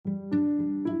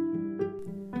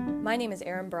My name is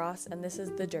Erin Bross, and this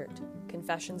is The Dirt,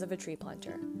 Confessions of a Tree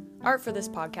Planter. Art for this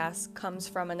podcast comes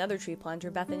from another tree planter,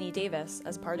 Bethany Davis,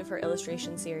 as part of her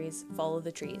illustration series, Follow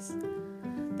the Trees.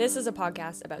 This is a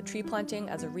podcast about tree planting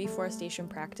as a reforestation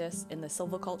practice in the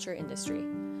silviculture industry.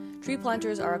 Tree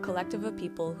planters are a collective of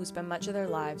people who spend much of their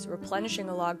lives replenishing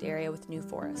a logged area with new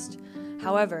forest.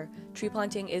 However, tree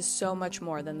planting is so much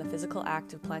more than the physical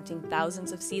act of planting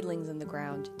thousands of seedlings in the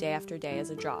ground day after day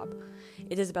as a job.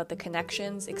 It is about the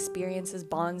connections, experiences,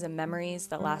 bonds, and memories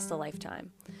that last a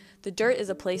lifetime. The Dirt is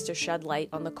a place to shed light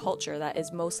on the culture that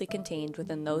is mostly contained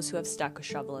within those who have stuck a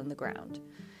shovel in the ground.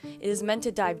 It is meant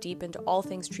to dive deep into all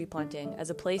things tree planting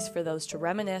as a place for those to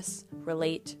reminisce,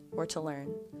 relate, or to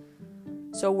learn.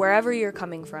 So wherever you're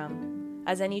coming from,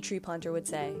 as any tree planter would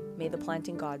say, may the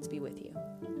planting gods be with you.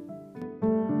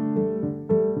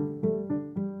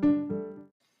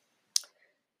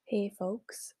 Hey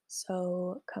folks,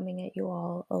 so coming at you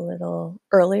all a little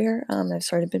earlier. I've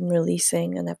sort of been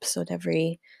releasing an episode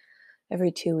every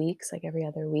 2 weeks, like every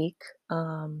other week.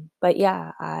 But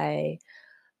yeah,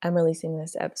 I'm releasing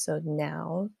this episode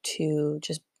now to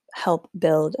just help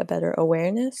build a better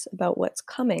awareness about what's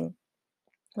coming.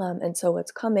 And so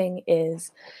what's coming is,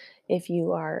 if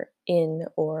you are in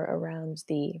or around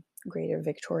the greater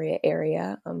Victoria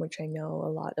area, which I know a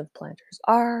lot of planters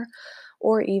are,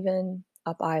 or even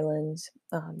up island,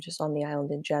 just on the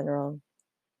island in general,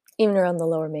 even around the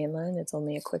lower mainland, it's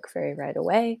only a quick ferry ride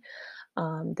away.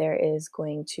 There is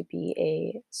going to be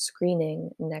a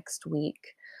screening next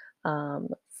week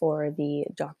for the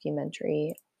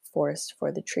documentary Forest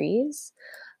for the Trees.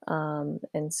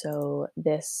 And so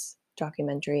this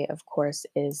documentary, of course,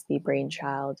 is the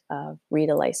brainchild of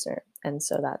Rita Leistner. And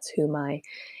so that's who my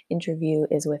interview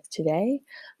is with today.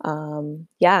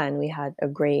 And we had a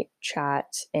great chat,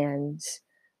 and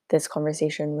this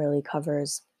conversation really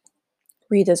covers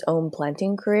Rita's own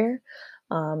planting career,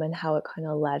 and how it kind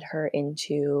of led her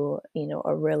into,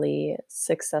 a really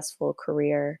successful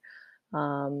career,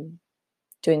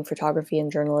 doing photography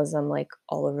and journalism like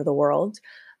all over the world,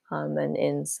 and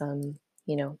in some,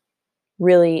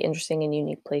 really interesting and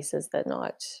unique places that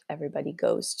not everybody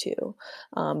goes to.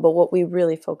 But what we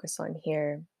really focus on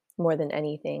here more than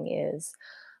anything is,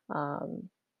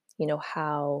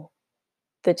 how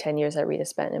the 10 years that Rita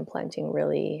spent in planting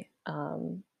really,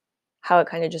 how it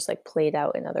kind of just like played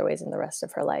out in other ways in the rest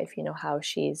of her life, how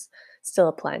she's still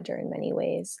a planter in many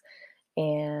ways.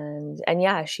 And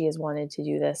yeah, she has wanted to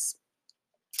do this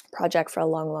project for a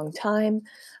long time,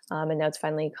 and now it's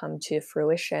finally come to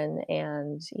fruition.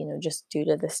 And just due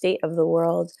to the state of the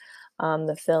world,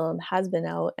 the film has been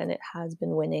out and it has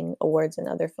been winning awards in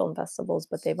other film festivals,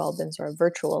 but they've all been sort of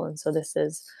virtual. And so this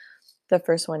is the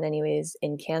first one anyways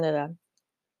in Canada,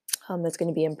 that's going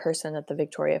to be in person at the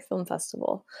Victoria Film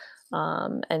Festival.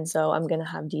 And so I'm going to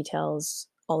have details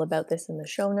all about this in the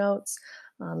show notes.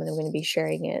 And I'm going to be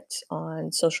sharing it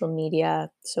on social media.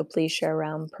 So please share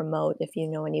around, promote if you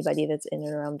know anybody that's in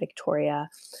and around Victoria.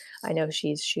 I know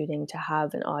she's shooting to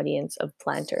have an audience of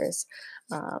planters,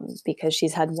 because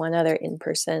she's had one other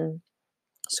in-person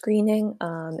screening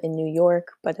in New York.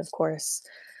 But of course,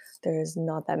 there's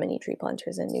not that many tree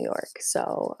planters in New York.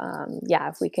 So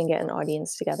if we can get an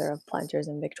audience together of planters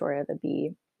in Victoria, that'd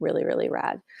be really, really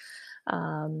rad.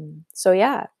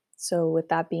 So with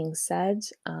that being said,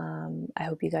 I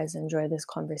hope you guys enjoy this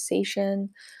conversation,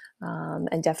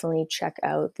 and definitely check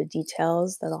out the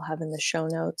details that I'll have in the show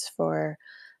notes for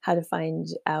how to find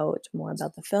out more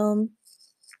about the film,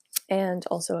 and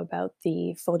also about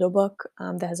the photo book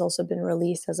that has also been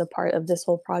released as a part of this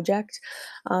whole project.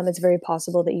 It's very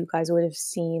possible that you guys would have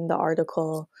seen the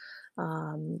article,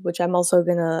 which I'm also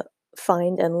going to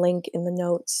find and link in the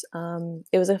notes.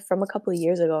 It was from a couple of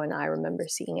years ago, and I remember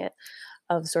seeing it,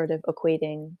 of sort of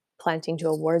equating planting to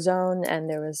a war zone. And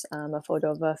there was a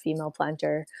photo of a female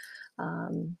planter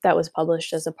that was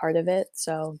published as a part of it.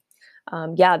 So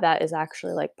that is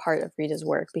actually like part of Rita's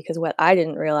work, because what I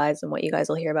didn't realize, and what you guys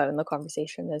will hear about in the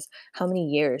conversation, is how many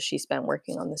years she spent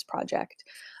working on this project.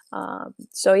 Another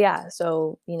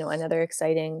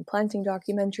exciting planting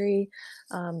documentary,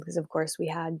 because of course we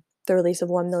had the release of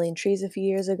 1 Million Trees a few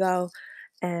years ago.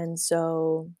 And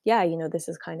so, this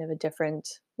is kind of a different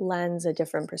lens, a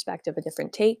different perspective, a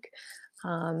different take.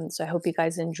 So I hope you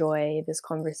guys enjoy this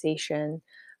conversation,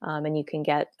 and you can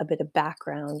get a bit of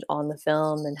background on the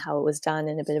film and how it was done,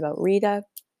 and a bit about Rita.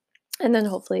 And then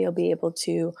hopefully you'll be able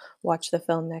to watch the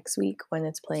film next week when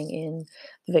it's playing in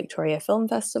the Victoria Film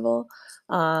Festival.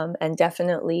 And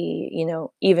definitely,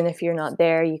 even if you're not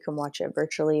there, you can watch it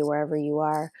virtually wherever you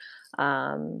are.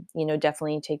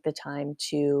 Definitely take the time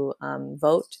to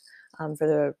vote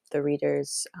for the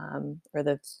readers, or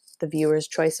the viewers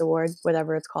choice award,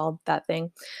 whatever it's called, that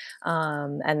thing.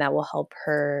 And that will help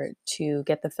her to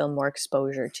get the film more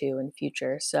exposure to in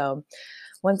future. So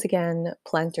once again,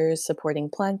 planters supporting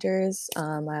planters.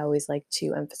 I always like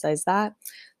to emphasize that.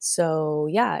 So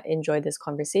yeah, enjoy this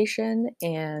conversation,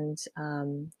 and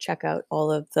check out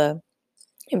all of the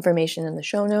information in the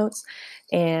show notes.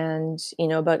 And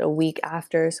about a week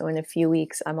after, so in a few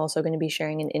weeks, I'm also going to be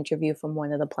sharing an interview from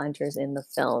one of the planters in the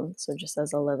film, so just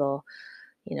as a little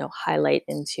highlight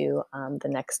into the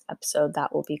next episode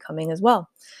that will be coming as well.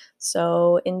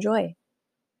 So enjoy.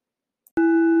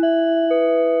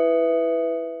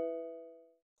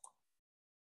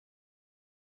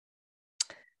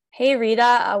 Hey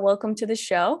Rita, welcome to the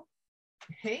show.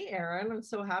 Hey Erin, I'm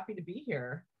so happy to be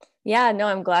here. Yeah, no,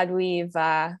 I'm glad we've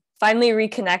finally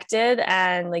reconnected,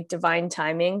 and like divine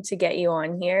timing to get you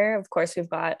on here. Of course, we've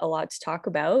got a lot to talk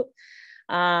about.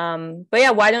 But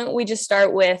yeah, why don't we just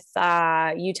start with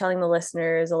you telling the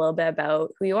listeners a little bit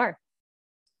about who you are?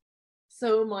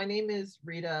 So my name is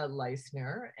Rita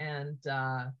Leistner, and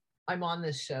I'm on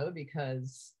this show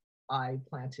because I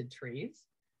planted trees,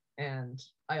 and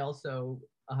I also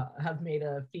have made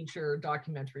a feature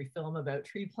documentary film about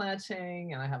tree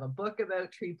planting, and I have a book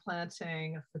about tree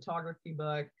planting, a photography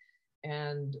book,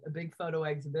 and a big photo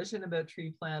exhibition about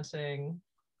tree planting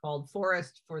called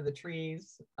Forest for the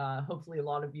Trees. Hopefully a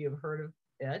lot of you have heard of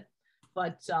it.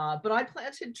 But I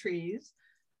planted trees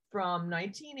from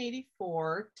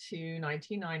 1984 to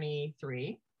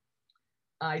 1993.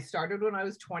 I started when I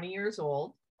was 20 years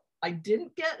old. I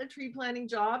didn't get a tree planting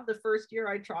job the first year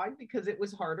I tried because it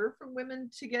was harder for women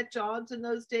to get jobs in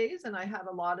those days. And I had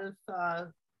a lot of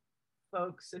a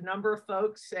number of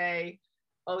folks say,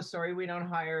 oh, sorry, we don't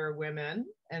hire women.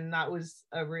 And that was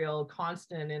a real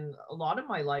constant in a lot of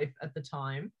my life at the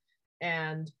time.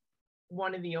 And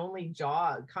one of the only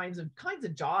kinds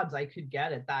of jobs I could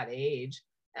get at that age,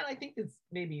 and I think it's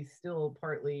maybe still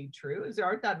partly true, is there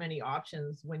aren't that many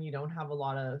options when you don't have a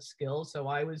lot of skills. So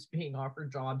I was being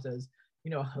offered jobs as,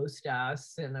 a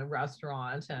hostess in a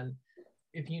restaurant. And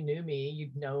if you knew me,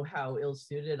 you'd know how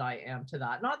ill-suited I am to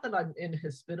that. Not that I'm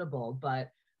inhospitable,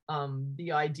 but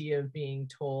the idea of being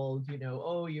told,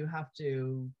 oh, you have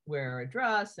to wear a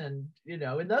dress. And, in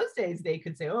those days they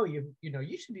could say, oh, you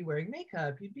should be wearing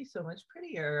makeup. You'd be so much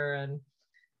prettier and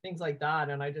things like that.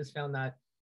 And I just found that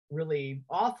really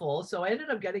awful. So I ended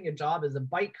up getting a job as a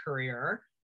bike courier,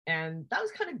 and that was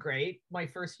kind of great my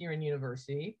first year in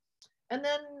university. And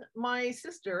then my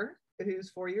sister, who's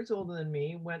 4 years older than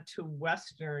me, went to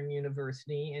Western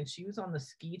University, and she was on the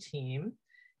ski team.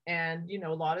 And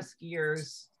a lot of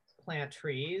skiers plant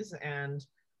trees, and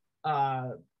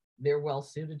they're well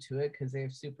suited to it because they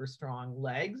have super strong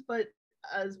legs. But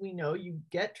as we know, you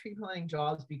get tree planting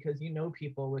jobs because you know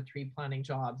people with tree planting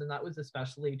jobs. And that was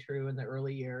especially true in the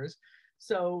early years.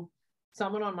 So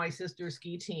someone on my sister's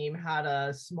ski team had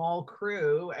a small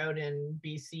crew out in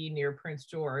BC near Prince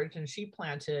George, and she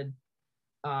planted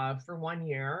for 1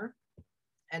 year.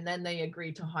 And then they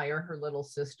agreed to hire her little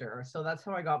sister. So that's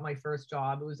how I got my first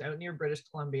job. It was out near British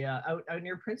Columbia, out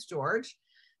near Prince George,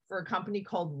 for a company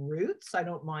called Roots. I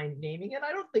don't mind naming it.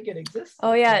 I don't think it exists.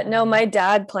 Oh yeah, no, my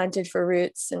dad planted for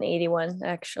Roots in 81,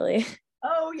 actually.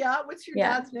 Oh yeah, what's your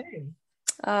dad's name?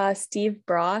 Steve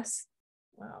Bross.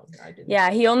 Wow, I didn't.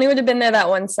 Yeah, he only would have been there that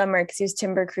one summer because he was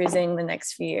timber cruising the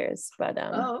next few years. But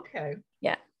oh, okay.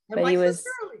 Yeah, and but he was.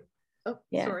 Oh,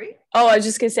 yeah. Sorry. Oh, I was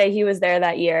just gonna say he was there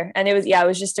that year, and it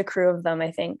was just a crew of them,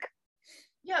 I think.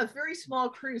 Yeah, it's a very small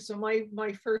crew. So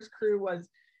my first crew was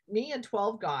me and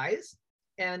 12 guys,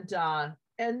 and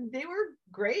they were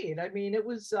great. I mean, they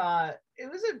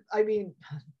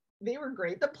were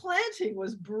great. The planting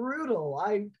was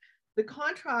brutal. The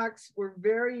contracts were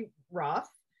very rough,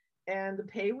 and the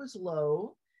pay was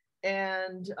low,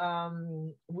 and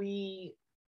we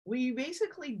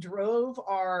basically drove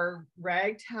our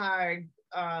ragtag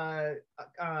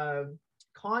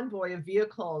convoy of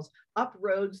vehicles up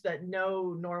roads that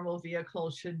no normal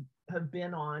vehicle should have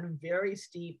been on, very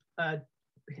steep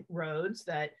roads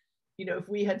that, if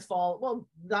we had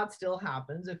that still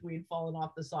happens. If we'd fallen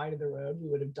off the side of the road, we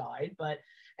would have died.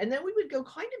 And then we would go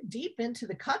kind of deep into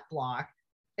the cut block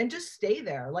and just stay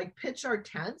there, like pitch our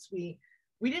tents. We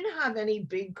didn't have any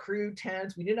big crew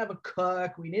tents. We didn't have a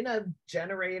cook. We didn't have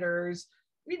generators.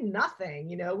 We had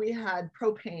nothing. We had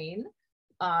propane,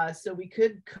 so we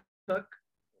could cook.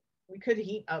 We could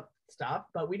heat up stuff,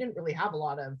 but we didn't really have a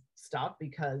lot of stuff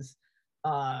because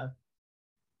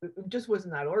it just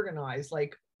wasn't that organized.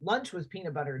 Like lunch was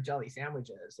peanut butter and jelly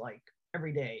sandwiches, like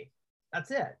every day.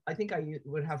 that's it. I think I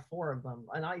would have 4 of them.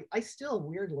 And I still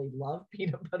weirdly love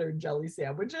peanut butter and jelly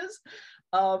sandwiches.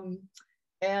 Um,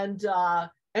 and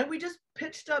we just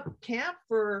pitched up camp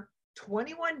for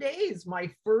 21 days, my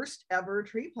first ever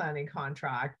tree planting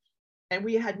contract. And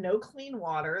we had no clean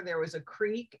water. There was a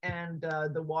creek, and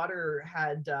the water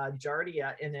had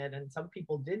giardia in it. And some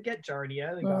people did get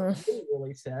giardia. They got really,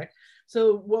 really sick.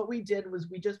 So what we did was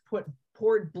we just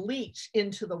poured bleach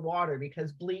into the water,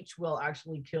 because bleach will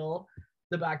actually kill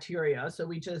the bacteria. So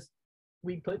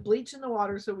we put bleach in the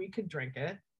water so we could drink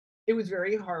it. It was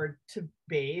very hard to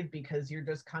bathe because you're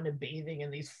just kind of bathing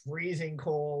in these freezing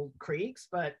cold creeks,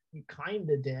 but you kind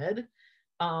of did.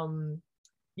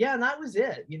 Yeah, and that was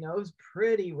it. You know, it was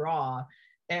pretty raw.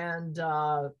 And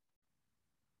the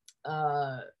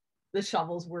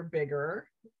shovels were bigger.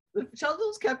 The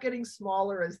shovels kept getting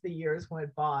smaller as the years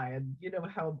went by, and you know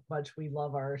how much we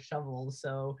love our shovels.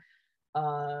 So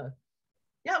yeah,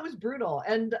 it was brutal.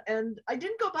 And I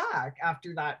didn't go back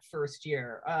after that first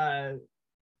year.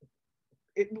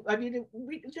 We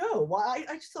no. Why?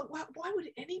 I just thought, why would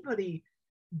anybody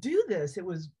do this? It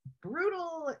was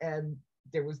brutal, and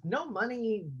there was no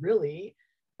money really,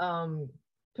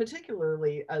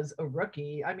 particularly as a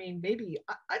rookie. I mean, maybe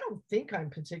I don't think I'm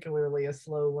particularly a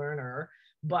slow learner,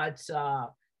 but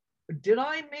did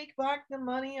I make back the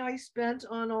money I spent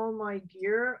on all my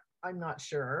gear? I'm not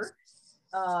sure.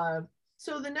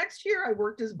 So the next year I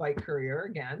worked as bike courier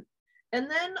again. And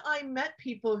then I met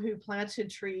people who planted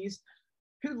trees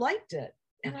who liked it.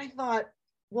 And I thought,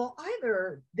 well,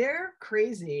 either they're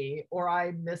crazy or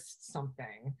I missed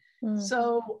something.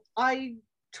 So I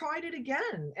tried it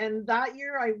again. And that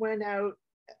year I went out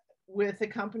with a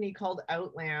company called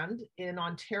Outland in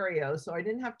Ontario. So I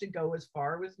didn't have to go as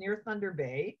far. It was near Thunder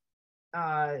Bay.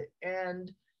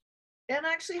 And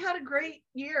actually had a great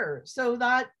year. So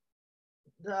that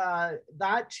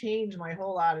changed my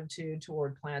whole attitude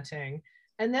toward planting.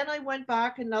 And then I went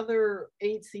back another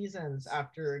 8 seasons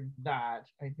after that,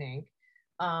 I think.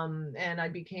 And I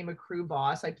became a crew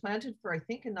boss. I planted for, I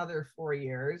think, another 4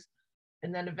 years.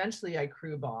 And then eventually I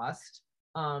crew bossed.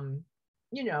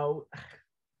 You know,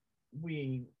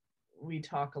 we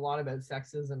talk a lot about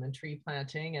sexism and tree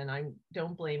planting, and I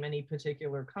don't blame any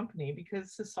particular company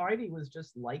because society was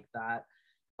just like that.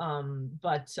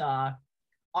 But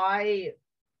I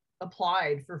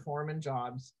applied for foreman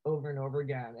jobs over and over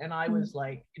again, and I was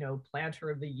like, you know, planter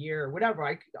of the year, whatever.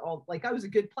 I was a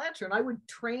good planter, and I would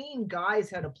train guys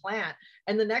how to plant,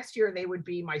 and the next year they would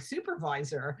be my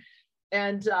supervisor.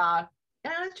 And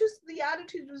it's just, the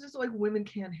attitude was just like, women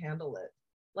can't handle it.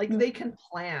 Like, they can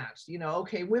plant, you know,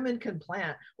 okay, women can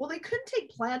plant. Well, they couldn't take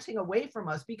planting away from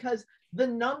us because the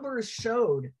numbers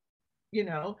showed, you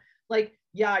know, like,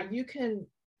 yeah, you can,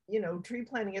 you know, tree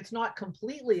planting, it's not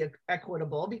completely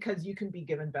equitable because you can be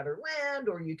given better land,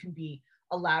 or you can be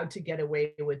allowed to get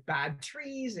away with bad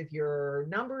trees if your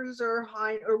numbers are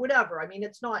high or whatever. I mean,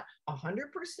 it's not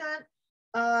 100%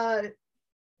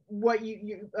 what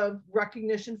you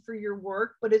recognition for your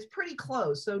work, but it's pretty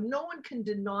close. So no one can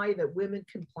deny that women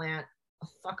can plant a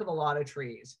fuck of a lot of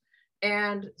trees.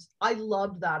 And I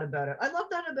loved that about it. I love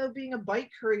that about being a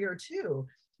bike courier too,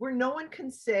 where no one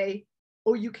can say,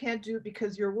 oh, you can't do it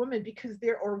because you're a woman, because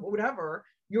they're, or whatever,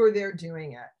 you're there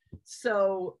doing it.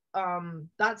 So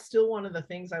that's still one of the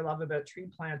things I love about tree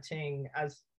planting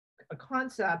as a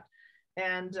concept.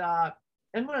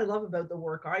 And what I love about the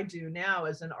work I do now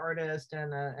as an artist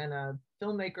and a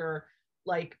filmmaker,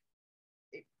 like,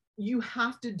 you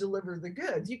have to deliver the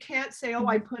goods. You can't say, oh,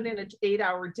 I put in an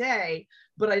 8-hour day,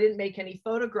 but I didn't make any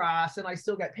photographs and I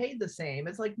still get paid the same.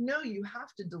 It's like, no, you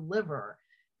have to deliver.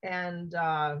 And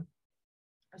and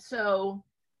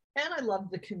I love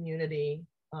the community.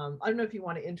 I don't know if you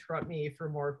want to interrupt me for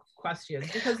more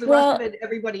questions, because the rest of it,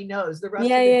 everybody knows. The rest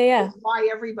of it is why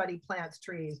everybody plants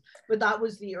trees. But that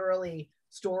was the early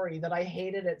story that I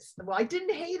hated it. Well, I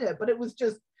didn't hate it, but it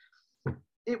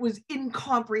was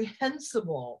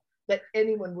incomprehensible that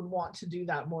anyone would want to do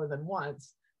that more than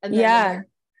once. And then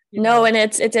no, and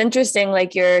it's interesting,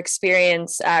 like your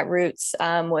experience at Roots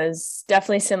was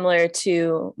definitely similar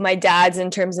to my dad's in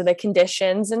terms of the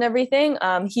conditions and everything.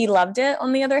 He loved it,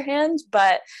 on the other hand,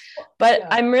 but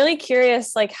I'm really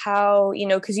curious, like, how, you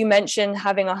know, because you mentioned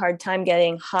having a hard time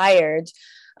getting hired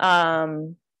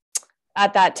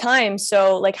at that time.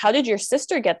 So, like, how did your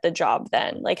sister get the job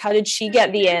then? Like, how did she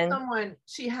get the in?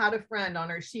 She had a friend on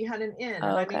her. She had an in. And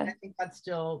I mean, I think that's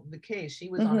still the case. She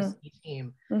was on a ski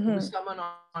team. It was someone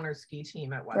on her ski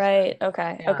team at Western. Right.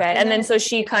 Okay. Yeah. Okay. And then so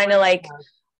she kind of like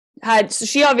So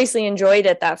she obviously enjoyed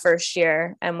it that first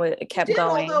year and kept Did,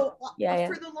 going. although Yeah, yeah.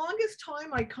 for the longest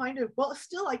time I kind of, well,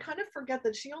 still I kind of forget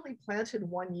that she only planted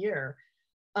 1 year.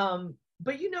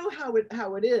 But you know how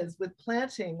it is with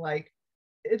planting, like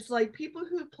it's like people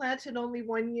who planted only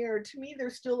 1 year, to me they're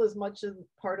still as much as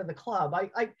part of the club.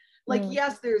 I like,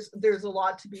 yes, there's a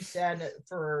lot to be said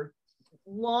for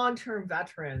long-term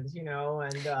veterans, you know,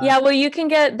 and Yeah, well, you can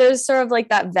there's sort of like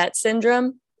that vet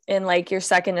syndrome in like your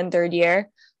second and third year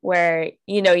where,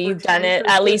 we're you've done getting it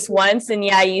so at good least once, and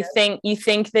yeah, you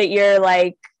think that you're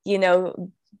like,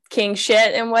 king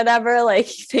shit and whatever,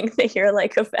 like you think that you're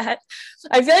like a vet.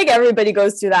 I feel like everybody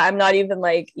goes through that. I'm not even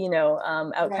like, right.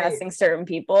 outcasting certain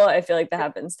people. I feel like that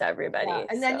happens to Yeah, everybody.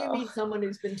 and then you So meet someone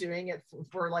who's been doing it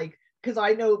for like, because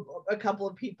I know a couple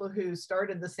of people who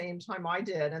started the same time I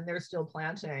did, and they're still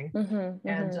planting.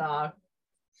 And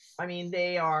I mean,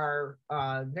 they're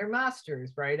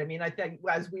masters, right? I mean, I think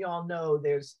as we all know,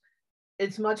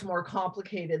 it's much more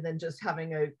complicated than just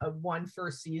having a one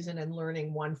first season and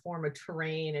learning one form of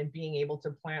terrain and being able to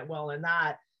plant well in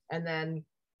that. And then,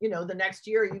 the next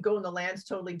year you go and the land's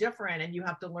totally different and you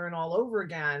have to learn all over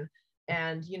again.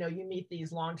 And, you meet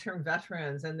these long-term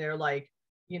veterans and they're like,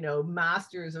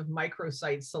 masters of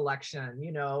microsite selection,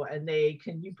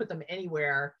 and you put them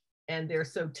anywhere and they're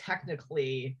so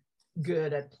technically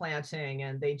good at planting,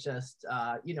 and they just,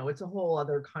 it's a whole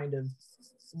other kind of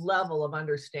level of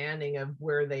understanding of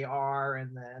where they are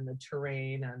and the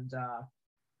terrain. And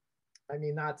I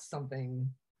mean, that's something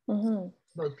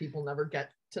most people never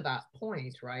get to that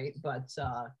point, right? But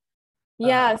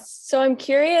yeah, so I'm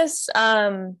curious.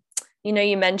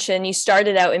 You mentioned you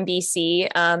started out in BC,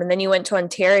 and then you went to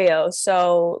Ontario.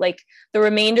 So, like the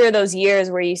remainder of those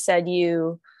years where you said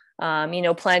you,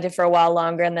 planted for a while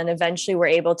longer, and then eventually were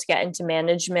able to get into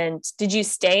management. Did you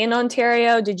stay in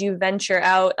Ontario? Did you venture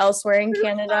out elsewhere in back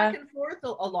Canada? and forth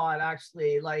a lot,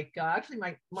 actually. Like, actually,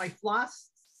 my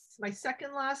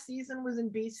second last season was in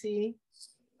BC.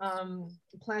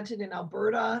 Planted in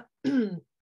Alberta,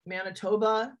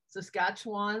 Manitoba,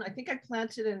 Saskatchewan. I think I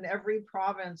planted in every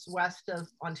province west of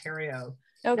Ontario.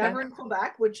 Okay. Never in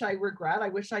Quebec, which I regret. I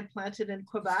wish I'd planted in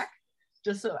Quebec,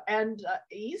 just so, and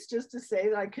east, just to say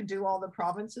that I could do all the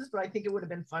provinces. But I think it would have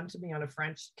been fun to be on a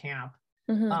French camp.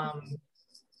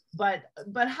 But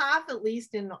half at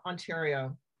least in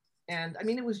Ontario. And I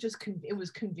mean, it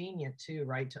was convenient too,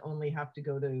 right? To only have to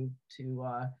go to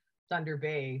Thunder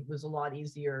Bay. It was a lot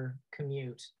easier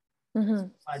commute. But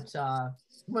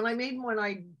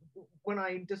when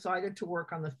I decided to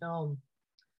work on the film,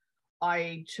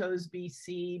 I chose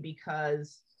BC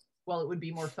because, well, it would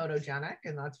be more photogenic,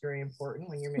 and that's very important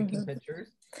when you're making pictures.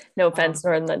 No offense,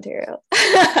 Northern Ontario.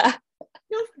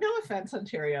 No offense,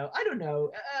 Ontario. I don't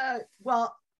know.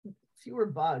 Well, fewer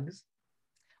bugs.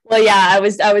 Well, yeah, I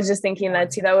was just thinking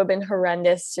that too. That would have been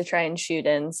horrendous to try and shoot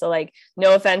in. So, like,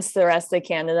 no offense to the rest of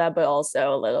Canada, but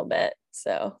also a little bit.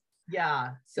 So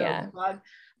yeah. So yeah.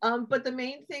 But the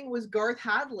main thing was Garth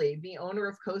Hadley, the owner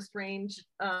of Coast Range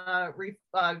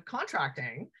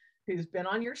Contracting, who's been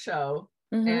on your show.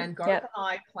 And Garth and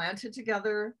I planted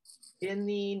together in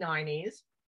the 90s,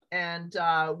 and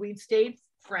we'd stayed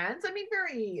friends. I mean,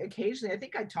 very occasionally. I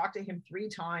think I talked to him 3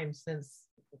 times since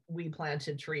we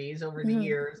planted trees over the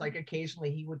years. Like,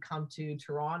 occasionally he would come to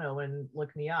Toronto and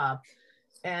look me up.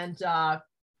 And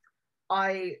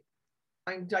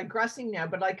I'm digressing now,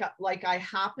 but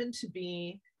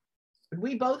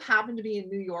we both happened to be in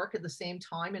New York at the same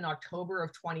time in October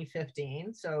of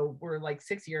 2015. So we're like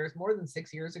more than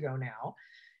 6 years ago now.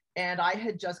 And I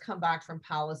had just come back from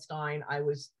Palestine. I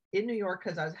was in New York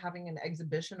because I was having an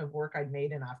exhibition of work I'd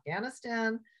made in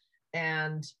Afghanistan.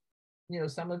 And,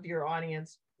 some of your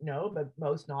audience know, but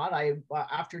most not.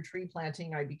 After tree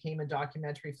planting, I became a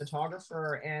documentary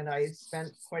photographer, and I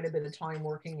spent quite a bit of time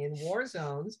working in war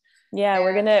zones. Yeah,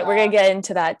 we're gonna get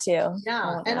into that too.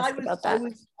 Yeah, and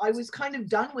I was kind of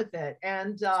done with it,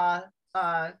 and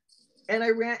I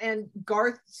ran, and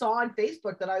Garth saw on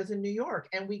Facebook that I was in New York,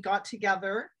 and we got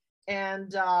together,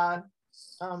 and I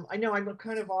know I'm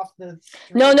kind of off the.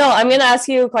 No, I'm going to ask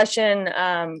you a question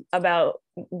about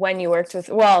when you worked with.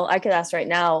 Well, I could ask right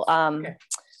now. Okay.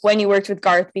 When you worked with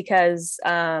Garth, because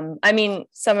I mean,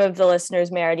 some of the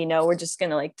listeners may already know. We're just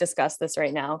going to like discuss this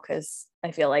right now because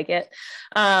I feel like it.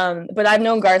 But I've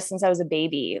known Garth since I was a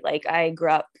baby. Like, I grew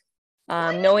up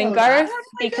knowing Garth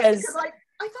because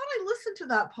I thought I listened to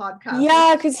that podcast.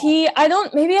 Yeah, because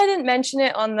maybe I didn't mention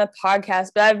it on the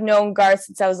podcast, but I've known Garth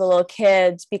since I was a little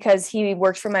kid because he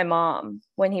worked for my mom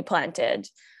when he planted.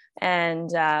 And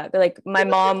like my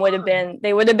mom would have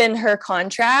been her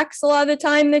contracts a lot of the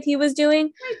time that he was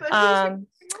doing. Right,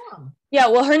 but mom? Yeah,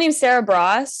 well, her name's Sarah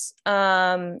Bross.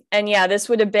 And yeah, this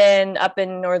would have been up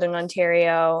in Northern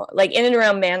Ontario, like in and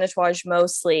around Manitouwadge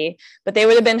mostly, but they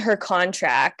would have been her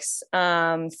contracts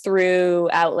through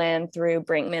Outland, through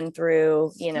Brinkman,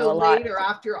 through, So a lot. later,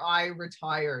 after I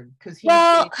retired, because he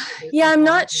Well, stayed with it yeah, as I'm long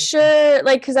not as me. sure,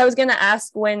 like, because I was gonna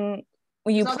ask when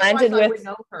you Because otherwise, planted I with, would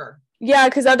know her. yeah,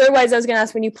 because otherwise I was gonna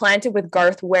ask when you planted with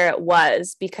Garth where it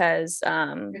was, because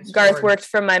Prince Garth George. worked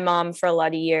for my mom for a lot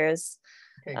of years.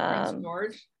 Okay, Prince Um,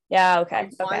 George. yeah, okay,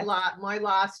 My okay. my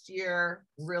last year,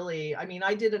 really. I mean,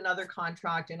 I did another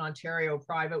contract in Ontario,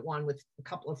 private one with a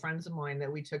couple of friends of mine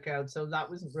that we took out. So that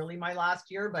wasn't really my last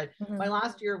year, but my Mhm.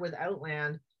 last year with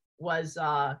Outland was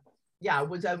yeah,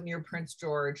 was out near Prince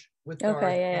George with Okay,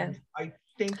 Garth, yeah, yeah. and I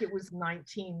think it was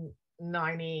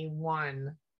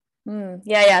 1991.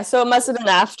 Yeah, yeah. So it must have been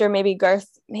after maybe Garth.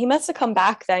 He must have come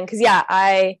back then, because yeah,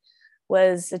 I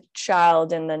was a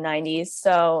child in the '90s.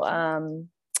 So,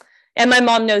 and my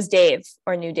mom knows Dave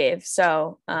or knew Dave.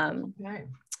 So, Okay.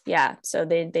 yeah. So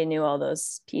they knew all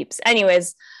those peeps.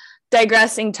 Anyways,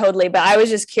 digressing totally, but I was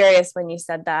just curious when you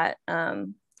said that, because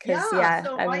Yeah, yeah,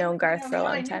 so I've I, known Garth I for a mean,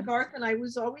 I long knew time. Garth, and I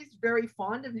was always very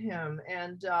fond of him.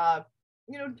 And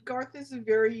Garth is a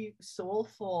very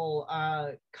soulful,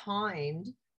 kind,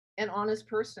 and honest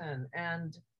person.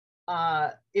 And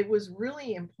it was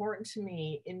really important to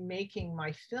me in making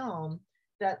my film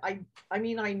that I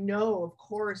mean, I know, of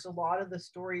course, a lot of the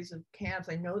stories of camps.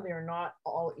 I know they're not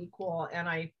all equal, and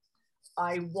I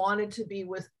wanted to be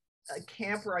with a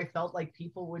camp where I felt like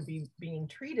people would be being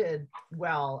treated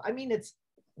well. I mean,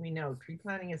 we know tree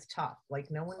planting is tough. Like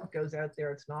no one goes out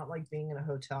there. It's not like being in a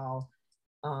hotel.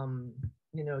 Um,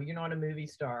 you're not a movie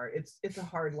star. It's a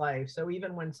hard life. So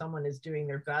even when someone is doing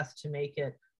their best to make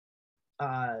it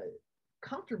uh,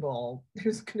 comfortable,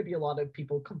 there's going to be a lot of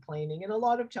people complaining and a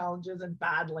lot of challenges and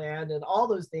bad land and all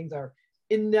those things are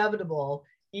inevitable,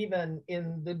 even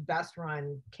in the best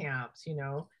run camps.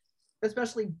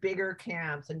 Especially bigger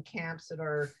camps and camps that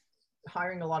are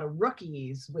hiring a lot of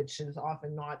rookies, which is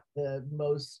often not the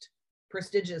most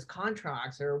prestigious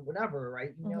contracts or whatever,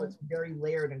 right? Mm-hmm. It's very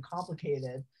layered and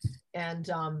complicated. And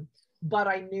but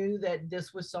I knew that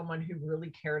this was someone who really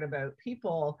cared about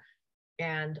people,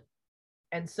 and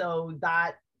so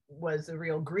that was a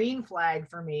real green flag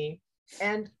for me.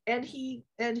 And he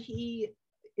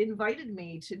invited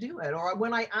me to do it. Or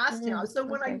when I asked him, so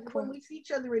Okay, when cool. we see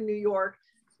each other in New York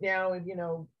now, in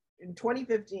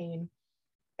 2015,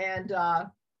 and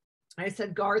I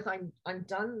said, Garth, I'm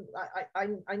done.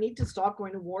 I need to stop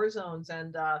going to war zones,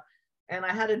 and I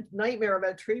had a nightmare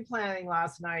about tree planting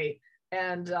last night,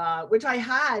 and which I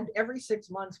had every 6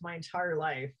 months my entire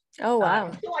life, Oh wow,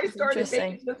 until I that's started interesting.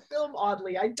 making the film.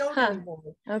 Oddly, I don't Huh. anymore.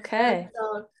 And Okay.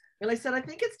 and I said, I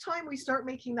think it's time we start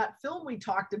making that film we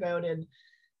talked about in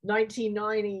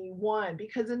 1991,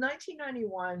 because in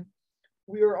 1991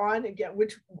 we were on again,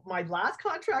 which my last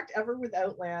contract ever with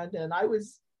Outland, and I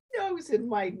was in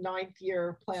my ninth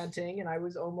year planting, and I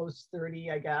was almost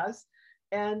 30, I guess.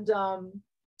 And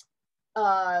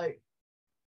uh,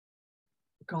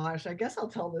 gosh, I guess I'll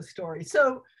tell this story.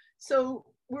 So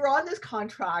we're on this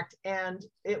contract, and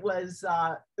it was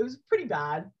pretty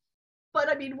bad, but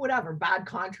I mean, whatever. Bad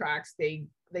contracts, they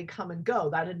come and go.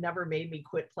 That had never made me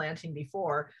quit planting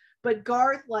before. But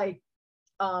Garth, like,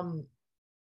 um,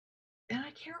 and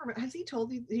I can't remember. Has he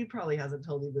told you? He probably hasn't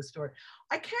told you this story.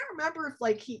 I can't remember if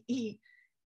like he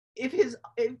if his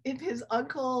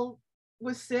uncle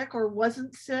was sick or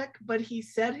wasn't sick, but he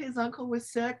said his uncle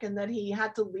was sick and that he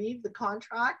had to leave the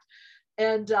contract.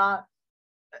 And at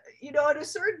a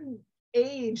certain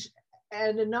age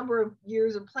and a number of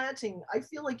years of planting, I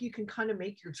feel like you can kind of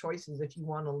make your choices if you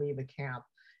want to leave a camp.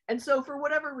 And so for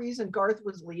whatever reason, Garth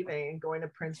was leaving and going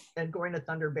to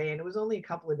Thunder Bay. And it was only a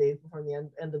couple of days before the end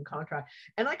of the contract.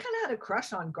 And I kind of had a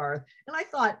crush on Garth. And I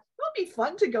thought, it'll be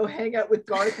fun to go hang out with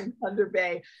Garth in Thunder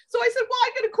Bay. So I said, well,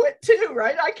 I'm going to quit too,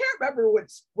 right? I can't remember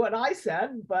what I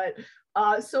said, but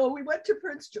so we went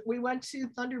to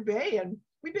Thunder Bay, and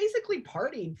we basically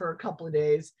partied for a couple of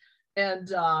days.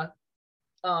 And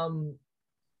um,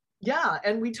 yeah,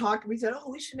 and we said,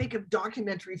 oh, we should make a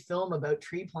documentary film about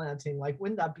tree planting. Like,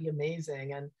 wouldn't that be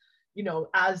amazing? And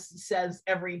as says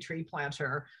every tree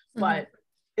planter, Mm-hmm. but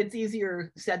it's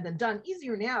easier said than done.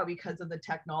 Easier now because of the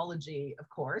technology, of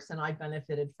course, and I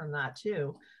benefited from that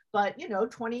too. But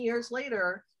 20 years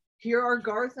later, here are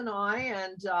Garth and I,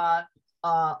 and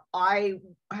I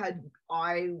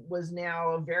was now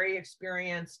a very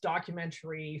experienced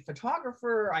documentary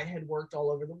photographer. I had worked all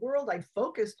over the world. I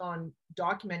focused on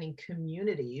documenting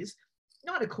communities.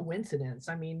 Not a coincidence.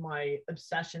 I mean, my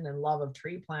obsession and love of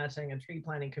tree planting and tree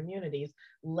planting communities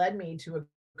led me to a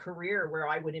career where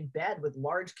I would embed with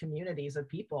large communities of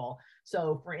people.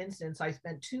 So, for instance, I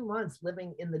spent 2 months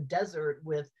living in the desert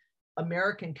with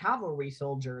American cavalry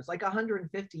soldiers, like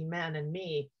 150 men and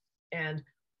me. And,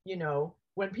 you know,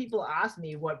 when people ask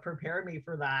me what prepared me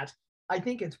for that, I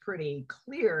think it's pretty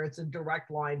clear it's a direct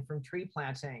line from tree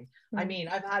planting. I Mm. mean,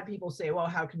 I've had people say, well,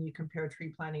 how can you compare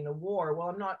tree planting to war? Well,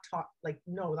 I'm not like,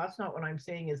 no, that's not what I'm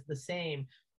saying is the same,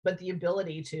 but the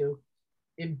ability to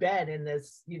embed in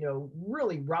this, you know,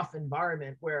 really rough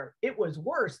environment where it was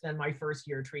worse than my first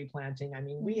year tree planting. I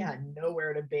mean, we Mm. had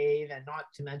nowhere to bathe, and not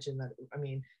to mention that, I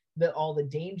mean, the all the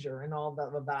danger and all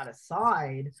of that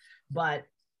aside, but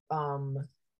um,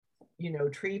 you know,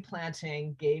 tree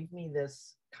planting gave me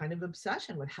this kind of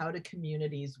obsession with how do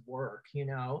communities work, you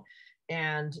know,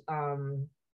 and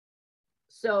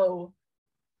so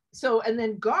and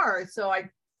then Garth, so I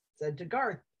said to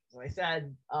Garth, I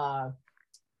said,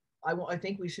 I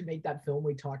think we should make that film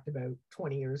we talked about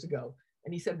 20 years ago.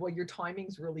 And he said, well, your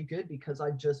timing's really good because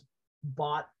I just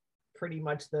bought pretty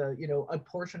much the, you know, a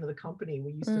portion of the company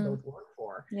we used to Mm. both work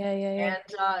for. Yeah, yeah,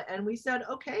 yeah. And we said,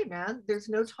 okay, man, there's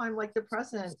no time like the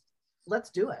present.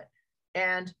 Let's do it.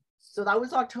 And so that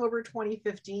was October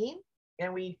 2015.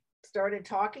 And we started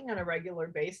talking on a regular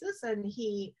basis. And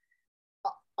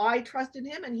I trusted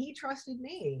him and he trusted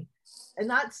me. And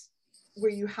that's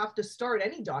where you have to start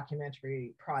any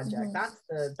documentary project.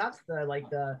 Mm-hmm. That's the like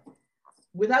the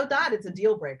without that it's a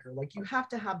deal breaker. Like you have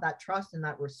to have that trust and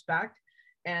that respect,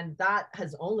 and that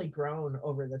has only grown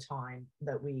over the time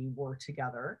that we were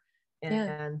together. Yeah.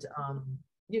 And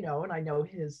you know, and I know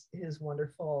his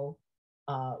wonderful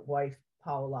wife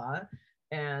Paula,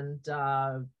 and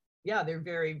yeah, they're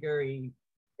very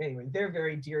anyway, they're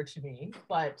very dear to me.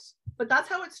 But that's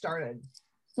how it started.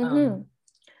 Mm-hmm.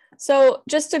 So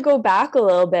just to go back a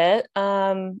little bit,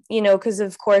 you know, because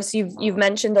of course you've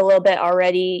mentioned a little bit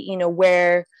already, you know,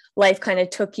 where life kind of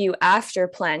took you after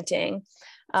planting.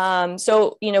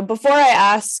 So, you know, before I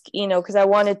ask, you know, because I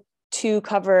wanted to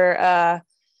cover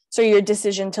so your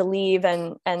decision to leave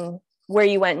and where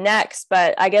you went next,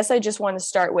 but I guess I just want to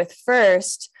start with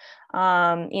first.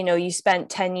 You know, you spent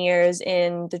 10 years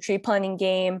in the tree planting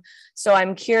game. So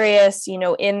I'm curious, you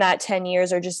know, in that 10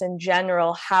 years or just in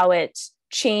general, how it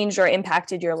changed or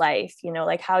impacted your life, you know,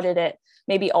 like how did it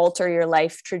maybe alter your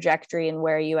life trajectory and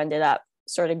where you ended up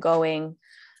sort of going.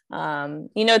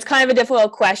 You know, it's kind of a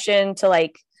difficult question to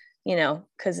like, you know,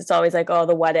 because it's always like, oh,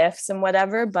 the what ifs and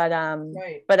whatever,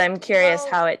 Right. but I'm curious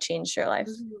Well, how it changed your life.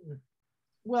 mhm.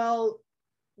 Well,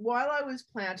 while I was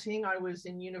planting, I was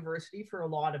in university for a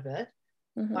lot of it.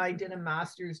 Mm-hmm. I did a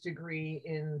master's degree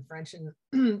in French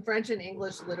and French and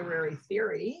English literary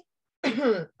theory.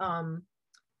 um,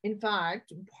 in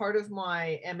fact, part of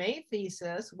my MA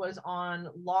thesis was on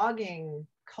logging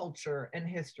culture and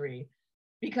history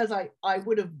because I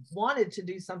would have wanted to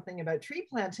do something about tree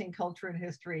planting culture and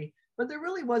history, but there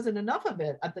really wasn't enough of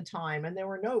it at the time. And there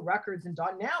were no records. And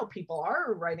now people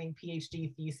are writing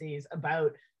PhD theses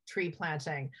about tree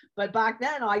planting. But back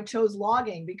then I chose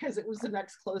logging because it was the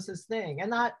next closest thing.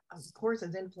 And that, of course,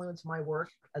 has influenced my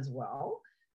work as well.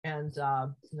 And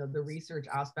you know, the research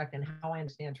aspect and how I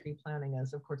understand tree planting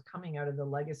is, of course, coming out of the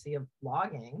legacy of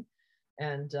logging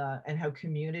and how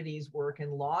communities work in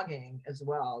logging as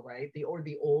well, right? The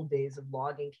old days of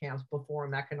logging camps before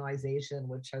mechanization,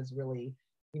 which has really,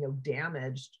 you know,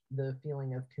 damaged the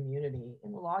feeling of community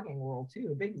in the logging world too.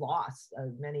 A big loss.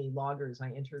 Many loggers I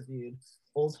interviewed,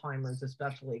 old timers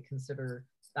especially, consider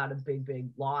that a big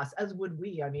loss. As would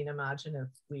we. I mean, imagine if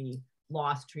we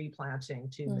lost tree planting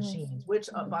to Mm-hmm. machines, which,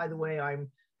 Mm-hmm. by the way, I'm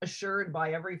assured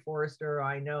by every forester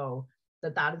I know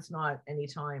that that is not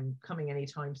coming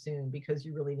anytime soon, because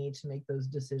you really need to make those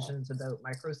decisions about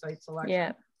microsite Yeah.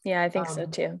 selection. Yeah, I think so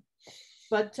Um, too.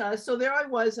 but so there I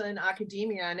was in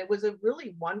academia, and it was a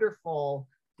really wonderful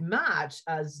match,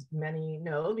 as many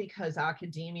know, because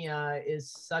academia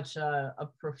is such a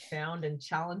profound and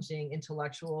challenging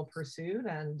intellectual pursuit,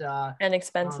 and And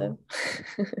expensive.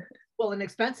 um, well, and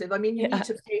expensive. I mean, you need Yeah.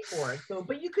 to pay for it. So,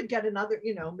 but you could get another,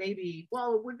 you know, maybe,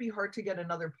 well, it would be hard to get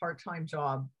another part-time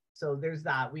job. So there's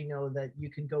that. We know that you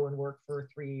can go and work for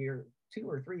 2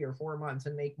 or 3 or 4 months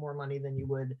and make more money than you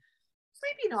would,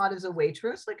 maybe not as a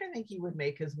waitress. Like, I think you would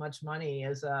make as much money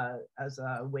as a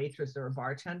waitress or a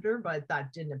bartender, but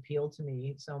that didn't appeal to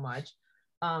me so much.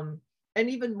 And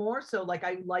even more so, like,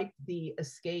 I like the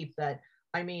escape that,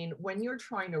 I mean, when you're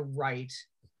trying to write,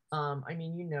 I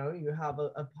mean, you know, you have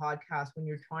a podcast, when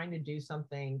you're trying to do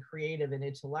something creative and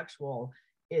intellectual,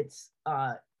 it's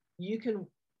you can,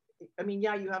 I mean,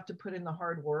 yeah, you have to put in the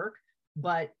hard work,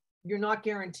 but you're not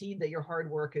guaranteed that your hard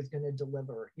work is going to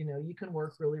deliver. You know, you can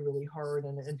work really, really hard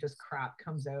and just crap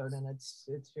comes out, and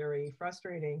it's very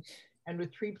frustrating. And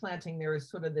with tree planting, there is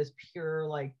sort of this pure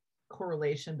like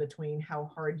correlation between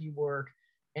how hard you work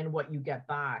and what you get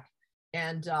back.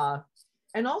 And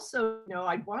also, you know,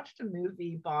 I watched a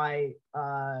movie by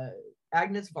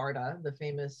Agnes Varda, the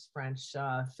famous French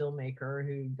filmmaker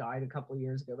who died a couple of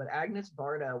years ago. But Agnes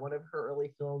Varda, one of her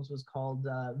early films was called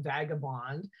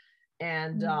Vagabond,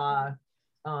 and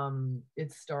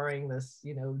it's starring this,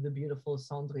 you know, the beautiful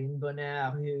Sandrine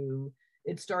Bonnaire, who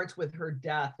it starts with her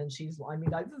death, and she's, I mean,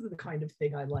 this is the kind of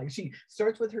thing I like. She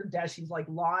starts with her death. She's like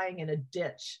lying in a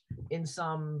ditch in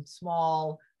some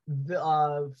small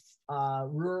rural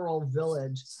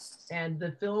village, and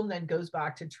the film then goes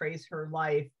back to trace her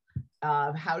life,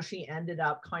 how she ended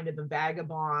up kind of a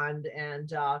vagabond,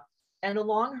 and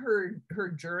along her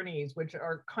journeys, which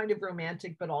are kind of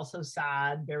romantic but also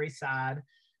sad, very sad.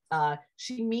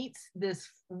 She meets this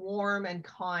warm and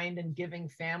kind and giving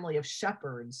family of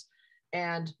shepherds,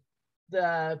 and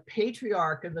the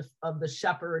patriarch of the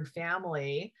shepherd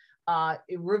family,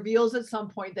 it reveals at some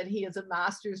point that he has a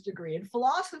master's degree in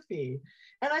philosophy.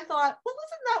 And I thought, well,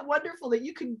 isn't that wonderful that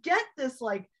you can get this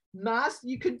like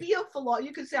you could be a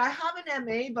you could say, I have an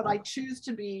MA, but I choose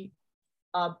to be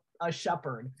a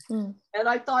shepherd. Mm. And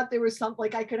I thought there was something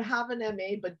like I could have an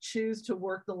MA, but choose to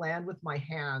work the land with my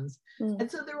hands. Mm. And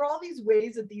so there were all these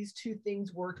ways that these two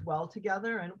things worked well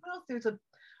together. And well, there's a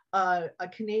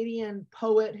Canadian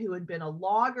poet who had been a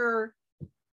logger.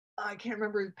 I can't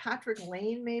remember, Patrick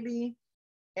Lane maybe.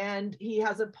 And he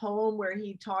has a poem where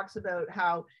he talks about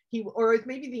how he, or it's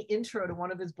maybe the intro to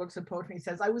one of his books of poetry. He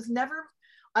says, I was never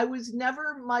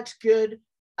much good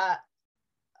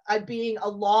at being a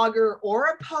logger or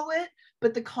a poet,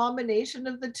 but the combination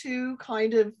of the two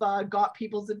kind of got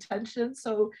people's attention.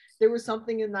 So there was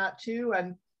something in that too.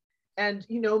 And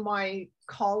you know, my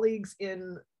colleagues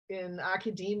in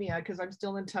academia, because I'm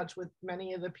still in touch with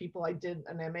many of the people I did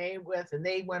an MA with, and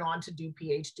they went on to do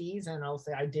PhDs, and I'll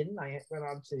say I didn't. I went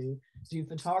on to do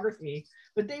photography,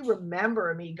 but they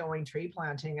remember me going tree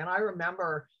planting. And I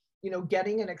remember, you know,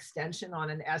 getting an extension on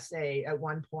an essay at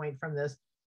one point from this.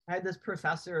 I had this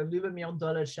professor, Lubomir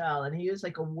Dolachel, and he was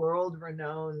like a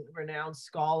renowned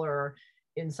scholar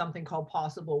in something called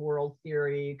possible world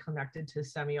theory connected to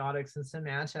semiotics and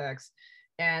semantics.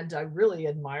 And I really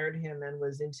admired him and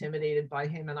was intimidated by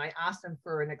him. And I asked him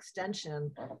for an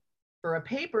extension for a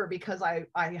paper because I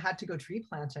had to go tree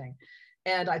planting.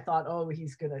 And I thought, oh,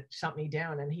 he's going to shut me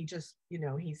down. And he just, you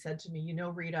know, he said to me, you know,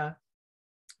 Rita,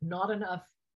 not enough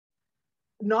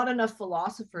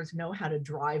philosophers know how to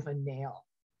drive a nail.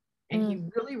 And he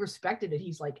really respected it.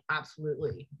 He's like,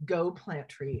 absolutely, go plant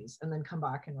trees and then come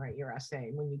back and write your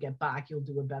essay. When you get back, you'll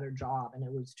do a better job. And it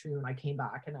was true. And I came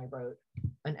back and I wrote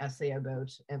an essay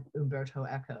about Umberto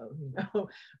Eco, you know.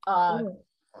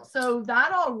 So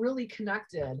that all really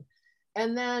connected.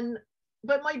 And then,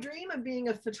 but my dream of being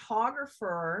a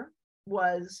photographer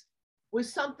was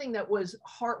something that was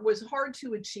hard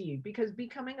to achieve, because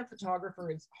becoming a photographer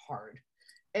is hard.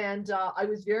 And I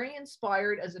was very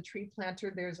inspired as a tree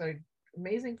planter. There's an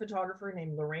amazing photographer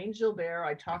named Lorraine Gilbert.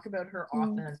 I talk about her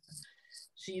often.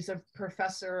 She's a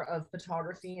professor of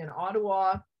photography in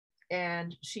Ottawa,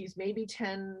 and she's maybe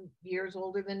 10 years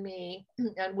older than me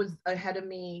and was ahead of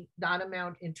me that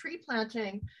amount in tree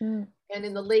planting. And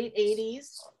in the late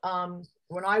 80s,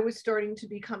 when I was starting to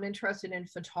become interested in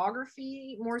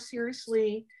photography more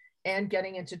seriously and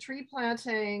getting into tree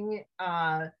planting,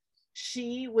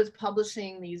 she was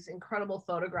publishing these incredible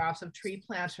photographs of tree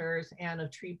planters and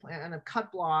of cut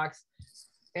blocks.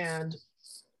 And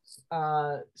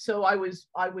so I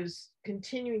was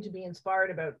continuing to be inspired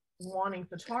about wanting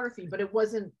photography, but it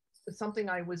wasn't something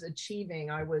I was achieving.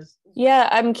 Yeah,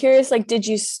 I'm curious, like, did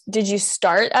you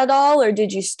start at all, or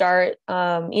did you start,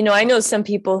 you know, I know some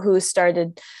people who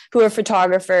are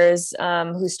photographers,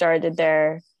 who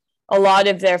started a lot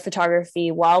of their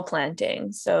photography while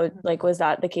planting. So like, was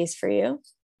that the case for you?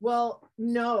 Well,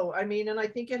 no, I mean, and I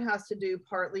think it has to do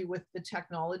partly with the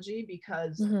technology,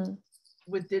 because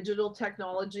with digital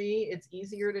technology, it's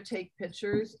easier to take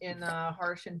pictures in a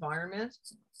harsh environment.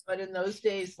 But in those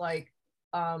days, like,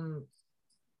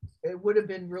 it would have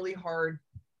been really hard.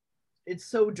 It's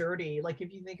so dirty. Like,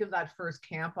 if you think of that first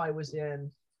camp I was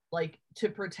in, like, to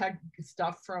protect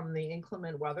stuff from the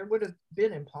inclement weather would have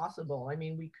been impossible. I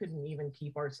mean, we couldn't even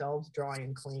keep ourselves dry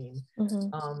and clean.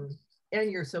 And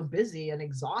you're so busy and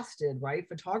exhausted, right?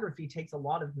 Photography takes a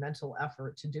lot of mental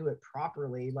effort to do it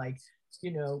properly. Like,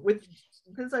 you know,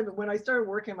 because when I started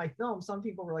working on my film, some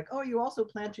people were like, oh, you also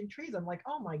planting trees? I'm like,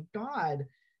 oh my God,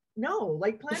 no,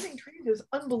 like, planting trees is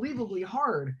unbelievably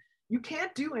hard. you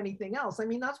can't do anything else. I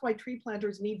mean, that's why tree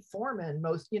planters need foremen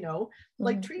most,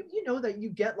 like Mhm. tree, that you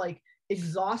get like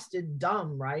exhausted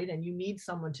dumb, right? And you need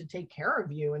someone to take care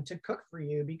of you and to cook for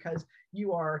you because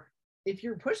you are, if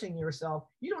you're pushing yourself,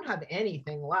 you don't have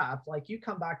anything left. Like you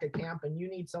come back to camp and you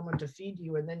need someone to feed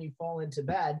you and then you fall into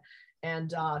bed.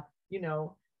 And, you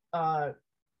know, uh,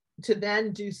 to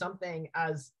then do something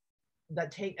as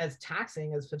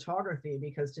taxing as photography,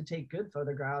 because to take good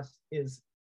photographs is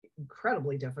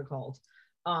incredibly difficult.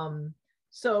 Um,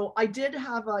 so I did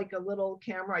have like a little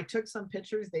camera. I took some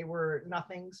pictures. They were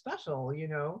nothing special,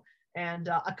 and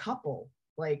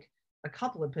like a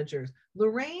couple of pictures.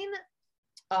 Lorraine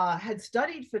had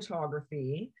studied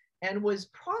photography and was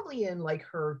probably in like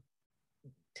her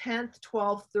 10th,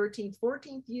 12th, 13th,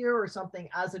 14th year or something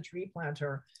as a tree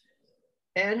planter,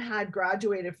 and had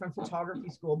graduated from photography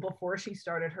school before she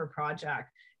started her project.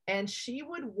 And she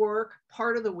would work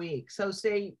part of the week. So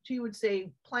say she would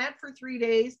say plant for 3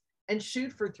 days and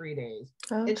shoot for 3 days.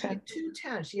 And she Okay. had two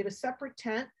tents. She had a separate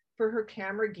tent for her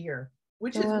camera gear,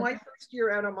 which Oh, is wow. my first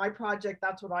year out on my project.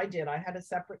 That's what I did. I had a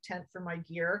separate tent for my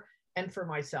gear and for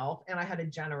myself, and I had a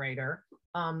generator.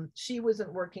 She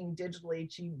wasn't working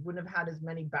digitally. She wouldn't have had as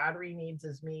many battery needs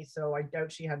as me, so I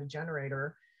doubt she had a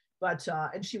generator. But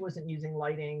and she wasn't using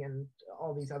lighting and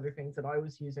all these other things that I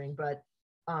was using. But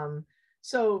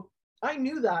so I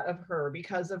knew that of her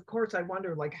because, of course, I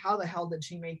wondered like how the hell did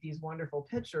she make these wonderful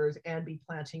pictures and be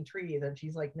planting trees? And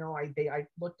she's like, no, I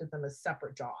looked at them as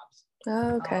separate jobs.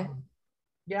 Oh, okay.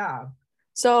 Yeah,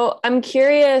 So I'm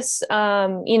curious,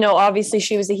 obviously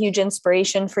she was a huge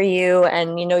inspiration for you,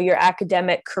 and, your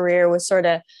academic career was sort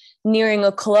of nearing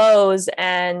a close.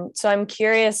 And so I'm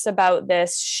curious about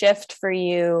this shift for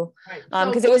you, right.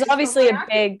 because So it was okay, so obviously a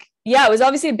big, yeah, it was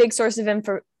obviously a big source of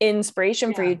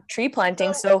inspiration for yeah. you, tree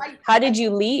planting. So So how I did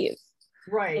you leave?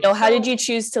 right. How did So you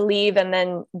choose to leave and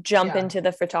then jump yeah. into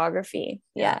the photography?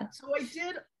 Yeah. Yeah. So I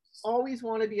did always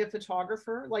want to be a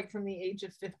photographer, like from the age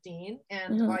of 15.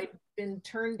 And Mm-hmm. I'd been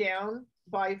turned down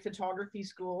by photography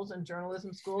schools and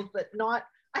journalism schools, but not,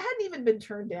 I hadn't even been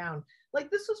turned down. Like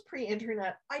this was pre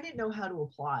internet. I didn't know how to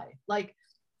apply. Like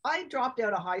I dropped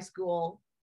out of high school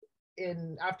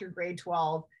in after grade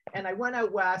 12 and I went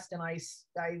out west and I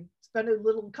spent a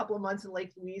little couple of months in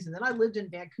Lake Louise, and then I lived in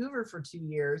Vancouver for 2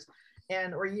 years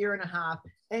or a year and a half.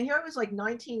 And here I was like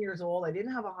 19 years old. I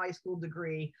didn't have a high school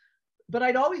degree, but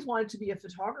I'd always wanted to be a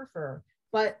photographer.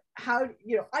 But I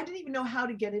didn't even know how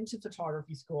to get into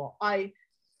photography school.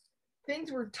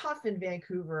 Things were tough in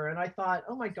Vancouver, and I thought,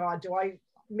 oh my God,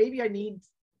 maybe I need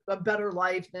a better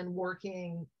life than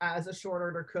working as a short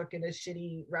order cook in a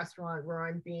shitty restaurant where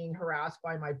I'm being harassed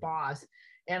by my boss.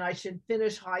 And I should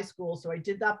finish high school. So I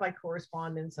did that by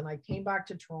correspondence, and I came back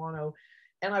to Toronto,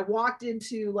 and I walked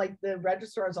into like the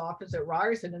registrar's office at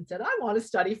Ryerson and said, I want to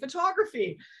study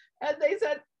photography. And they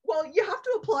said, well, you have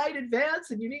to apply in advance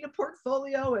and you need a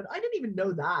portfolio. And I didn't even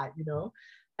know that.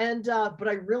 And but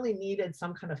I really needed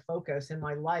some kind of focus in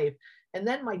my life. And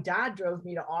then my dad drove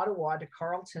me to Ottawa, to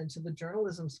Carleton, to the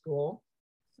journalism school.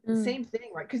 Mm. Same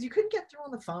thing, right? Because you couldn't get through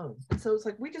on the phone. And so it's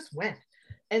like, we just went.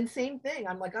 And same thing.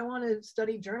 I'm like, I want to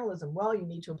study journalism. Well, you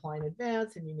need to apply in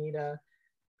advance and you need a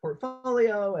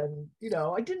portfolio. And,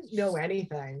 I didn't know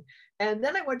anything. And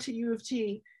then I went to U of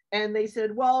T and they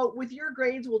said, well, with your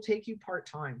grades, we'll take you part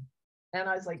time. And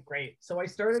I was like, great. So I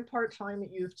started part time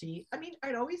at U of T. I mean,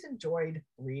 I'd always enjoyed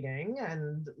reading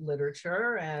and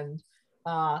literature. And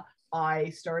I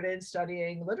started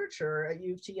studying literature at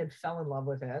U of T and fell in love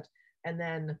with it. And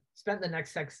then spent the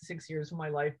next 6 years of my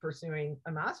life pursuing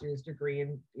a master's degree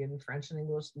in French and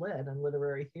English lit and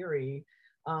literary theory,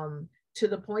 to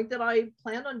the point that I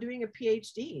planned on doing a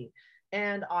PhD.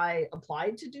 And I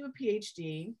applied to do a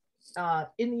PhD.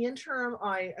 In the interim,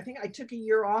 I think I took a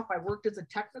year off. I worked as a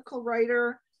technical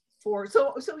writer for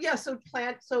how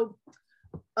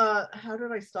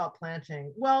did I stop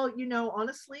planting? Well,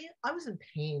 honestly, I was in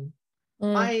pain.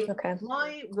 Okay.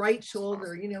 My right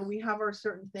shoulder, we have our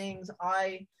certain things.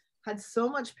 I had so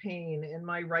much pain in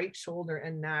my right shoulder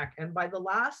and neck. And by the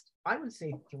last, I would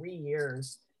say 3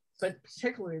 years, but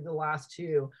particularly the last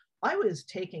two, I was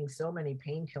taking so many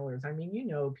painkillers. I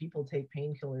mean, people take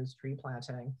painkillers tree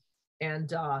planting.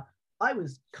 And I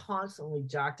was constantly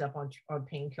jacked up on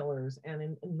painkillers and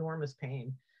in enormous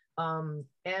pain.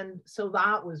 And so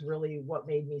that was really what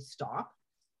made me stop.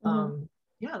 Mm-hmm.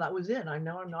 Yeah, that was it. I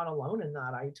know I'm not alone in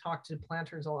that. I talked to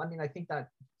planters I mean, I think that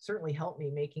certainly helped me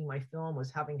making my film,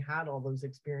 was having had all those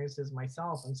experiences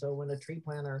myself. And so when a tree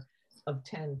planter of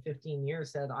 10, 15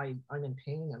 years said, I'm in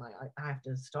pain and I have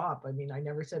to stop. I mean, I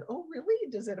never said, oh, really?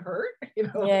 Does it hurt?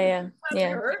 Yeah, yeah, Tree planting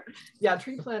yeah. hurt? Yeah,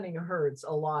 tree planting hurts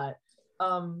a lot.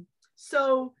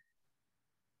 So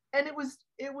and it was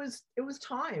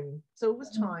time. So it was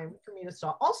Mhm. time for me to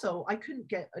stop. Also, I couldn't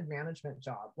get a management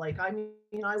job. Like, I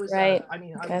mean, I was Right.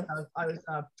 Okay.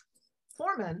 a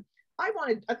foreman. I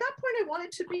wanted at that point. I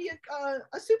wanted to be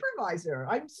a supervisor.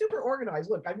 I'm super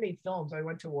organized. Look, I've made films. I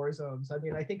went to war zones. I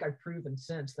mean, I think I've proven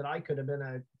since that I could have been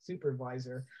a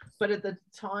supervisor. But at the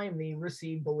time, the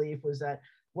received belief was that,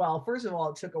 well, first of all,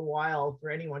 it took a while for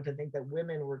anyone to think that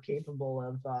women were capable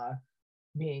of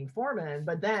being foreman.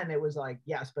 But then it was like,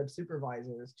 yes, but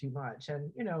supervisor is too much.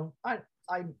 And I,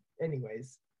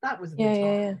 anyways, that was the Yeah,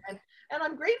 yeah, time. yeah. And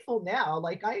I'm grateful now.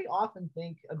 Like, I often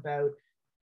think about,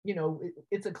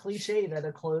 it's a cliche that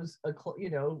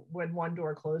when one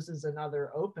door closes,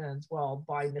 another opens. Well,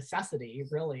 by necessity,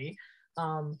 really.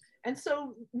 And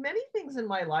so many things in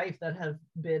my life that have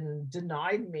been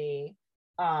denied me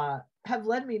have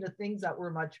led me to things that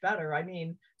were much better. I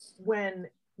mean, when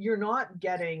you're not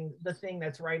getting the thing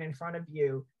that's right in front of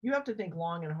you, you have to think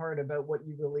long and hard about what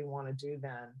you really want to do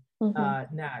then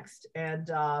Hmm. next. And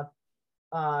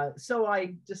so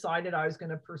I decided I was going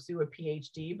to pursue a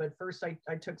PhD, but first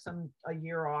I took a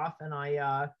year off, and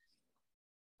I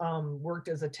worked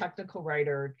as a technical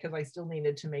writer because I still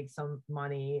needed to make some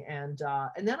money. And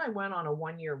then I went on a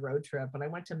 1 year road trip, and I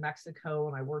went to Mexico,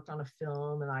 and I worked on a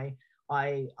film, and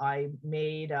I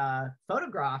made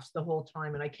photographs the whole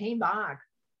time. And I came back,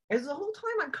 as the whole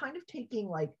time I'm kind of taking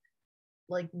like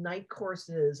night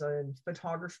courses and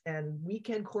photography and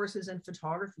weekend courses in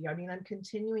photography. I mean, I'm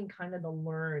continuing kind of to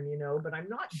learn, but I'm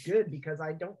not good because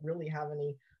I don't really have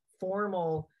any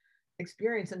formal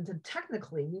experience. And to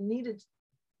technically, you needed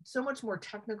so much more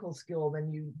technical skill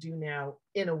than you do now,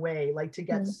 in a way, like to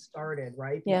get Mm. started,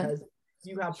 right? Yeah. Because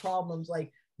you have problems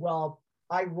like, well,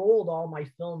 I rolled all my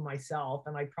film myself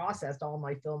and I processed all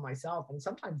my film myself. And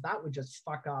sometimes that would just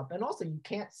fuck up. And also, you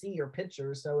can't see your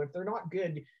pictures. So if they're not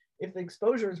good, if the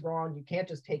exposure is wrong, you can't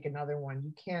just take another one.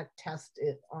 You can't test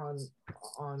it on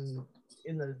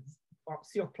in the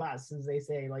sur place, as they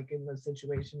say, like in the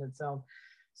situation itself.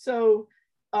 So,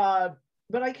 uh,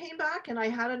 but I came back and I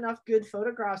had enough good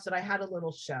photographs that I had a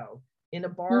little show in a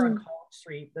bar on Mm. College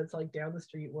Street that's like down the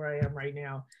street where I am right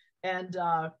now. And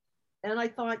I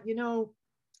thought,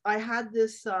 I had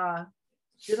this.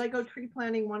 Did I go tree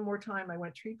planting one more time? I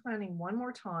went tree planting one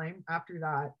more time after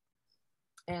that,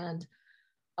 and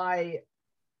I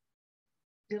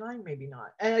did I maybe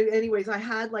not. Anyways, I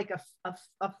had like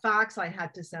a fax I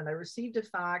had to send. I received a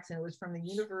fax, and it was from the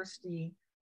University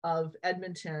of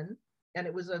Edmonton, and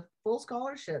it was a full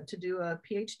scholarship to do a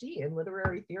PhD in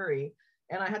literary theory.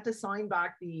 And I had to sign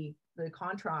back the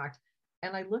contract.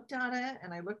 And I looked at it,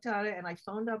 and I looked at it, and I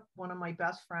phoned up one of my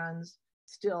best friends,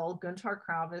 still, Guntar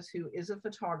Kravis, who is a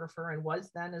photographer and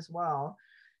was then as well.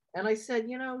 And I said,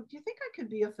 do you think I could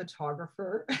be a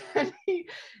photographer?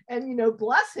 And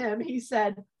bless him, he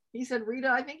said, Rita,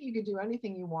 I think you could do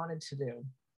anything you wanted to do.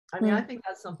 I mean, I Mm. think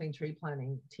that's something tree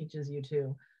planting teaches you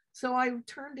too. So I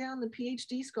turned down the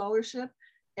PhD scholarship,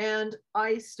 and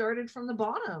I started from the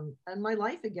bottom in my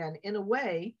life again. In a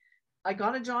way, I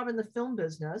got a job in the film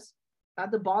business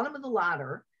at the bottom of the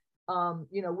ladder.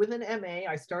 With an MA,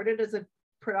 I started as a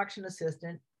production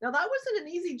assistant. Now, that wasn't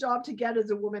an easy job to get as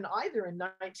a woman either in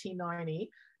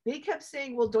 1990. They kept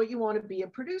saying, well, don't you want to be a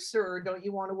producer? Or don't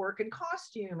you want to work in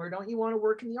costume? Or don't you want to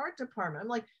work in the art department? I'm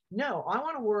like, no, I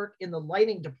want to work in the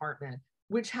lighting department,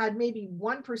 which had maybe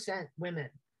 1% women.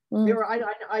 Mm. There were,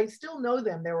 I still know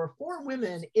them. There were 4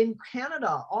 women in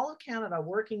Canada, all of Canada,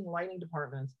 working lighting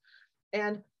departments.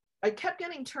 And I kept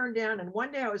getting turned down. And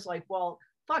one day I was like, well,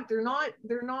 fuck, they're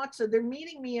not, so they're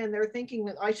meeting me and they're thinking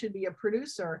that I should be a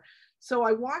producer. So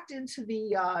I walked into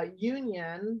the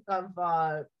union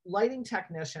of lighting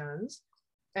technicians,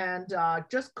 and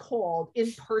just called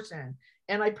in person.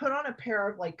 And I put on a pair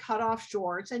of like cut off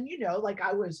shorts, and like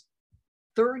I was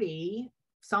 30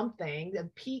 something, the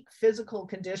peak physical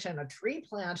condition, a tree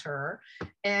planter,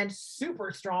 and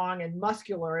super strong and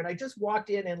muscular. And I just walked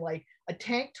in like a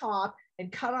tank top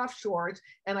and cut off shorts.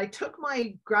 And I took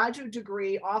my graduate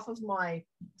degree off of my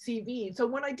CV. So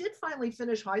when I did finally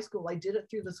finish high school, I did it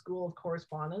through the School of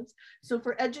Correspondence. So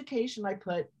for education, I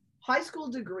put high school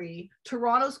degree,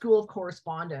 Toronto School of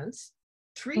Correspondence,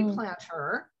 tree Mm.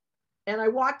 planter, and I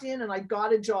walked in and I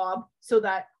got a job so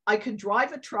that I could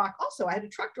drive a truck. Also, I had a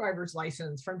truck driver's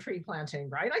license from tree planting,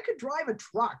 right? I could drive a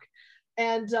truck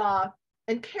and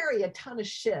carry a ton of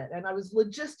shit. And I was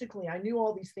logistically, I knew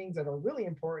all these things that are really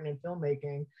important in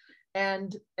filmmaking.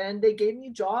 And they gave me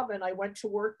a job, and I went to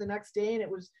work the next day, and it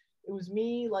was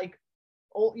me, like,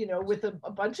 with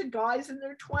a bunch of guys in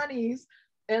their 20s.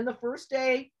 And the first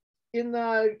day in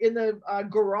the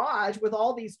garage with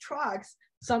all these trucks,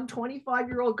 some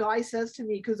 25-year-old guy says to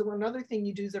me, because another thing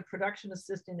you do as a production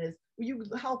assistant is you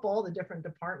help all the different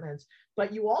departments,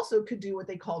 but you also could do what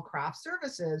they call craft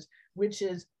services, which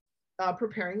is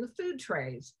preparing the food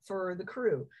trays for the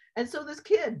crew. And so this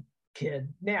kid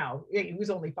now, he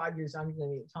was only 5 years younger than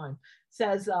me at the time,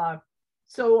 says,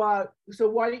 so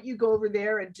why don't you go over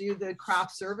there and do the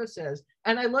craft services?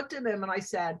 And I looked at him and I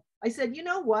said, you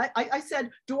know what? I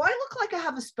said, do I look like I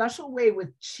have a special way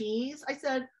with cheese? I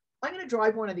said, I'm going to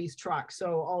drive one of these trucks.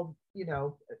 So I'll,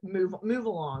 move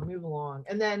along.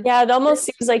 And then, Yeah, it almost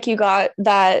seems like you got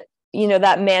that,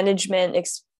 that management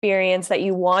experience that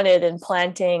you wanted in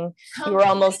planting. You were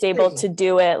almost able to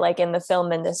do it like in the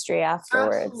film industry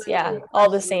afterwards. Yeah,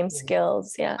 all the same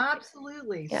skills. Yeah.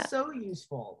 Absolutely. Yeah. So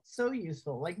useful. So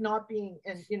useful. Like not being,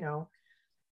 and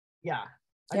yeah.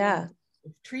 I Yeah.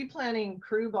 mean, tree planting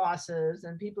crew bosses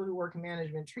and people who work in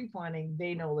management tree planting,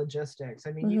 they know logistics.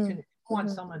 I mean, you can want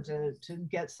someone to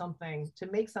get something, to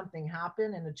make something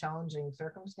happen in a challenging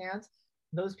circumstance.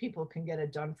 Those people can get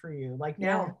it done for you. Like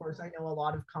now, of course, I know a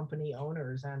lot of company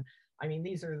owners, and I mean,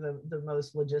 these are the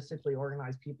most logistically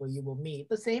organized people you will meet.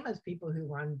 The same as people who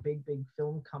run big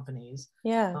film companies.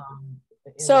 Yeah.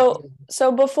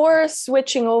 So before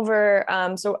switching over,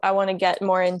 so I want to get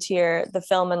more into the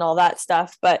film and all that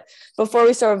stuff, but before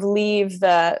we sort of leave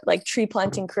the like tree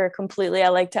planting career completely, I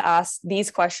like to ask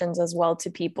these questions as well to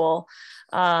people.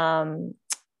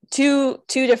 Two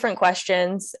different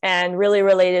questions and really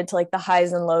related to like the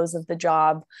highs and lows of the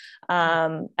job.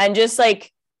 And just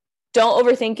like, don't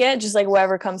overthink it, just like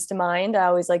whatever comes to mind. I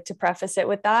always like to preface it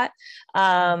with that.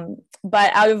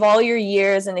 But out of all your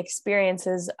years and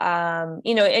experiences, and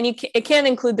it can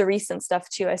include the recent stuff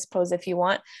too, I suppose, if you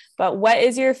want, but what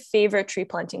is your favorite tree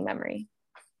planting memory?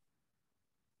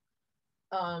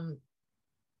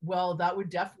 Well, that would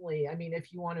definitely, I mean,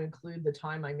 if you want to include the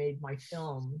time I made my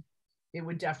film, it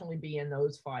would definitely be in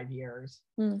those 5 years.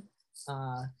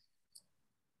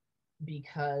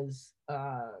 Because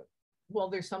well,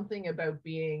 there's something about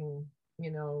being,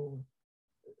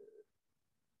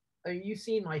 you've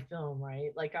seen my film,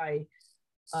 right? Like I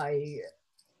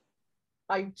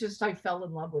fell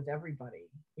in love with everybody,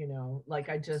 like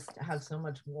I just have so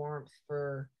much warmth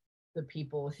for the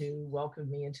people who welcomed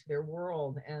me into their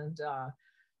world. And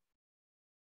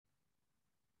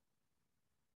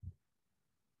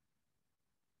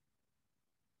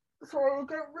so I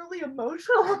get really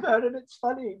emotional about it. It's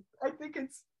funny. I think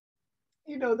it's,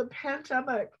 the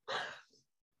pandemic,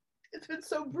 it's been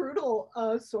so brutal.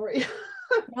 Sorry.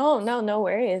 No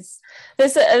worries.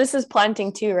 This is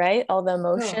planting too, right? All the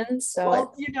emotions. So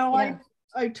well,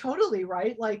 I totally,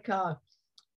 right. Like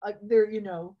there,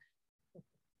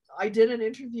 I did an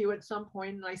interview at some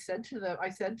point, and I said to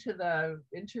the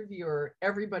interviewer,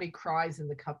 everybody cries in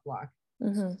the cup block.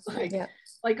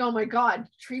 Like, oh my God,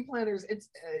 tree planters, it's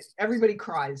everybody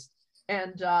cries.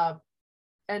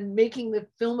 And making the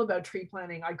film about tree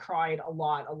planting, I cried a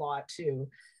lot too,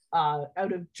 out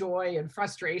of joy and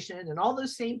frustration and all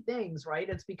those same things, right?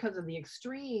 It's because of the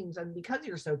extremes and because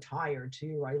you're so tired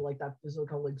too, right? Like that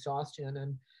physical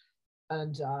exhaustion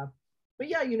and but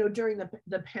yeah, during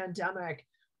the pandemic,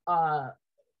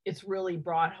 it's really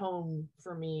brought home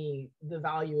for me the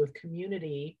value of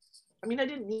community. I mean, I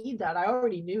didn't need that. I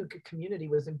already knew community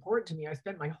was important to me. I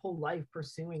spent my whole life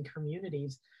pursuing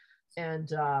communities. And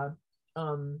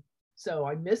so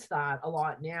I miss that a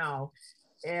lot now.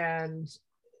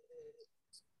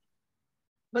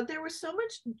 But there was so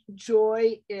much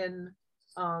joy in,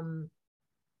 I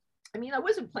mean, I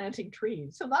wasn't planting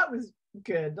trees, so that was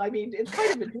good. I mean, it's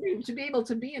kind of a dream to be able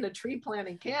to be in a tree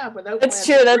planting camp without. That's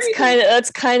true. That's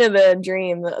kind of a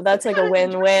dream. That's like a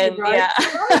win-win. Right? Yeah.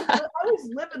 I was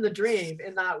living the dream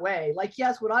in that way. Like,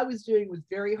 yes, what I was doing was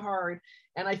very hard,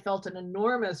 and I felt an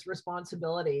enormous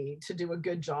responsibility to do a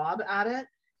good job at it.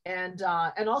 And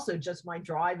also just my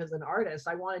drive as an artist.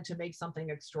 I wanted to make something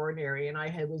extraordinary, and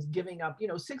I was giving up,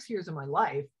 6 years of my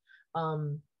life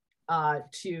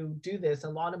to do this, a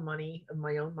lot of money, of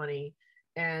my own money,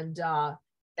 and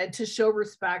to show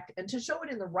respect and to show it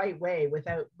in the right way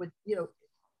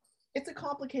it's a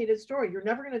complicated story. You're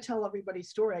never going to tell everybody's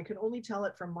story. I can only tell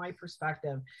it from my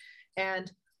perspective. And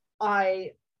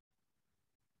I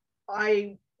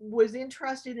was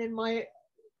interested in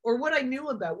what I knew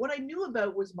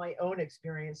about was my own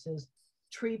experiences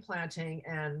tree planting.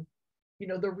 And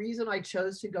the reason I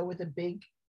chose to go with a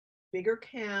bigger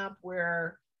camp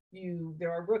where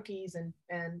there are rookies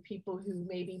and people who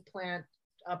maybe plant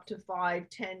up to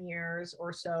 5-10 years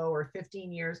or so, or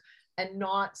 15 years, and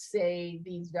not say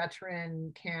these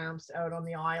veteran camps out on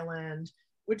the island,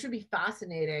 which would be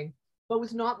fascinating. but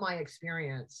was not my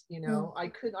experience. You Mm. know,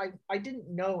 I didn't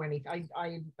know anything.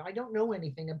 I don't know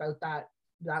anything about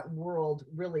that world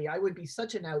really. I would be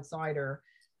such an outsider.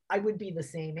 I would be the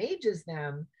same age as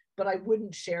them, but I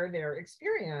wouldn't share their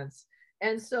experience.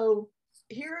 And so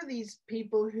here are these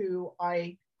people who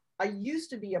I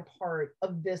used to be a part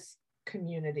of this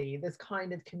community, this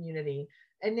kind of community,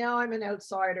 and now I'm an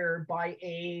outsider by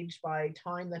age, by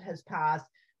time that has passed.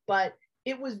 But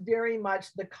it was very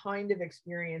much the kind of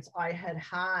experience I had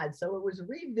had. So it was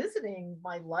revisiting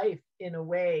my life in a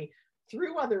way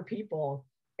through other people.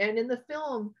 And in the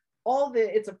film,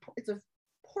 it's a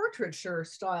portraiture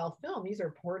style film. These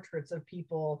are portraits of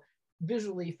people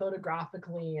visually,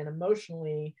 photographically, and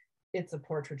emotionally. It's a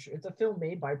portraiture. It's a film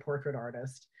made by portrait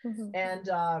artists, Mhm. and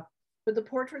but the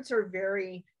portraits are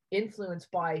very influenced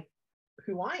by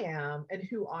who I am and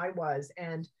who I was.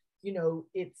 And you know,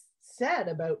 it's said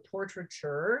about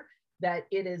portraiture that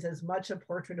it is as much a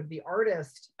portrait of the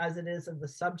artist as it is of the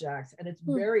subjects, and it's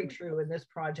Mm. very true in this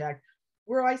project,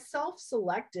 where I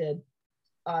self-selected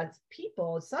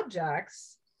people,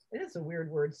 subjects. It is a weird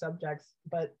word, subjects,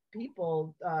 but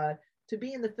people to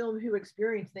be in the film who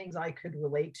experienced things I could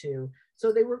relate to.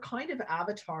 So they were kind of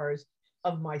avatars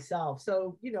of myself.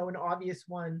 So you know, an obvious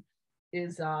one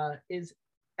is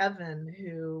Evan,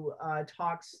 who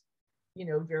talks, you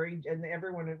know, very, and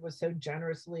everyone was so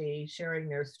generously sharing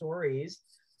their stories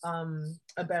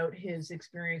about his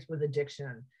experience with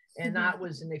addiction. And Mhm. that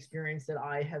was an experience that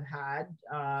I have had.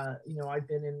 You know, I've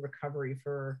been in recovery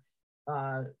for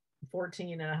uh,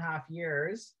 14 and a half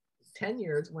years, 10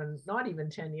 years, when not even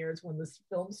 10 years when this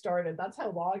film started. That's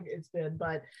how long it's been.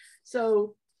 But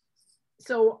so,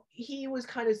 so he was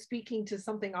kind of speaking to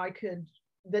something I could,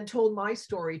 that told my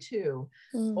story too,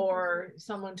 Mm. or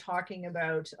someone talking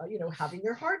about you know, having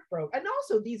their heart broke. And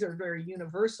also these are very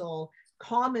universal,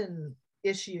 common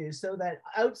issues, so that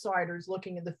outsiders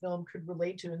looking at the film could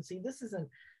relate to and see this isn't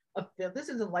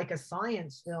like a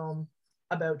science film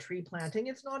about tree planting.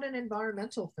 It's not an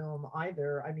environmental film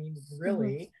either. I mean, Mhm.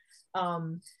 really.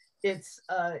 um it's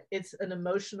an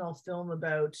emotional film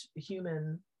about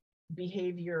human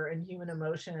behavior and human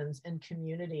emotions and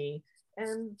community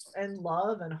and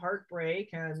love and heartbreak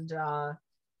and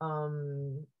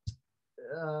um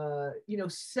you know,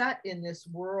 set in this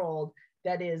world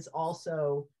that is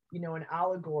also, you know, an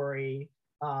allegory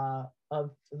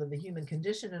of the human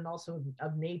condition and also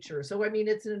of nature. So I mean,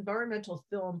 it's an environmental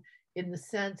film in the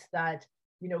sense that,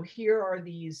 you know, here are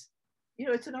these, you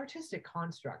know, it's an artistic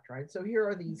construct, right? So here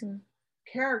are these Mhm.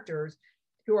 characters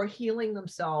who are healing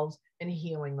themselves and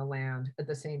healing the land at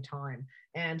the same time.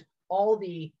 And all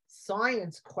the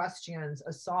science questions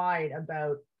aside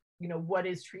about, you know, what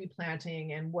is tree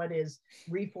planting and what is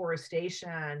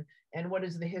reforestation and what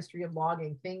is the history of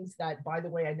logging, things that, by the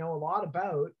way, I know a lot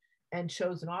about and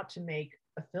chose not to make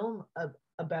a film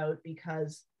about,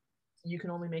 because you can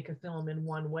only make a film in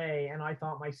one way. And I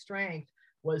thought my strength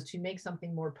was to make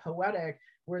something more poetic,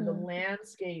 where the Mm.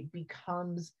 landscape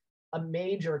becomes a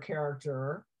major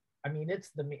character. I mean,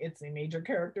 it's a major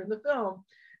character in the film,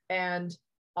 and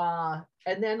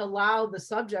and then allow the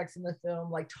subjects in the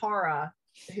film, like Tara,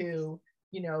 who,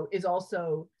 you know, is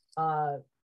also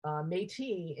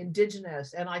Métis,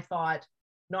 indigenous. And I thought,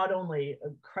 not only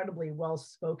incredibly well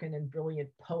spoken and brilliant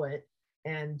poet,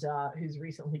 and who's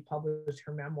recently published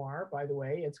her memoir, by the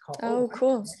way. It's called, oh, Oh, I should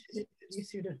cool.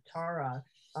 introduce you to Tara.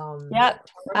 Yep.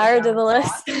 Tara Add her to McGowan the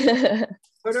Ross. list. Very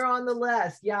Put her on the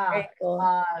list. Yeah.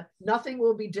 cool. Nothing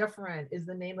Will Be Different is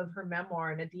the name of her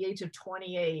memoir. And at the age of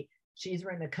 28, she's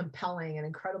written a compelling and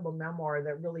incredible memoir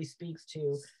that really speaks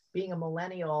to being a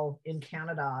millennial in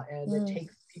Canada. And it Mm.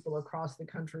 takes people across the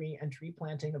country, and tree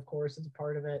planting, of course, is a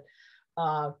part of it.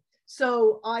 Uh,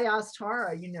 so I asked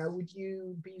Tara, you know, would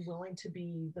you be willing to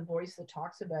be the voice that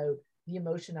talks about the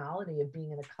emotionality of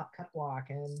being in a cut block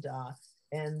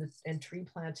and tree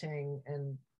planting,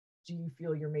 and do you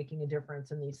feel you're making a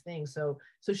difference in these things? So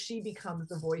she becomes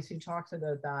the voice who talks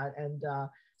about that. And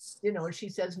you know, she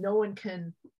says no one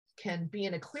can be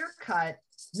in a clear cut,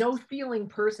 no feeling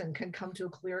person can come to a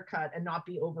clear cut and not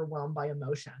be overwhelmed by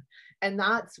emotion. And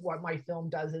that's what my film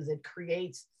does, is it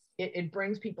creates, it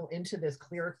brings people into this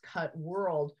clear cut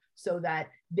world so that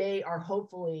they are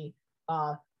hopefully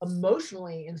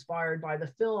emotionally inspired by the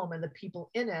film and the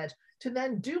people in it, to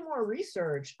then do more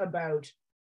research about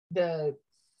the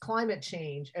climate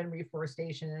change and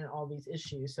reforestation and all these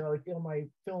issues. So I feel my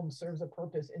film serves a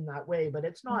purpose in that way, but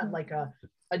it's not Mhm. like a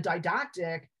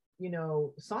didactic, you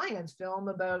know, science film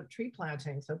about tree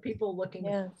planting. So people looking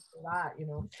Yeah. for that, you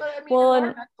know. But I mean, Well, and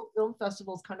environmental film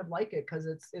festivals kind of like it because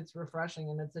it's refreshing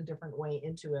and it's a different way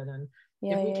into it. And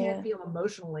yeah, if we yeah, can't yeah. feel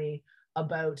emotionally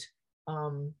about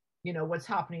um what's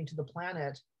happening to the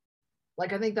planet.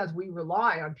 Like, I think that's, we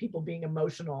rely on people being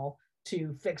emotional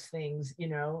to fix things,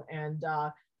 and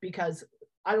because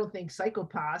I don't think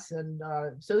psychopaths and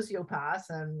sociopaths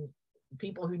and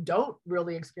people who don't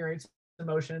really experience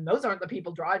emotion, those aren't the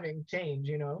people driving change.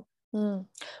 Mm. Because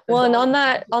Well, and all on the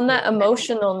that negative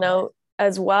emotional shit. note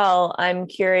as well, I'm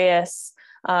curious,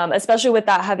 especially with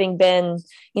that having been,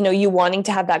 you wanting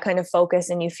to have that kind of focus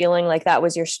and you feeling like that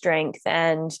was your strength,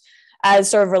 and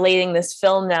as sort of relating this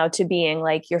film now to being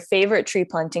like your favorite tree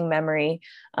planting memory.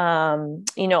 On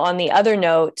the other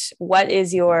note, what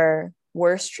is your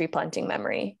worst tree planting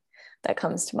memory that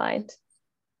comes to mind?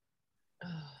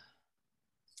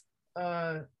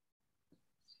 uh,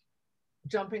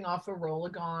 Jumping off a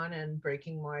rollagon and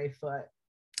breaking my foot,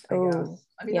 I Oh, guess.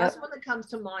 I mean, that's yep. the one that comes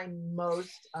to mind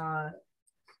most.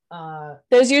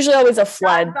 There's usually always a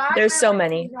flood. Bad There's so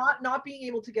memory too. many. Not being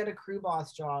able to get a crew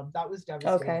boss job, that was Okay.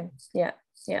 devastating. Yeah.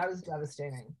 Yeah. That was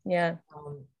devastating. Yeah.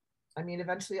 I mean,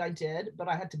 eventually I did, but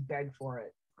I had to beg for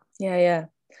it. Yeah. Yeah.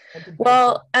 I had to beg for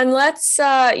Well, it. and let's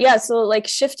yeah, so like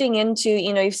shifting into,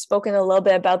 you've spoken a little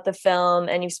bit about the film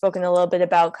and you've spoken a little bit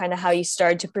about kind of how you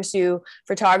started to pursue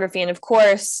photography. And of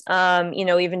course,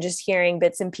 even just hearing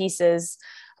bits and pieces,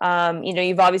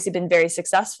 you've obviously been very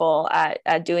successful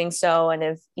at doing so, and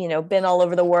have, been all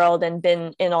over the world and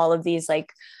been in all of these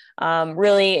like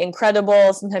really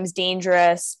incredible, sometimes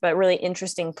dangerous, but really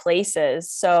interesting places.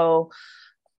 So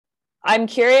I'm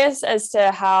curious as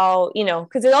to how,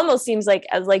 because it almost seems like,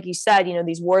 as like you said,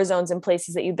 these war zones and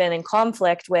places that you've been in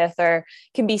conflict with or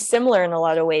can be similar in a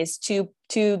lot of ways to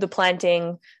the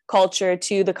planting culture,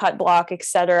 to the cut block,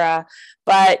 etc.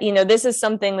 But this is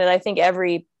something that I think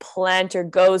every planter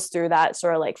goes through, that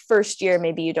sort of like first year,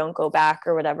 maybe you don't go back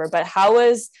or whatever. But how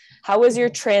was your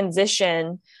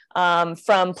transition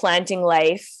from planting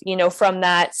life, from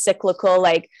that cyclical,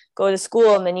 like go to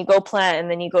school and then you go plant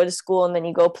and then you go to school and then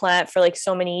you go plant for like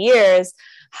so many years?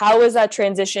 How was that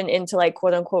transition into like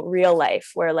quote unquote real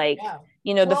life, where like, Yeah.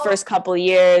 the Well, first couple of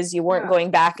years you weren't yeah.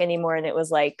 going back anymore and it was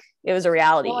like, it was a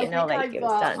reality, Well, I think like it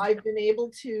was done. I've been able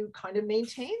to kind of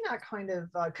maintain that kind of,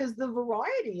 because the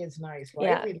variety is nice, right?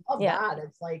 Yeah. We love Yeah. that.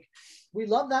 It's like we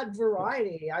love that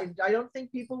variety. I don't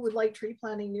think people would like tree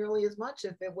planting nearly as much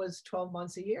if it was 12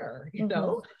 months a year,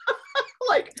 Mm-hmm.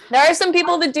 like There are some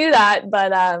people that do that, but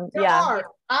there yeah. are, Yeah.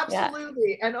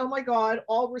 absolutely. And oh my God,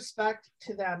 all respect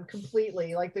to them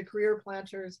completely. Like the career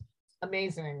planters,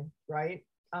 amazing, right?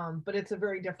 But it's a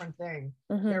very different thing.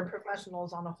 They're Mm-hmm.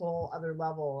 professionals on a whole other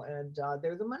level, and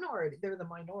they're the minority. They're the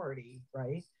minority,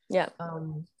 right? Yeah.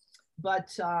 But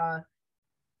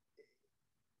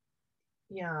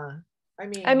yeah, I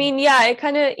I mean, mean, yeah, it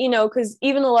kind of, because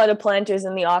even a lot of planters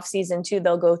in the off season too,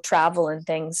 they'll go travel and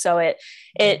things. So it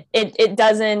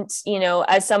doesn't,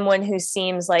 as someone who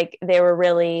seems like they were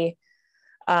really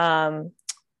um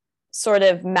sort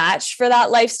of matched for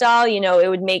that lifestyle,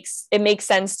 it makes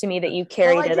sense to me that you well,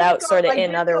 carried it out sort of I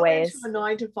in did other go into ways. a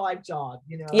 9 to 5 job,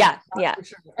 Yeah, that's yeah, for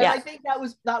sure. And yeah, I think that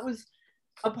was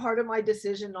a part of my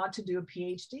decision not to do a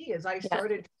PhD, as I yeah.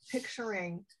 started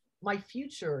picturing my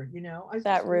future. I was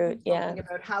That just route, reading yeah, something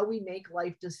about how we make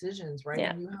life decisions, right?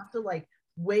 yeah. And you have to like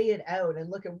weigh it out and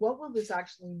look at what will this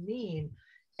actually mean.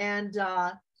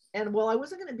 And well, I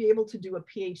wasn't going to be able to do a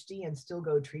PhD and still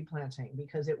go tree planting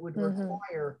because it would Mm-hmm.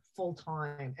 require full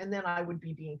time. And then I would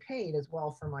be being paid as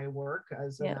well for my work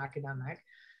as an Yeah. academic.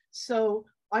 So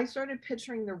I started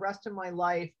picturing the rest of my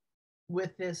life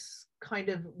with this kind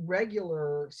of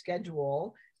regular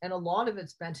schedule, and a lot of it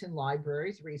spent in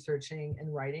libraries researching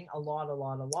and writing, a lot,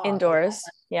 Indoors.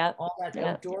 Yeah. all that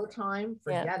Yeah. outdoor time,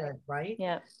 Yeah. forget it, right?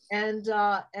 Yeah. And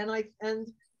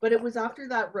but it was after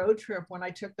that road trip when I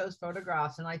took those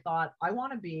photographs and I thought, I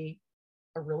want to be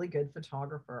a really good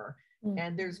photographer. Mm.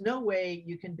 And there's no way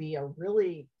you can be a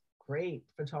really great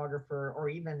photographer or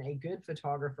even a good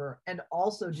photographer and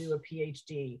also do a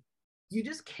PhD. You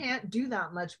just can't do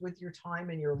that much with your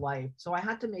time in your life. So I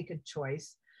had to make a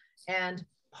choice. And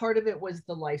part of it was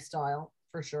the lifestyle,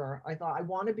 for sure. I thought, I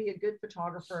want to be a good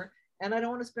photographer and I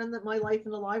don't want to spend my life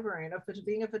in the library. And if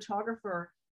being a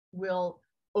photographer will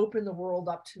open the world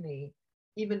up to me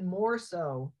even more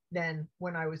so than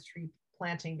when I was tree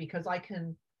planting, because I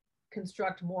can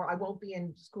construct more. I won't be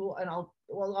in school, and I'll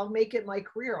make it my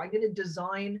career. I'm going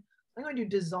to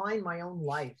design my own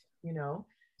life,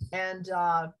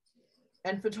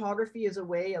 and photography is a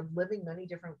way of living many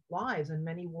different lives and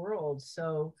many worlds.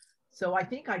 So I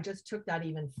think I just took that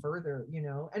even further, and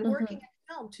Mm-hmm. working in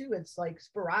film too. It's like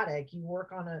sporadic. You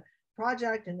work on a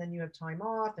project and then you have time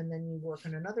off and then you work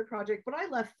on another project. But I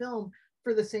left film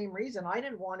for the same reason. I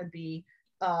didn't want to be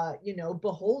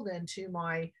beholden to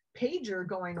my pager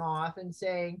going off and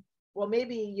saying, well,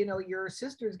 maybe, your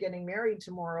sister's getting married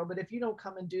tomorrow, but if you don't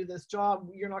come and do this job,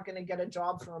 you're not going to get a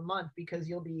job for a month because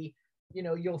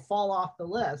you'll fall off the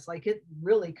list. Like, it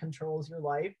really controls your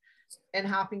life, and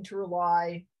having to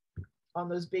rely on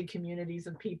those big communities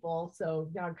of people. So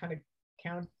now I'm kind of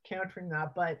countering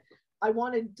that, but I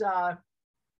wanted uh,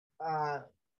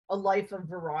 a life of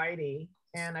variety,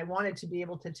 and I wanted to be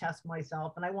able to test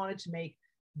myself, and I wanted to make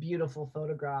beautiful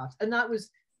photographs. And that was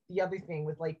the other thing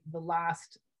with like the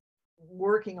last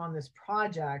working on this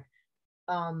project.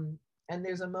 And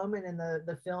there's a moment in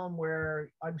the film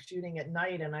where I'm shooting at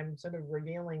night and I'm sort of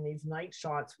revealing these night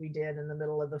shots we did in the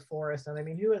middle of the forest. And I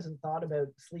mean, who hasn't thought about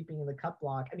sleeping in the cut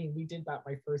block? I mean, we did that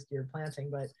my first year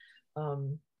planting, but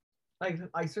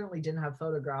I certainly didn't have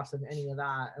photographs of any of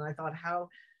that. And I thought,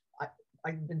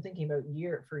 I've been thinking about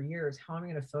for years, how am I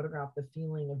going to photograph the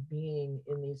feeling of being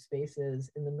in these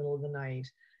spaces in the middle of the night?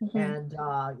 Mm-hmm. And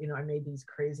I made these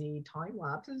crazy time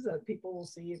lapses that people will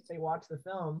see if they watch the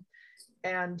film.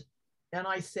 And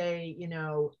I say,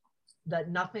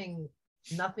 that nothing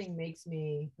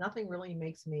really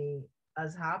makes me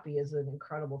as happy as an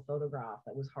incredible photograph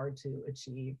that was hard to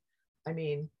achieve. I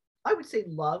mean, I would say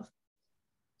love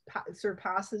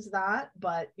surpasses that,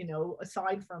 but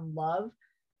aside from love,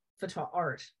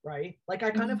 art, right? Like,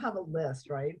 I kind of Mm-hmm. have a list,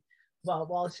 right? Well,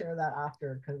 I'll share that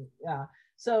after, because yeah.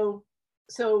 So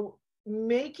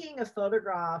making a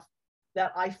photograph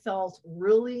that I felt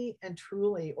really and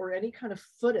truly, or any kind of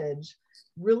footage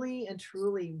really and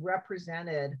truly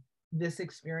represented this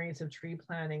experience of tree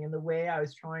planting and the way I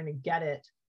was trying to get it,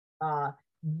 uh,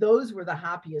 those were the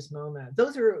happiest moments.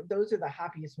 Those are the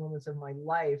happiest moments of my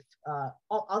life.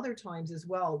 All other times as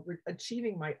well,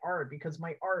 achieving my art, because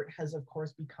my art has, of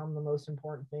course, become the most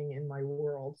important thing in my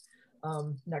world,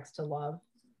 next to love.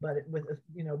 But with,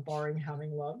 barring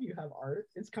having love, you have art.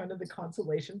 It's kind of the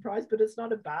consolation prize, but it's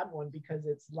not a bad one because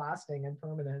it's lasting and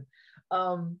permanent.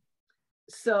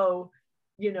 So,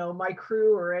 my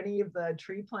crew or any of the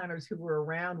tree planters who were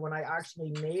around when I actually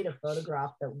made a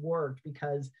photograph that worked,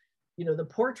 because the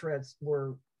portraits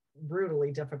were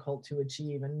brutally difficult to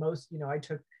achieve. And most,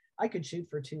 I could shoot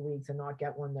for 2 weeks and not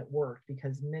get one that worked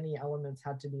because many elements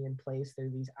had to be in place. They're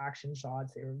these action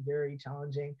shots. They were very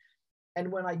challenging.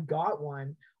 And when I got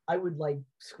one, I would like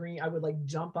scream, I would like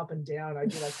jump up and down.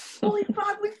 I'd be like, holy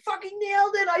fuck, we fucking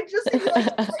nailed it. I just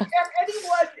like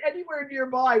anyone anywhere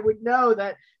nearby would know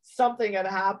that something had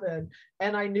happened.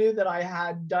 And I knew that I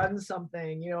had done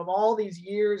something, of all these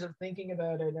years of thinking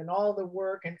about it and all the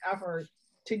work and effort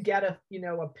to get a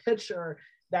picture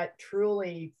that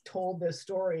truly told this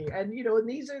story. And, and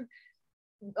these are,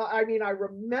 I mean, I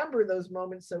remember those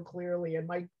moments so clearly, and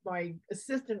my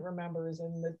assistant remembers,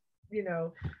 and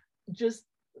just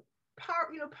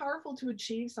powerful to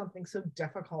achieve something so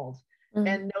difficult, Mm-hmm.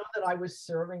 and know that I was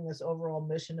serving this overall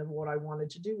mission of what I wanted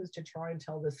to do, was to try and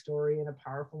tell this story in a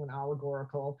powerful and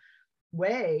allegorical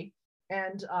way.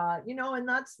 And and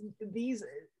that's these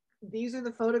are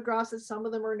the photographs, that some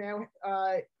of them are now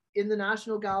in the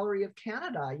National Gallery of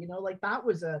Canada. Like, that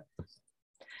was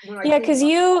when I Yeah, think because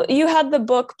about, you had the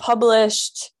book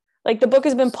published, like the book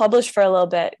has been published for a little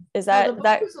bit. Is no, the that book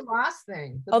that was the last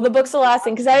thing. The Oh, the book book's was the the last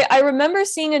thing, last because thing. I remember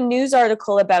seeing a news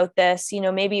article about this,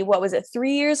 maybe what was it,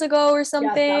 3 years ago or Yes, that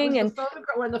was something? the And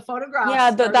photograph, when the photographs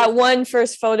yeah, started. that one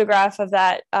first photograph of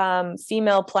that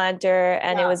female planter,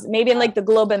 and it Yeah, was maybe in yeah, like the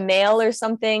Globe and Mail or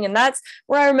something. And that's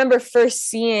where I remember first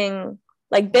seeing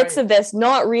like bits right. of this,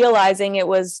 not realizing it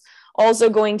was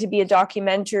also going to be a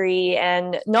documentary,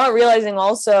 and not realizing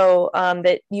also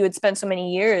that you had spent so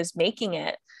many years making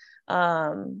it.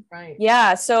 Right.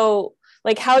 Yeah. So,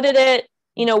 like, how did it,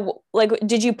 like,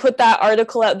 did you put that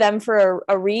article out then for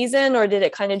a reason, or did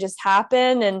it kind of just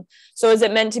happen? And so is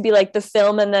it meant to be like the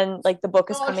film and then like the book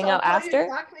is No, coming I'll out tell you after?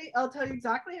 exactly. I'll tell you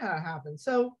exactly how it happened.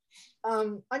 So,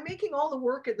 I'm making all the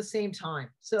work at the same time.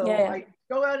 Yeah. So Yeah. I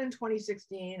go out in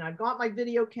 2016. I've got my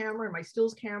video camera and my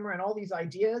stills camera and all these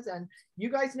ideas. And you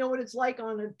guys know what it's like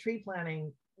on a tree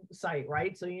planting site,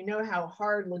 right? So you know how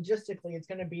hard logistically it's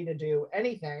going to be to do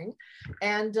anything.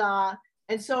 And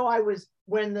so I was,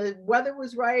 when the weather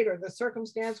was right or the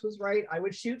circumstance was right, I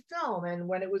would shoot film. And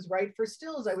when it was right for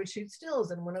stills, I would shoot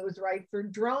stills. And when it was right for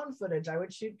drone footage, I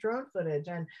would shoot drone footage.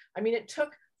 And I mean, it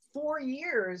took 4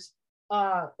 years,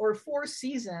 or 4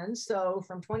 seasons. So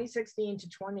from 2016 to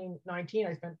 2019,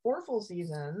 I spent 4 full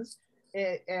seasons,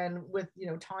 and with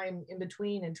time in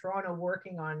between in Toronto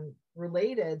working on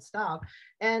related stuff.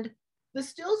 And the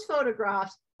stills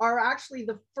photographs are actually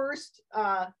the first.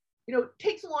 It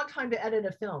takes a long time to edit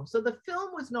a film, so the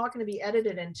film was not going to be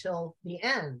edited until the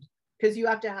end, because you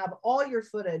have to have all your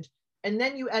footage and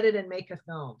then you edit and make a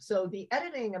film. So the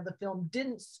editing of the film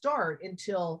didn't start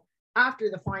until after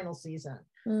the final season.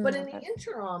 But in the Okay.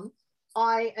 interim,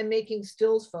 I am making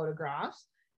stills photographs,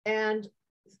 and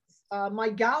my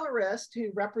gallerist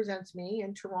who represents me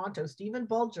in Toronto, Stephen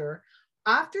Bulger,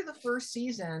 after the first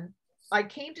season, I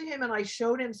came to him and I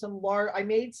showed him some large, I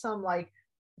made some like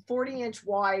 40-inch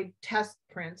wide test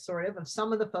prints sort of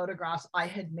some of the photographs I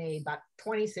had made that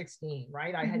 2016,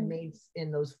 right? I had made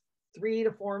in those 3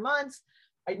 to 4 months.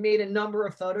 I'd made a number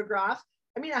of photographs.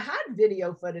 I mean, I had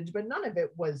video footage, but none of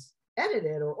it was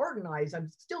edited or organized.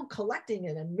 I'm still collecting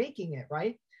it and making it,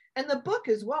 right? And the book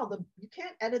as well. You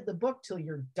can't edit the book till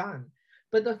you're done,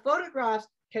 but the photographs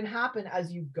can happen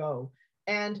as you go.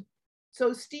 And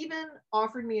so Stephen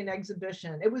offered me an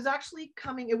exhibition. It was actually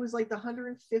coming. It was like the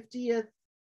 150th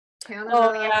Oh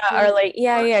Canada yeah, or film. like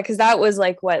because that was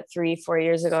like what 3-4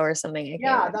 years ago or something. I can't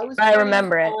Yeah, remember. that was I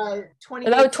remember it. That was 20,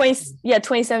 2018. yeah,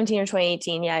 2017 or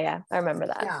 2018. Yeah, I remember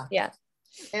that. Yeah, Yeah.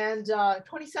 and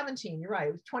 2017. You're right.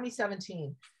 It was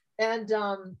 2017, and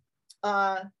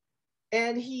uh,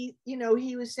 and he,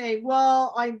 he was saying,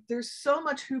 well, there's so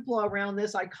much hoopla around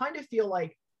this. I kind of feel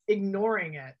like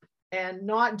ignoring it and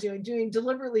not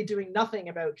deliberately doing nothing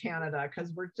about Canada because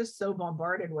we're just so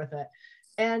bombarded with it.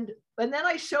 And then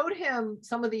I showed him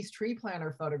some of these tree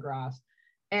planter photographs,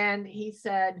 and he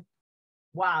said,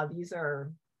 wow, these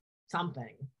are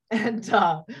something. And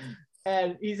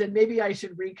he said, maybe I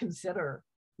should reconsider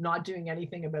not doing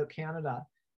anything about Canada.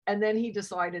 And then he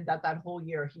decided that whole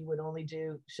year he would only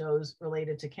do shows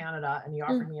related to Canada. And he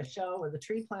offered me a show of the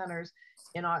tree planters.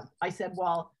 And I said,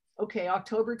 well, okay,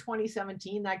 October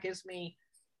 2017, that gives me,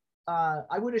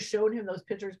 I would have showed him those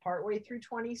pictures partway through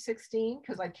 2016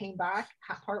 because I came back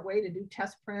partway to do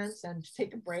test prints and to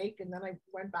take a break. And then I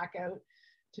went back out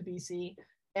to BC.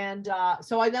 And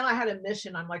so I had a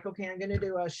mission. I'm like, okay, I'm going to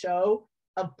do a show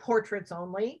of portraits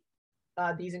only,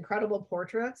 these incredible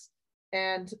portraits.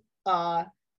 And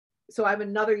so I have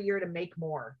another year to make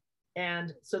more.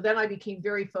 And so then I became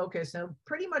very focused. So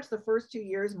pretty much the first 2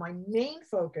 years, my main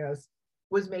focus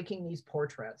was making these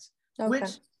portraits,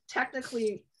 which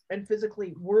technically and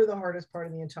physically were the hardest part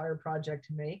of the entire project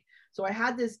to make. So I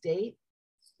had this date,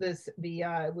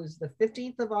 it was the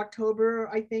 15th of October,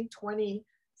 I think,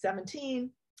 2017,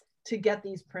 to get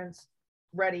these prints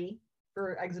ready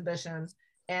for exhibition.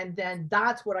 And then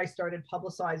that's what I started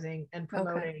publicizing and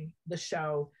promoting the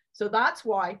show. So that's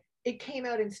why it came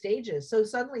out in stages. So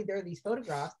suddenly there are these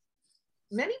photographs.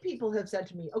 Many people have said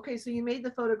to me, okay, so you made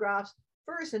the photographs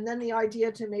first and then the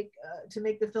idea to make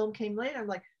the film came later. I'm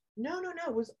like, no,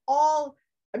 it was all,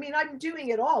 I mean, I'm doing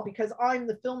it all because I'm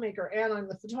the filmmaker and I'm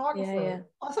the photographer. Yeah.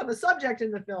 Plus I'm a subject in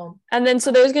the film. And then,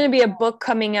 so there's going to be a book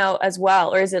coming out as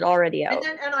well, or is it already out?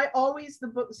 And I always,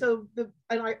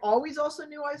 I always also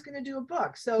knew I was going to do a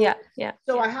book. So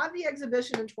I had the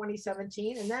exhibition in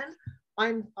 2017, and then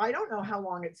I don't know how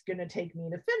long it's going to take me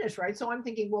to finish, right? So I'm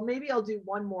thinking, well, maybe I'll do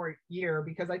one more year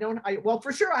because well,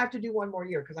 for sure I have to do one more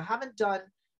year because I haven't done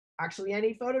actually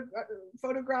any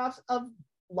photographs of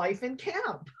life in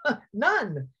camp.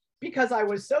 None, because I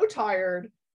was so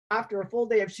tired after a full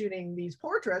day of shooting these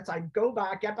portraits. I'd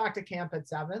get back to camp at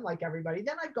 7, like everybody.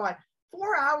 Then I've got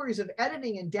 4 hours of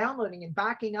editing and downloading and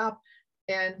backing up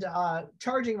and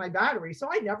charging my battery. So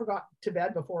I never got to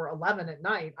bed before 11 at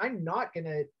night. I'm not going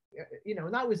to,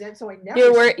 and that was it. So I never.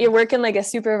 You're working like a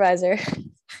supervisor.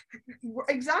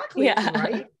 Exactly. Yeah.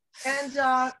 Right.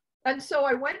 And so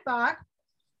I went back,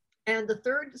 and the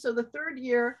third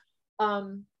year,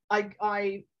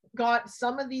 I got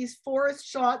some of these forest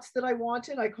shots that I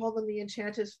wanted. I call them the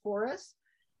Enchanted Forest,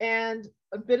 and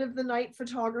a bit of the night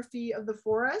photography of the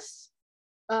forests,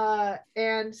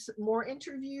 and more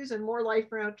interviews and more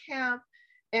life around camp.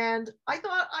 And I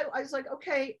thought, I was like,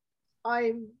 okay,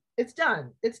 it's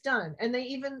done. And they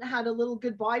even had a little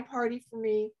goodbye party for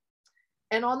me.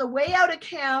 And on the way out of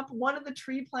camp, one of the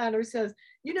tree planters says,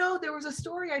 there was a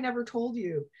story I never told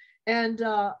you. And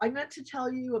I meant to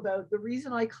tell you about the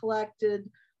reason I collected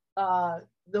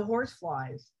the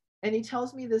horseflies. And he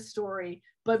tells me this story,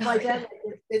 but by then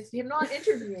it's him not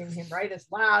interviewing him, right?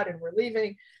 It's loud and we're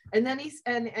leaving. And then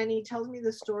he tells me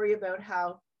the story about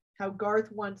how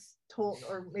Garth once told,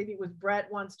 or maybe it was Brett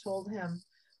once told him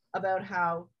about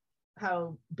how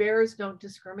bears don't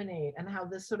discriminate, and how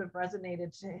this sort of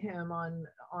resonated to him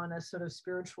on a sort of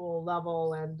spiritual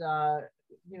level, and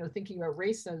thinking about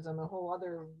racism, a whole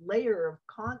other layer of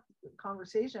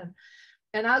conversation.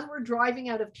 And as we're driving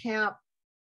out of camp,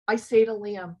 I say to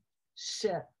Liam,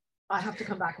 shit, I have to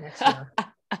come back next year.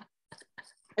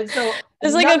 And so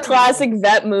it's like a classic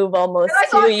vet move almost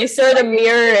too. You sort of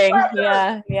mirroring.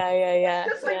 Yeah.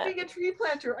 Just like being a tree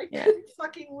planter, I couldn't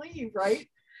fucking leave, right?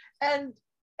 And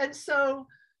so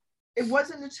it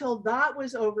wasn't until that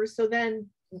was over. So then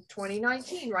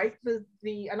 2019, right?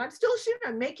 And I'm still shooting,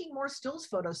 I'm making more stills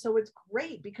photos. So it's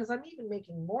great because I'm even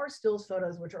making more stills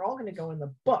photos, which are all going to go in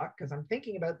the book because I'm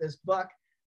thinking about this book.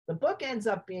 The book ends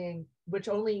up being,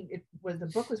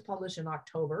 the book was published in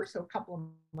October, so a couple of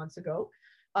months ago.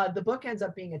 The book ends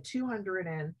up being a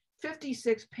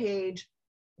 256 page,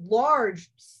 large,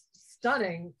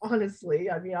 stunning, honestly.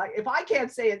 I mean, if I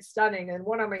can't say it's stunning, then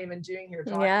what am I even doing here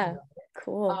talking Yeah, about it?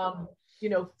 cool.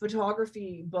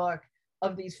 Photography book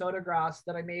of these photographs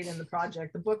that I made in the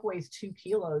project. The book weighs 2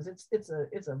 kilos. It's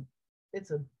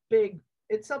a big,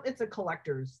 it's a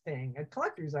collector's thing, a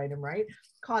collector's item, right?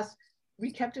 Costs, we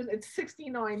kept it at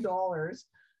 $69.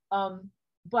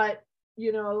 But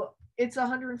it's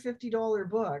 $150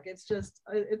 book. It's just,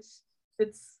 it's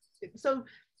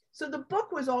so the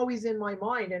book was always in my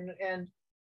mind, and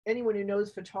anyone who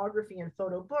knows photography and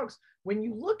photo books, when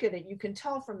you look at it, you can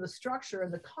tell from the structure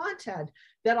and the content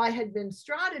that I had been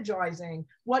strategizing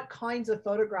what kinds of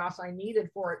photographs I needed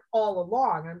for it all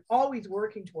along. I'm always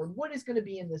working toward what is going to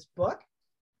be in this book.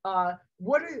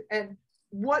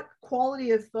 What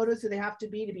quality of photos do they have to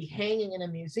be hanging in a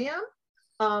museum?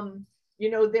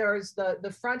 There's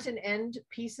the front and end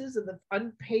pieces of the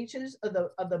front pages of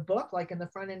the book, like in the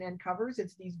front and end covers.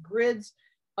 It's these grids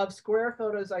of square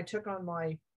photos I took on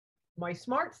my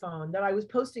smartphone that I was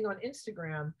posting on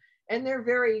Instagram, and they're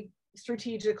very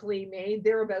strategically made.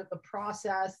 They're about the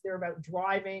process. They're about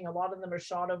driving. A lot of them are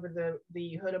shot over the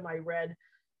hood of my red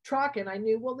truck, and I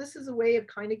knew, well, this is a way of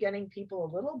kind of getting people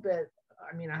a little bit.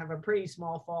 I mean, I have a pretty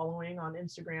small following on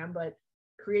Instagram, but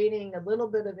creating a little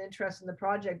bit of interest in the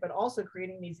project, but also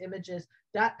creating these images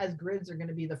that as grids are going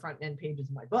to be the front end pages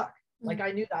of my book. Like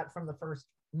I knew that from the first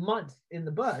month in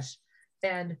the bush.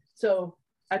 And so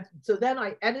then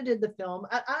I edited the film.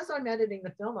 As I'm editing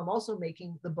the film, I'm also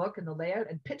making the book and the layout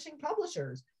and pitching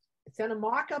publishers. I sent a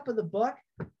mock-up of the book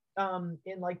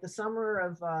in like the summer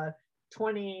of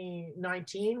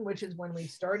 2019, which is when we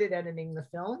started editing the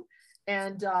film.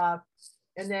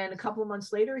 And then a couple of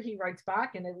months later, he writes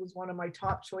back, and it was one of my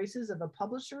top choices of a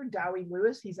publisher, Dowie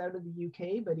Lewis. He's out of the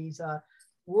UK, but he's a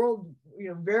world,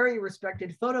 very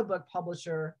respected photo book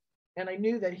publisher. And I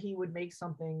knew that he would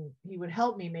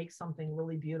help me make something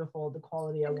really beautiful, the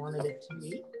quality I wanted it to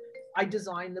be. I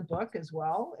designed the book as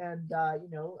well. And, I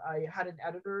had an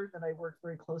editor that I worked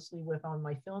very closely with on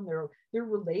my film. They're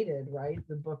related, right?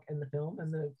 The book and the film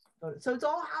so it's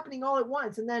all happening all at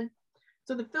once. And then,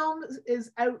 so the film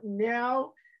is out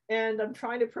now, and I'm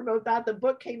trying to promote that. The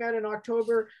book came out in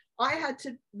October.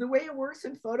 The way it works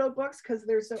in photo books, because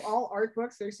all art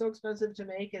books, they're so expensive to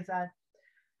make, is that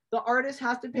the artist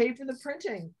has to pay for the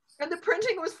printing. And the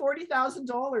printing was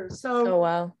 $40,000. So Oh,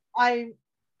 wow. I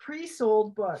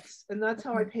pre-sold books, and that's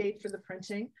how I paid for the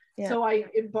printing. Yeah. So I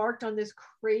embarked on this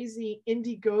crazy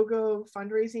Indiegogo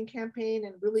fundraising campaign,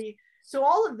 and really, so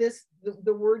all of this,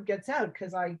 the word gets out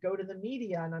because I go to the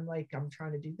media and I'm like, I'm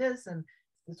trying to do this and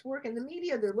this work. And the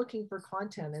media, they're looking for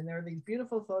content, and there are these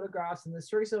beautiful photographs and the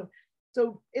story. So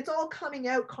it's all coming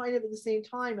out kind of at the same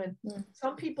time. And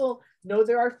some people know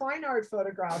there are fine art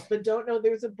photographs, but don't know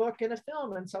there's a book and a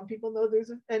film. And some people know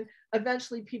and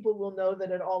eventually people will know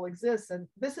that it all exists. And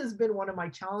this has been one of my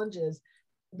challenges,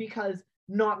 because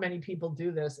not many people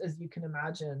do this, as you can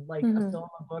imagine. Like a film,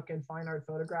 a book, and fine art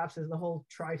photographs is the whole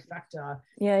trifecta.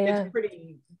 Yeah. It's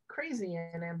pretty crazy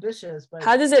and ambitious. But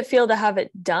how does it feel to have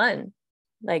it done?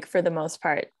 Like for the most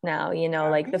part now,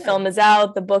 like good. The film is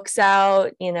out, the book's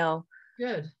out,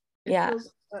 Good. It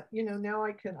feels, now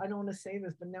I don't want to say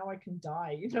this, but now I can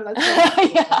die.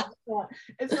 That's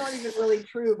it's not even really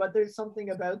true, but there's something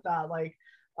about that. Like,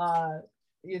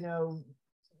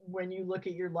 when you look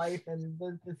at your life and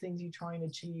the things you try and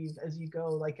achieve as you go,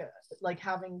 like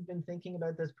having been thinking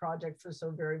about this project for so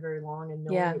very, very long, and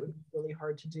knowing it would be really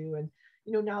hard to do. And,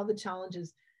 now the challenge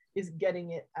is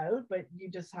getting it out, but I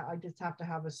just have to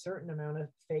have a certain amount of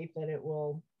faith that it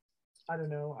will. I don't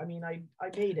know. I mean, I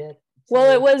made it. So.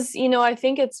 Well, it was, I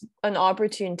think it's an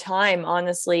opportune time,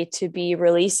 honestly, to be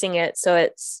releasing it. So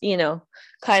it's,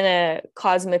 kind of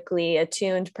cosmically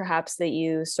attuned, perhaps, that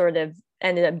you sort of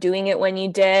ended up doing it when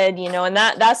you did, and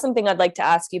that's something I'd like to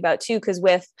ask you about too, because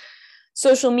with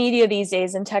social media these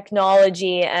days and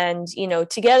technology, and,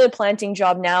 to get a planting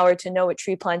job now, or to know what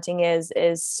tree planting is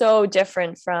so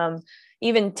different from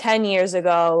even 10 years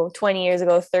ago, 20 years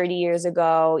ago, 30 years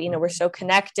ago. We're so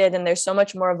connected, and there's so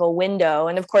much more of a window.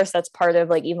 And of course, that's part of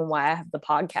like even why I have the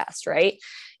podcast, right?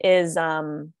 Is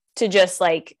to just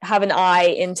like have an eye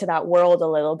into that world a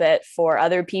little bit for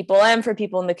other people and for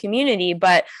people in the community.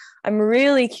 But I'm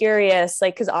really curious,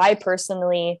 like, because I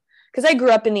personally because I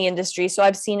grew up in the industry, so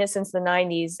I've seen it since the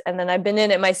 90s, and then I've been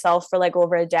in it myself for like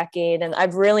over a decade, and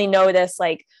I've really noticed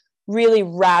like really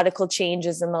radical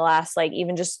changes in the last like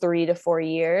even just 3 to 4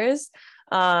 years.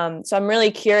 So I'm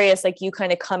really curious, like you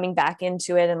kind of coming back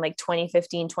into it in like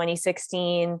 2015,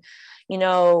 2016, you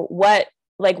know, what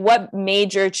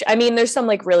major, I mean, there's some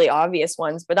like really obvious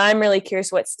ones, but I'm really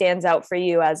curious what stands out for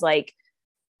you as like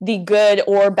the good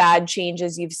or bad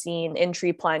changes you've seen in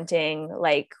tree planting,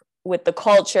 like with the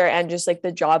culture and just like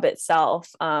the job itself,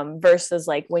 versus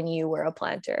like when you were a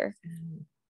planter.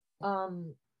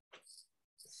 Um,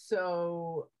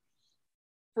 so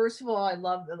first of all,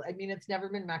 I mean, it's never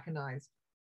been mechanized.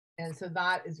 And so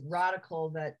that is radical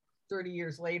that 30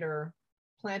 years later,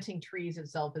 planting trees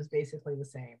itself is basically the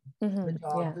same.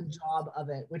 Mm-hmm. Yeah. The job of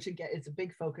it, which again, it's a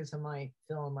big focus of my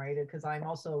film, right? Because I'm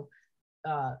also,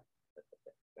 uh,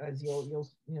 as people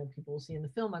will see in the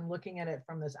film, I'm looking at it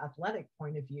from this athletic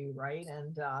point of view, right?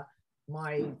 And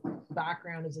my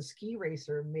background as a ski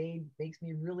racer makes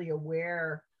me really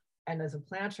aware, and as a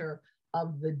planter,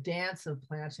 of the dance of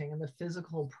planting and the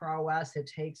physical prowess it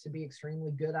takes to be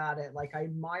extremely good at it. Like I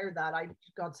admire that. I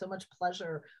got so much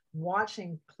pleasure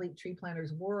watching tree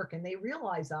planters work, and they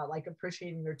realize that, like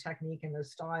appreciating their technique and their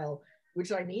style,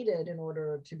 which I needed in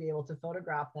order to be able to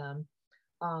photograph them.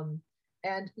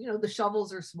 And the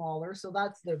shovels are smaller, so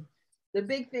that's the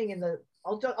big thing.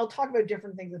 I'll talk about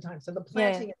different things at a time. So the Yeah.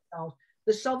 planting itself,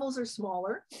 the shovels are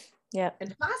smaller, Yeah.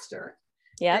 and faster,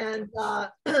 Yeah. and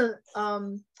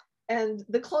and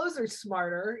the clothes are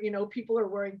smarter. People are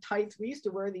wearing tights. We used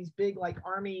to wear these big like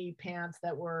army pants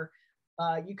that were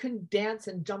you couldn't dance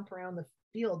and jump around the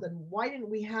field. And why didn't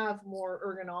we have more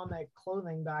ergonomic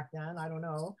clothing back then? I don't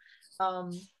know.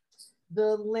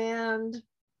 The land,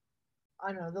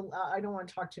 I don't know. I don't want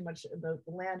to talk too much about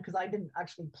the land because I didn't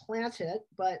actually plant it,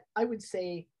 but I would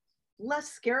say less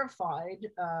scarified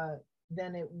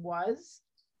than it was,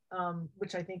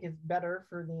 which I think is better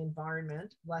for the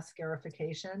environment. Less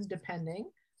scarification, depending.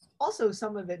 Also,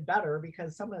 some of it better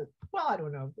because well, I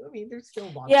don't know. I mean, there's still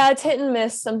lots of Yeah, it's hit and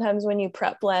miss sometimes when you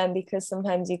prep land, because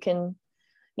sometimes you can,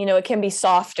 it can be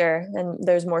softer and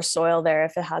there's more soil there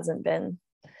if it hasn't been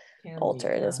can be,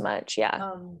 altered yeah. as much.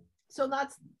 Yeah. So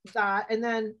that's that, and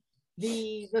then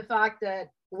the fact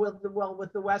that with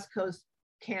the West Coast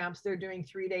camps, they're doing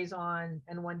 3 days on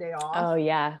and 1 day off. Oh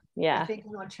yeah. I Yeah. think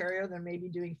in Ontario they're maybe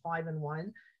doing 5 and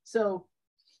 1. So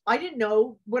I didn't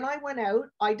know. When I went out,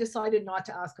 I decided not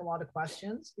to ask a lot of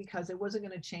questions because it wasn't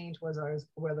going to change whether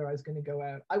I was going to go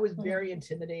out. I was very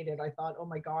intimidated. I thought, oh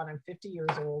my God, I'm 50 years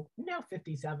old. I'm now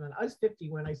 57. I was 50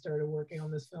 when I started working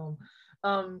on this film.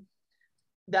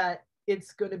 That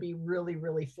it's going to be really,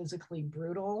 really physically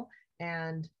brutal.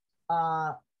 And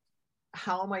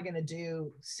how am I going to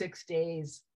do 6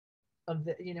 days of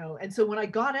and so when I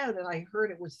got out and I heard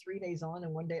it was 3 days on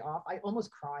and 1 day off, I almost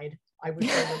cried. I was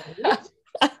so relieved.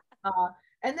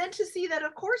 And then to see that,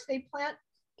 of course,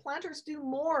 planters do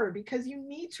more because you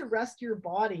need to rest your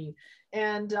body.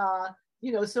 And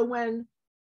so when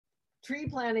tree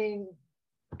planting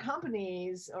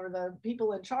companies or the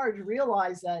people in charge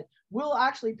realize that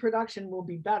production will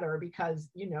be better because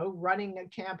running a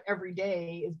camp every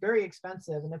day is very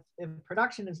expensive, and if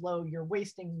production is low, you're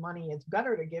wasting money. It's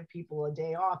better to give people a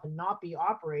day off and not be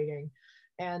operating.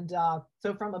 And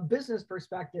so from a business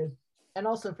perspective, and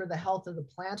also for the health of the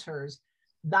planters,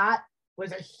 that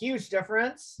was a huge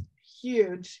difference.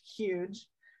 Huge.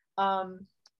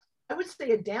 I would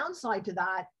say a downside to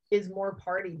that is more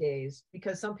party days,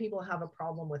 because some people have a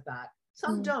problem with that.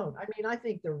 Some don't. I mean, I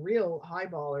think the real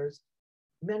highballers,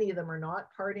 many of them are not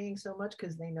partying so much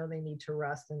because they know they need to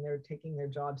rest and they're taking their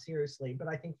job seriously. But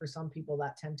I think for some people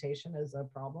that temptation is a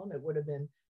problem. It would have been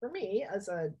for me as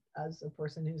a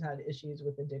person who's had issues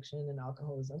with addiction and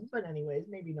alcoholism. But anyways,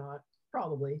 maybe not,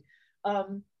 probably.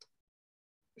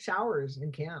 Showers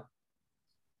in camp.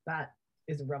 That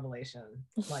is a revelation.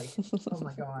 Like, oh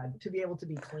my God, to be able to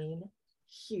be clean,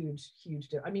 huge.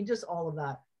 I mean, just all of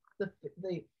that.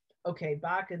 Okay,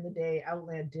 back in the day,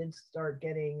 Outland did start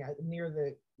getting near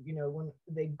the, when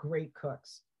they great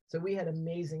cooks. So we had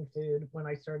amazing food when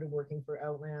I started working for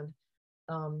Outland.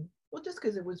 Well, just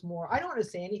because it was more, I don't want to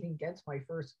say anything against my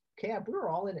first camp. We were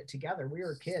all in it together. We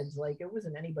were kids. Like, it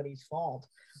wasn't anybody's fault.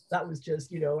 That was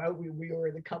just, we were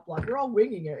in the cup line. We're all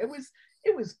winging it.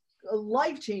 It was a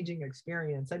life-changing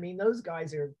experience. I mean, those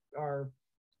guys are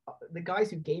the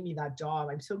guys who gave me that job.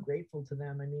 I'm so grateful to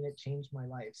them. I mean, it changed my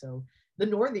life. So the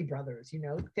Northey brothers,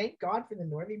 thank God for the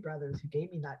Northey brothers who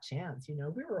gave me that chance.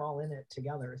 We were all in it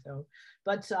together. So,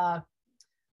 but so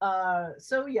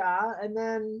yeah, and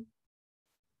then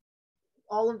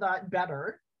all of that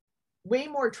better, way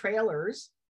more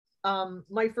trailers.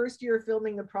 My first year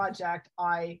filming the project,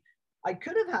 I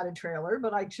could have had a trailer,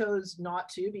 but I chose not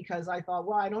to because I thought,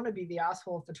 well, I don't want to be the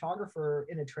asshole photographer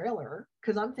in a trailer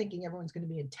because I'm thinking everyone's going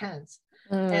to be intense.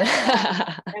 Mm.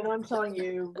 And and I'm telling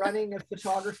you, running a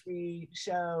photography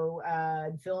show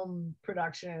and film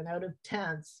production out of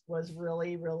tents was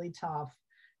really, really tough.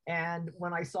 And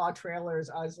when I saw trailers,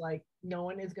 I was like, no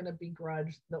one is going to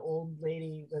begrudge the old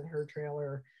lady with her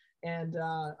trailer. And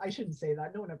I shouldn't say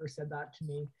that. No one ever said that to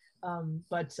me.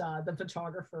 But the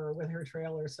photographer with her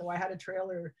trailer. So I had a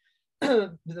trailer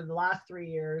the last 3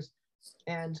 years,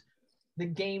 and the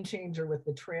game changer with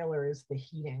the trailer is the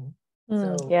heating.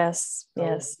 So Yes, so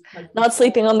yes. like the Not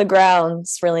sleeping on cold, the ground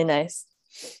is really nice.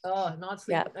 not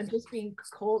Yeah. sleeping and just being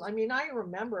cold. I mean, I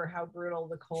remember how brutal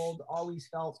the cold always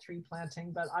felt tree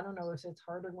planting, but I don't know if it's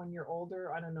harder when you're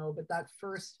older. I don't know, but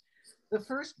the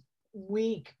first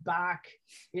week back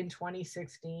in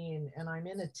 2016, and I'm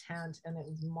in a tent, and it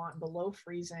was below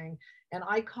freezing, and uh,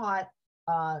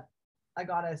 I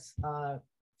got a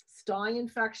sty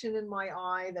infection in my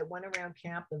eye that went around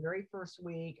camp the very first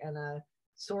week, and a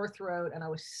sore throat, and I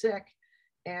was sick,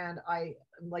 and I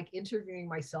like interviewing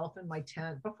myself in my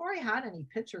tent before I had any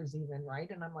pictures even, right?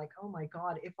 And I'm like, oh my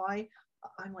God,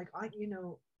 I'm like,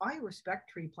 I respect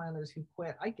tree planters who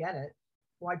quit. I get it.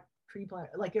 Why tree plant?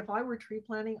 Like if I were tree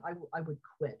planting, I would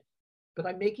quit. But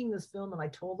I'm making this film and I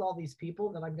told all these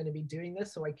people that I'm going to be doing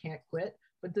this, so I can't quit.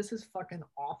 But this is fucking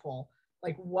awful.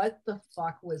 Like what the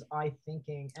fuck was I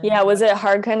thinking? And Yeah, was what, it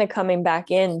hard kind of coming back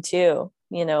in too,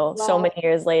 so many well,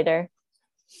 years later?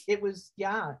 it was,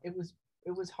 yeah, it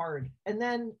was hard. And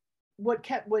then what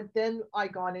then I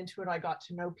got into it, I got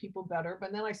to know people better,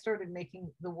 but then I started making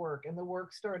the work, and the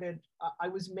work started, I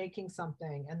was making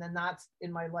something, and then that's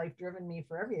in my life driven me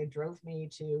forever. It drove me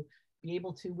to be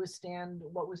able to withstand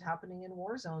what was happening in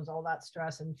war zones, all that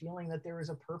stress, and feeling that there was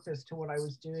a purpose to what I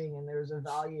was doing, and there was a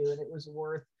value, and it was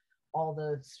worth all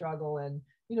the struggle. And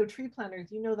tree planters,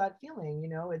 that feeling,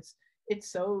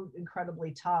 it's so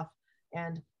incredibly tough.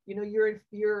 And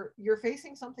you're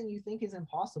facing something you think is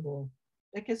impossible,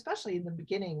 like especially in the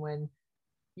beginning when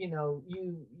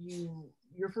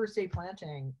your first day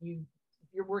planting,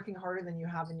 you're working harder than you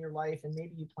have in your life, and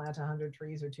maybe you plant 100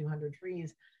 trees or 200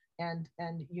 trees, and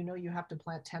you have to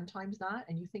plant 10 times that,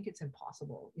 and you think it's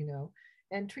impossible.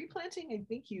 And tree planting, I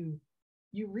think you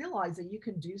realize that you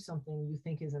can do something you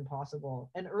think is impossible.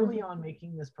 And early Mhm. on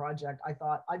making this project, I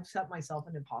thought, I've set myself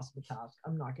an impossible task.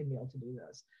 I'm not going to be able to do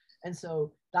this. And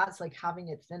so that's like having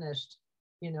it finished,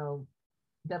 you know,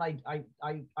 that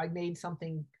I made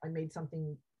something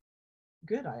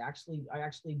good. I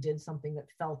actually did something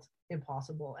that felt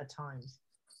impossible at times.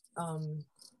 Um,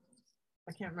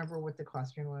 I can't remember what the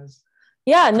question was.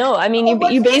 Yeah, no, I mean Oh,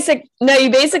 you what's basic no,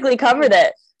 you basically covered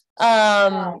it.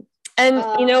 yeah. And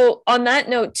Uh, on that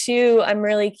note too, I'm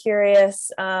really curious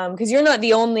because you're not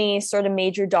the only sort of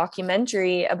major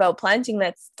documentary about planting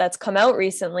that's come out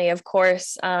recently. Of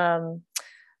course, well,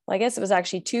 I guess it was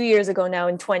actually 2 years ago now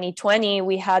in 2020,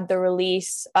 we had the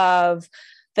release of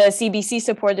the CBC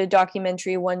supported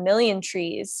documentary 1 Million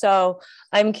Trees. So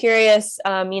I'm curious,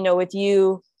 with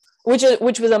you,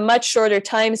 which was a much shorter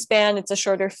time span. It's a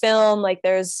shorter film. Like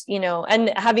there's,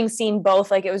 and having seen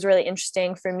both, like it was really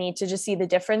interesting for me to just see the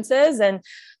differences. And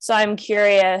so I'm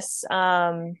curious,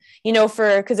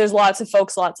 because there's lots of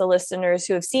folks, lots of listeners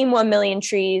who have seen 1 Million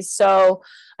Trees. So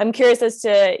I'm curious as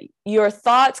to your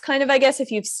thoughts, kind of, I guess, if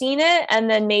you've seen it,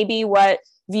 and then maybe what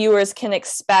viewers can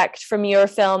expect from your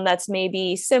film that's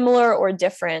maybe similar or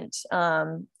different,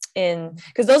 in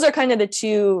because those are kind of the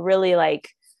two really like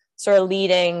sort of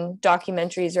leading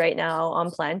documentaries right now on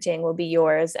planting will be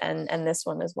yours and this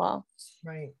one as well.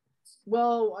 right.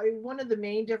 Well, one of the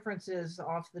main differences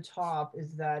off the top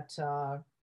is that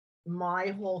my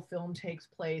whole film takes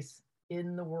place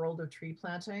in the world of tree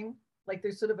planting. Like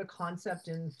there's sort of a concept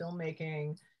in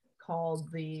filmmaking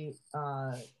called the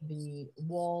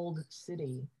walled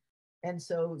city, and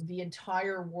so the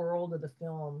entire world of the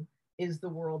film is the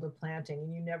world of planting,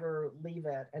 and you never leave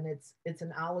it. And it's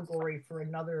an allegory for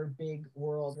another big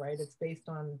world, right? It's based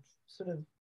on sort of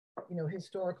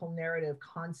historical narrative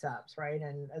concepts, right?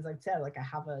 And as I've said, like I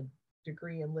have a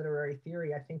degree in literary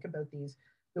theory. I think about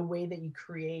the way that you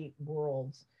create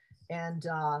worlds, and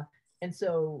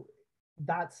so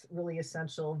that's really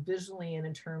essential visually and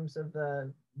in terms of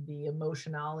the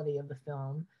emotionality of the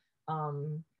film.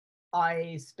 um,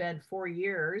 I spent 4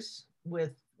 years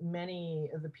with many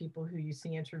of the people who you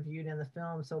see interviewed in the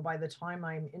film, so by the time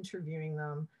I'm interviewing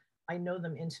them, I know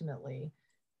them intimately.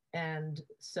 And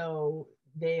so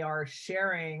they are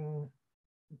sharing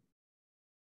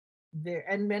there,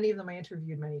 and many of them I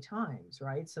interviewed many times,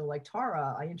 right? So like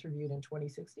Tara, I interviewed in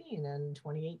 2016 and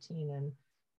 2018 and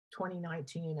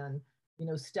 2019, and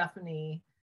Stephanie,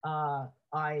 uh,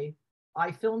 I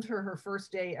I filmed her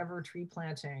first day ever tree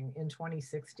planting in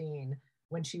 2016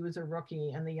 when she was a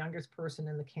rookie and the youngest person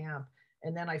in the camp.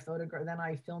 And then I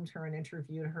filmed her and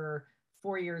interviewed her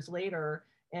 4 years later,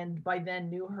 and by then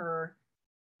knew her,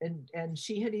 and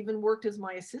she had even worked as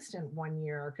my assistant 1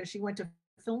 year because she went to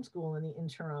film school in the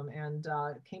interim, and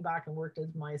came back and worked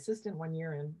as my assistant 1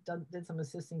 year and did some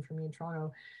assisting for me in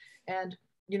Toronto. And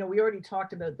we already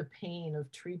talked about the pain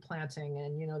of tree planting,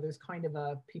 and there's kind of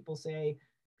a people say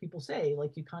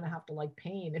like you kind of have to like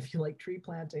pain if you like tree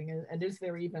planting, and is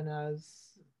there even a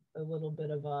little bit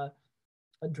of a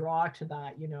draw to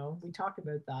that? We talk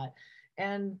about that.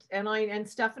 And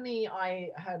Stephanie, I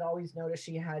had always noticed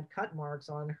she had cut marks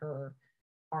on her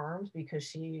arms because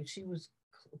she was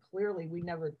clearly, we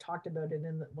never talked about it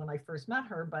when I first met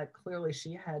her, but clearly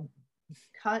she had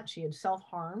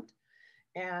self-harmed.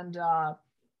 And uh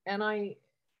and i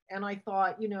and I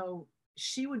thought,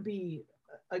 she would be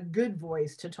a good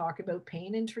voice to talk about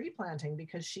pain in tree planting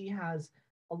because she has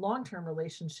a long-term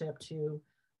relationship to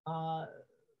uh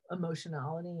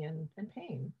emotionality and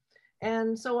pain.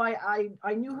 And so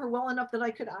I knew her well enough that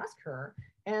I could ask her,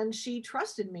 and she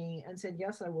trusted me and said,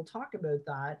 yes, I will talk about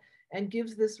that, and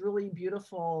gives this really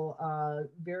beautiful,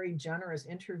 very generous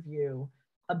interview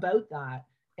about that.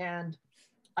 And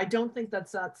I don't think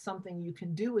that's something you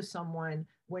can do with someone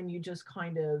when you just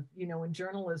kind of, in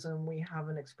journalism, we have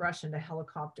an expression to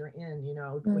helicopter in,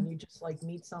 when Mm. you just like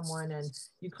meet someone and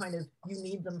you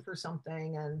need them for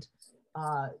something, and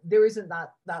there isn't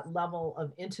that level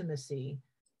of intimacy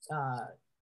uh,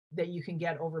 that you can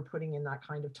get over putting in that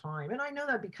kind of time. And I know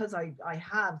that because I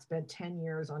have spent 10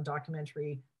 years on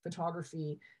documentary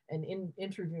photography and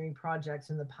interviewing projects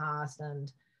in the past,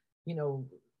 and you know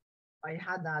I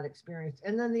had that experience.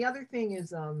 And then the other thing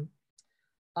is,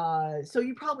 so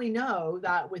you probably know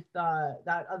that with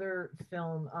that other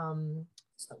film,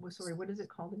 sorry, what is it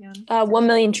called again? 1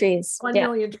 million trees. One Yeah.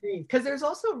 Million Trees. Because there's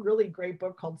also a really great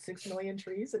book called 6 Million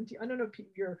Trees. And I don't know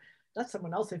if that's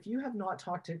someone else. If you have not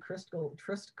talked to Crystal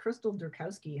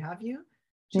Durkowski, have you?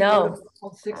 She wrote a No. book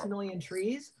called 6 Million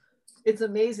Trees. It's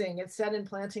amazing. It's set in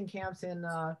planting camps in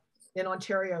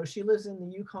Ontario. She lives in the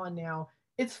Yukon now.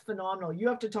 It's phenomenal. You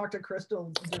have to talk to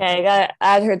Crystal Okay, I Durkowski. gotta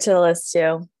add her to the list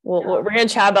too. We're Yeah. gonna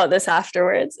chat about this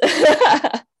afterwards.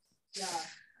 Yeah.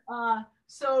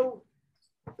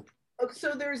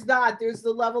 So there's that. There's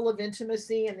the level of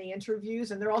intimacy and the interviews,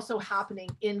 and they're also happening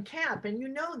in camp. And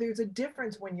there's a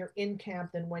difference when you're in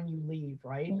camp than when you leave,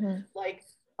 right? Mm-hmm. Like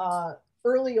uh,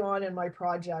 early on in my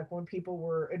project, when people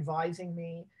were advising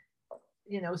me,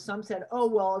 some said, "Oh,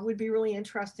 well, it would be really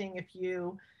interesting if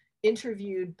you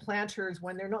interviewed planters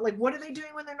when they're not, like, what are they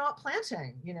doing when they're not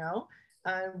planting?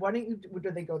 And why don't you? What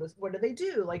do they go to? What do they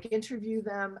do? Like, interview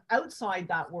them outside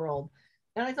that world."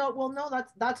 And I thought, well, no,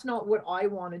 that's not what I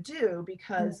want to do,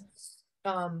 because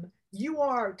you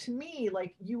are, to me,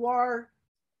 like, you are,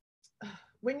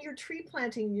 when you're tree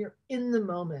planting, you're in the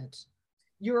moment.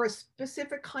 You're a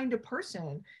specific kind of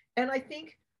person. And I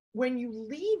think when you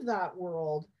leave that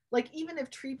world, like, even if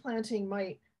tree planting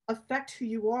might affect who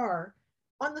you are,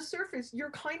 on the surface,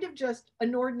 you're kind of just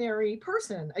an ordinary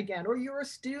person again, or you're a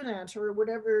student or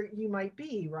whatever you might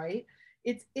be, right?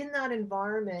 It's in that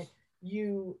environment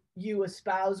you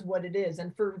espouse what it is.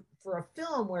 And for a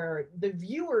film where the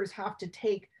viewers have to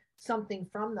take something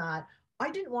from that, I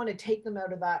didn't want to take them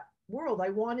out of that world. I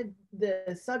wanted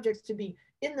the subjects to be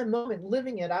in the moment,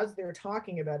 living it as they're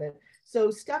talking about it.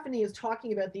 So Stephanie is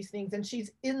talking about these things and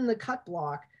she's in the cut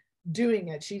block doing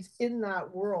it. She's in that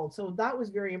world. So that was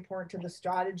very important to the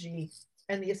strategy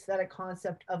and the aesthetic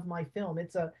concept of my film.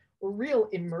 It's a real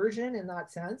immersion in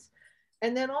that sense.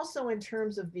 And then also in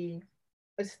terms of the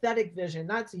aesthetic vision,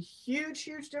 that's a huge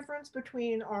difference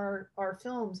between our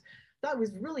films. That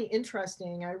was really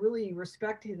interesting. I really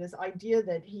respected this idea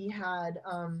that he had,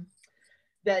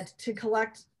 that to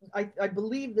collect, I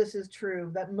believe this is true,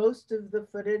 that most of the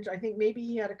footage, I think maybe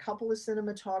he had a couple of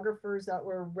cinematographers that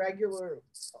were regular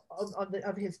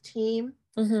of his team.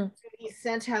 Mm-hmm. He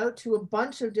sent out to a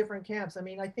bunch of different camps. I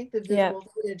mean, I think the Yeah.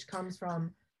 visual footage comes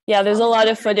from Yeah, there's a lot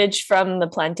of hundreds. footage from the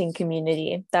planting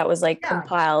community that was like Yeah,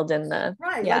 compiled in the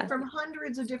right, like yeah. from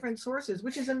hundreds of different sources,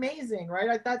 which is amazing,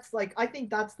 right? That's like, I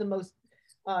think that's the most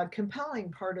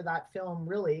compelling part of that film,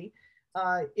 really,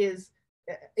 is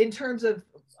in terms of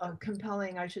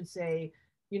compelling, I should say,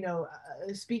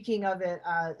 speaking of it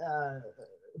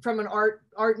from an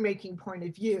art making point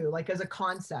of view, like as a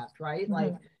concept, right?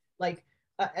 Mm-hmm. Like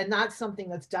and that's something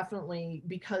that's definitely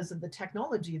because of the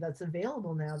technology that's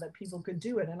available now that people could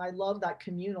do it. And I love that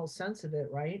communal sense of it,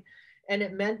 right? And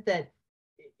it meant that,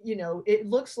 it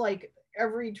looks like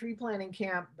every tree planting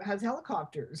camp has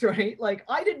helicopters, right? Like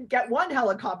I didn't get one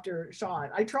helicopter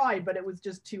shot. I tried, but it was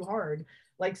just too hard.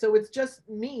 Like, so it's just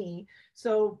me.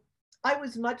 So I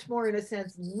was much more, in a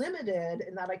sense, limited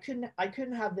in that I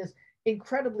couldn't have this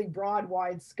incredibly broad,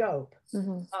 wide scope.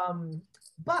 Mm-hmm.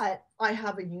 But I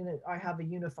have a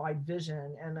unified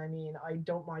vision. And I mean, I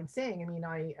don't mind saying, I mean,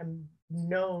 I am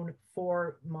known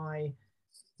for my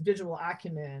visual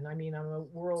acumen. I mean, I'm a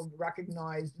world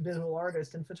recognized visual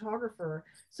artist and photographer.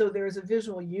 So there's a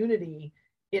visual unity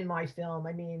in my film.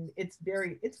 I mean, it's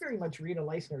very much Rita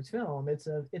Leistner's film. It's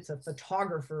a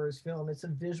photographer's film. It's a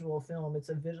visual film. It's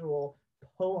a visual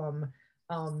poem.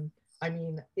 Um, I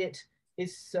mean, it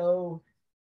is so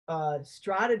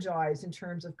strategized in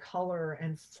terms of color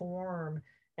and form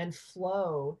and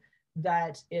flow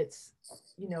that it's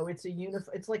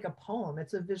like a poem.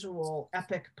 It's a visual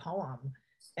epic poem.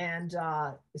 And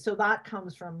so that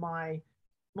comes from my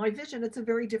vision. It's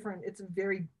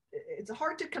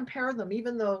hard to compare them,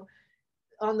 even though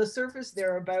on the surface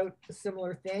they're about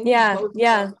similar things. Yeah, Both of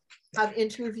yeah. them have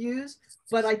interviews,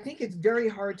 but I think it's very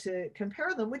hard to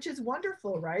compare them, which is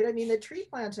wonderful, right? I mean, the tree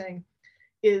planting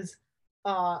is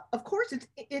of course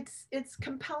it's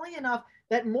compelling enough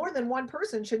that more than one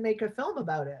person should make a film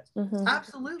about it. Mm-hmm.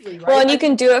 Absolutely, Well, right? and I you can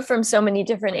mean, do it from so many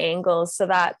different angles. So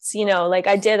that's, like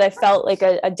I felt like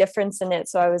a difference in it.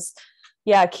 So I was,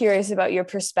 yeah, curious about your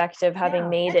perspective, having yeah.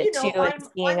 made And it too, and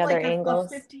seeing I'm other like a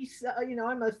angles. 50,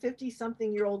 I'm a 50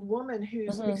 something year old woman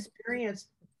who's Mm-hmm. experienced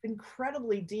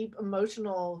incredibly deep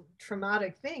emotional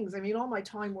traumatic things. I mean, all my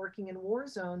time working in war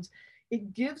zones,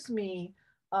 it gives me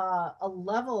a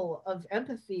level of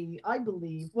empathy, I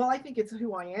believe. Well, I think it's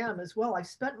who I am as well. I've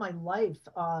spent my life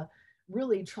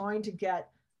really trying to get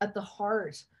at the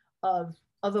heart of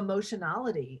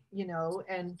emotionality,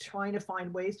 and trying to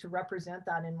find ways to represent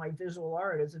that in my visual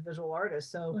art as a visual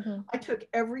artist. So Mm-hmm. I took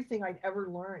everything I'd ever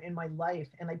learned in my life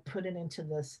and I put it into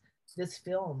this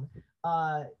film.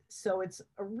 So it's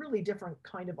a really different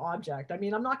kind of object. I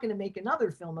mean, I'm not going to make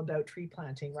another film about tree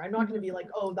planting, right? I'm not Mm-hmm. going to be like,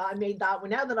 oh, I made that one.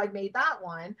 Now that I've made that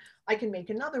one, I can make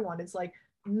another one. It's like,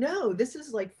 no, this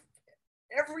is like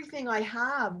everything I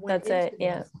have went That's it. into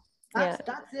Yeah. this. Yeah.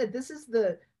 That's it. This is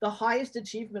the highest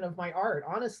achievement of my art,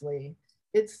 honestly.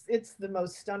 It's the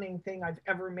most stunning thing I've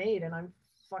ever made, and I'm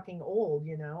fucking old,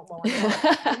 Well, I'm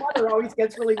not. My mother always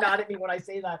gets really mad at me when I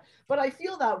say that, but I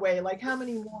feel that way. Like, how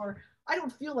many more? I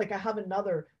don't feel like I have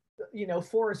another,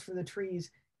 forest for the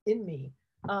trees in me.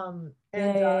 Yeah,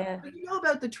 And yeah, yeah. you know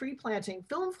about the tree planting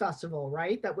film festival,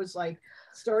 right? That was like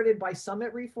started by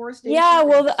Summit Yeah, Reforestation in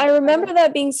well, I remember Canada.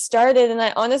 that being started, and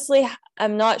I honestly,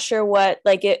 I'm not sure what,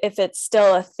 like, if it's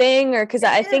still a thing, or because It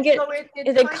I think is. it So it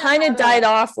it kind of kind of had died a,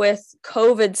 off with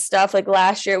COVID stuff, like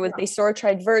last year, with yeah, they sort of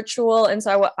tried virtual, and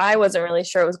so I wasn't really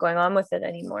sure what was going on with it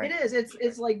anymore. it is.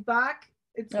 It's like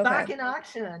it's Okay. back in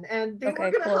action. And they were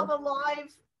Okay. going to have Cool. a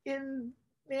live in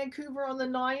Vancouver on the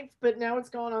 9th, but now it's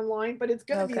gone online, but it's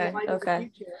going to be Okay. live in the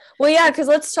Okay. future. Well, yeah, It's because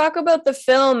let's talk about the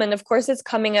film, and of course, it's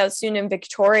coming out soon in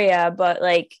Victoria. But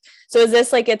like, so is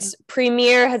this like its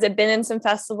premiere? Has it been in some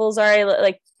festivals already?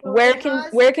 Like, so it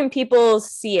has. where can people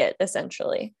see it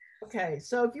essentially? Okay,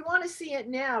 so if you want to see it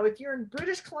now, if you're in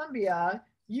British Columbia,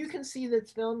 you can see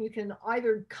this film. You can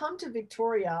either come to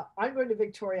Victoria. I'm going to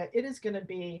Victoria. It is going to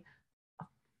be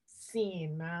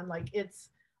seen, man. Like it's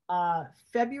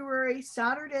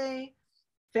Saturday,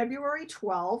 February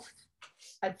 12th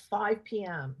at 5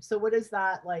 p.m. So what is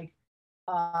that like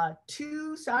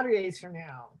 2 Saturdays from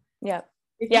now? Yeah.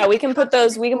 If Yeah, you can come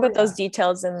to we can put those Victoria,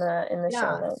 details in the show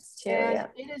yeah. notes too. And Yeah.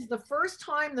 it is the first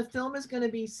time the film is going to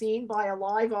be seen by a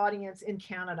live audience in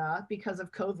Canada because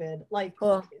of COVID. Like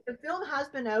Cool. the film has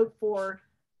been out for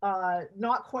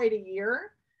not quite a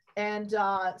year. And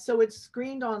so it's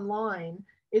screened online.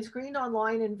 It's screened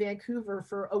online in Vancouver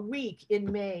for a week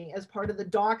in May as part of the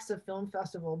Doxa Film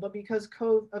Festival. But because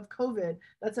of COVID,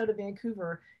 that's out of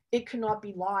Vancouver, it could not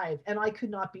be live. And I could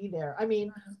not be there. I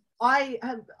mean, I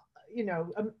have, you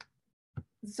know,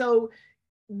 so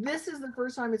this is the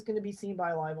first time it's going to be seen by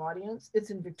a live audience. It's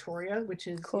in Victoria, which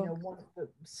is, Cool. one of the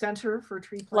center for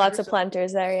tree Lots planters. of So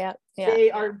planters there. Yeah. Yeah.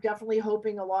 they are definitely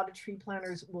hoping a lot of tree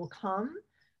planters will come.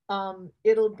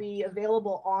 It'll be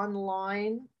available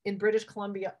online in British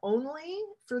Columbia only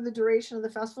for the duration of the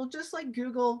festival, just like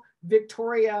Google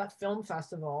Victoria Film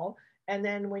Festival. And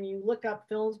then when you look up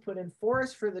films, put in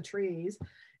Forest for the Trees.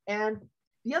 And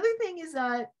the other thing is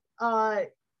that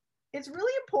it's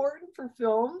really important for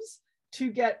films to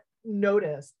get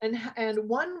noticed. And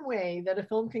one way that a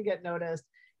film can get noticed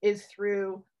is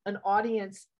through an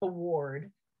audience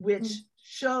award, which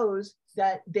shows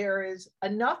that there is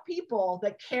enough people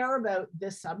that care about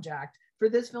this subject for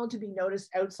this film to be noticed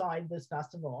outside this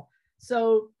festival.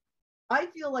 So I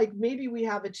feel like maybe we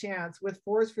have a chance with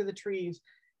Forest for the Trees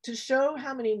to show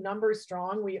how many numbers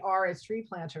strong we are as tree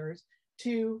planters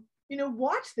to,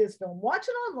 watch this film, watch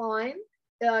it online.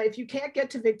 If you can't get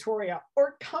to Victoria,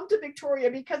 or come to Victoria,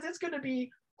 because it's going to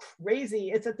be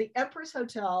crazy. It's at the Empress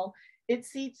Hotel. It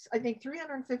seats, I think,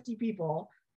 350 people.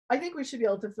 I think we should be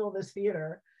able to fill this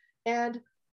theater. And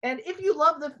if you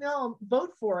love the film,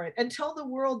 vote for it and tell the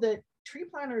world that tree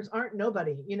planters aren't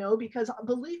nobody, because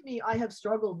believe me, I have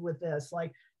struggled with this.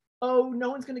 Like, oh, no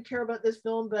one's going to care about this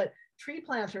film, but tree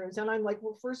planters. And I'm like,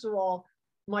 well, first of all,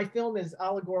 my film is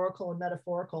allegorical and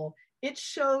metaphorical. It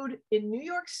showed in New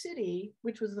York City,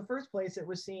 which was the first place it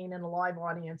was seen in a live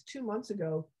audience 2 months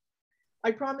ago.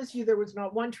 I promise you, there was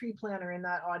not one tree planter in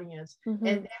that audience,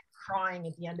 and crying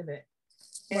at the end of it.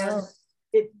 Wow. And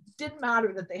it didn't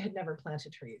matter that they had never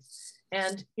planted trees.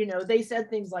 And, they said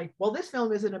things like, well, this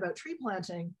film isn't about tree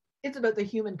planting, it's about the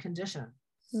human condition.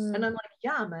 And I'm like,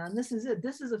 yeah, man, this is it.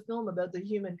 This is a film about the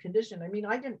human condition. I mean,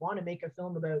 I didn't want to make a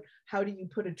film about how do you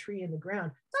put a tree in the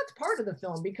ground. That's part of the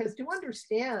film, because to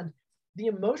understand the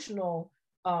emotional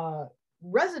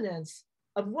resonance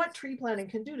of what tree planting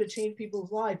can do to change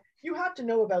people's lives, you have to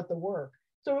know about the work.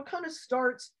 So it kind of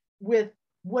starts with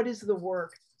what is the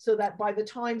work, so that by the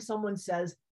time someone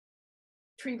says,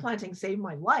 tree planting saved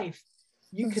my life,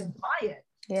 you can buy it.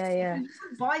 Yeah.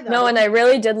 Buy that. No, and I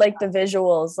really did like the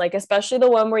visuals, like especially the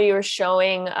one where you were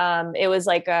showing it was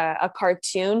like a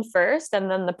cartoon first, and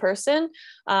then the person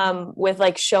with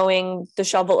like showing the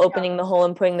shovel opening the hole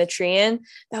and putting the tree in.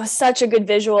 That was such a good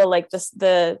visual, like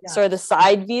the sort of the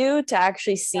side view to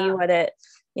actually see what it.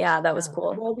 Yeah, that was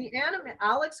cool. Well,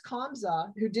 Alex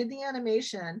Kamza, who did the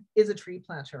animation, is a tree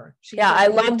planter. I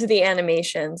loved the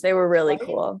animations. They were really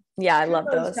cool. Yeah, I love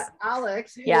those. To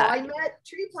Alex, who I met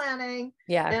tree planting.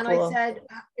 Yeah, and cool. I said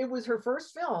it was her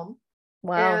first film.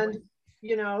 Wow. And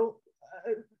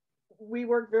we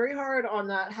worked very hard on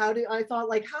that. I thought,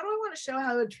 like, how do I want to show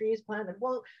how a tree is planted?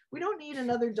 Well, we don't need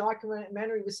another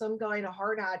documentary with some guy in a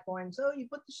hard hat going, so you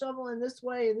put the shovel in this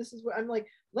way, and this is what I'm like,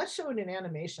 let's show it in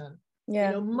animation.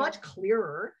 Much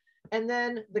clearer. And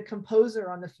then the composer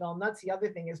on the film, that's the other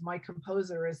thing, is my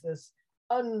composer is this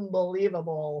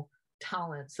unbelievable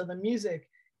talent. So the music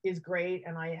is great,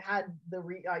 and I had the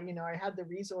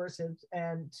resources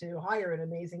and to hire an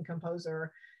amazing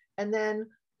composer. And then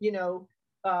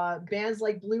bands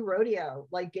like Blue Rodeo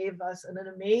gave us an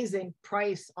amazing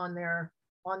price on their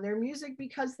music,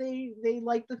 because they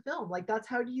like the film. Like, that's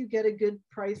how do you get a good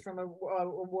price from a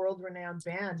world-renowned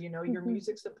band? Your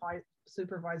music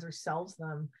supervisor sells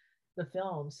them the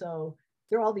film. So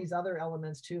there are all these other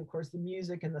elements too. Of course, the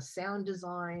music and the sound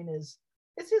design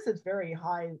it's very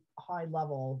high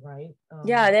level, right?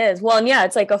 Yeah, it is. Well, and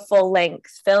it's like a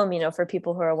full-length film, for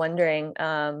people who are wondering.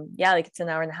 Like it's an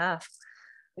hour and a half.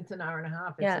 It's an hour and a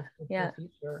half. It's a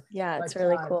feature. It's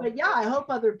really cool. But I hope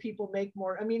other people make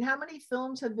more. I mean, how many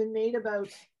films have been made about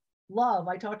love?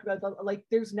 I talked about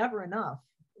there's never enough,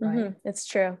 right? It's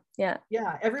true. Yeah.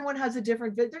 Everyone has a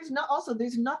different there's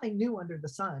nothing new under the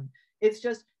sun. It's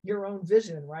just your own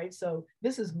vision, right? So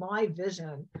this is my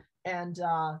vision, and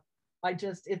I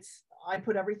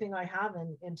put everything I have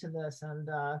into this, and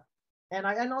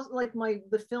also like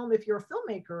the film. If you're a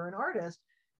filmmaker or an artist,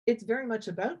 it's very much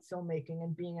about filmmaking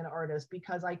and being an artist,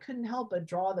 because I couldn't help but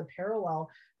draw the parallel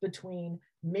between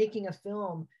making a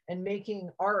film and making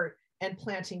art and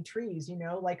planting trees.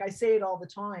 Like I say it all the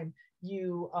time,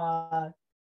 you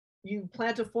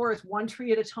plant a forest one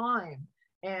tree at a time,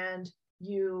 and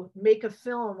you make a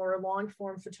film or a long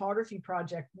form photography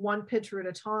project one picture at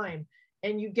a time,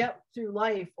 and you get through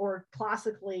life, or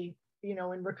classically,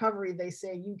 in recovery, they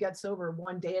say you get sober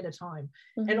one day at a time.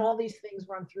 And all these things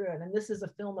run through it. And this is a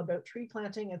film about tree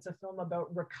planting. It's a film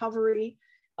about recovery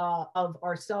of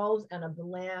ourselves and of the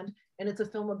land. And it's a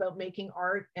film about making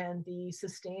art and the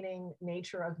sustaining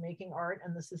nature of making art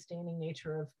and the sustaining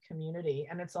nature of community.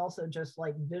 And it's also just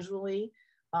like visually,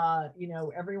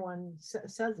 everyone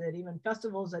says it, even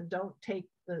festivals that don't take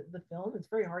the film. It's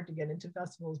very hard to get into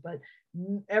festivals, but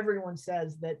everyone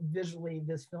says that visually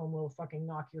this film will fucking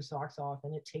knock your socks off,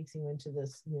 and it takes you into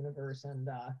this universe. And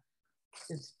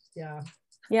it's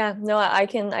no, I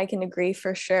can agree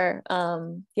for sure.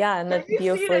 And that's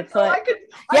beautifully put.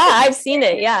 So I've seen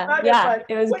it.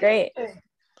 It was great.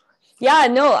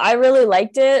 No, I really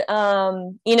liked it.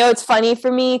 It's funny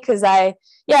for me because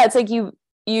it's like you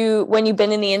when you've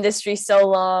been in the industry so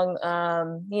long,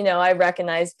 I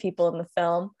recognize people in the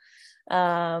film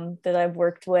that I've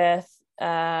worked with.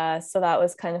 So that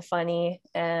was kind of funny.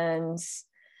 And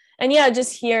yeah,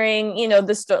 just hearing,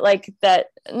 the story like that,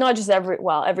 not just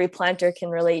every planter can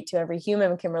relate to, every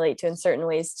human can relate to in certain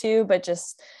ways too, but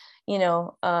just, you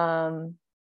know,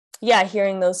 yeah,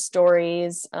 hearing those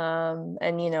stories, and,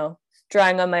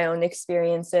 drawing on my own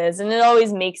experiences. And it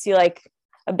always makes you like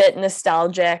a bit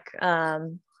nostalgic,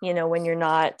 when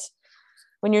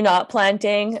you're not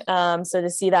planting. So to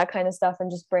see that kind of stuff and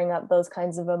just bring up those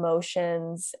kinds of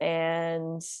emotions,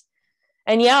 and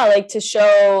yeah, like to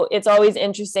show, it's always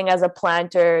interesting as a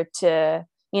planter to,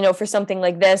 for something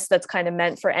like this that's kind of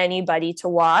meant for anybody to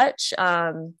watch.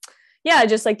 Yeah,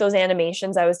 just like those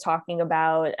animations I was talking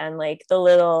about, and like the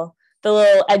little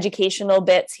educational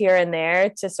bits here and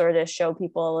there to sort of show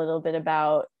people a little bit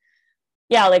about,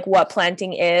 yeah, like what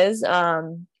planting is.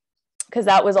 Because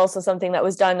that was also something that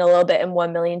was done a little bit in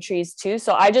 1 Million Trees too.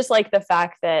 So I just like the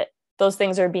fact that those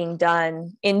things are being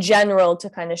done in general to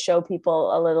kind of show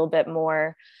people a little bit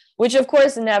more, which of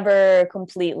course never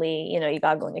completely, you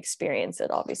got to go and experience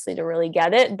it obviously to really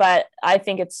get it. But I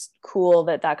think it's cool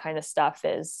that that kind of stuff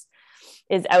is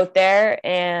out there.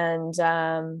 And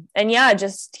yeah,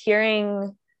 just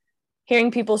hearing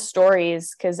people's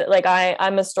stories, because like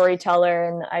I'm a storyteller,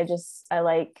 and I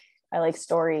like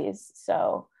stories.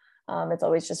 So it's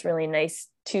always just really nice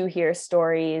to hear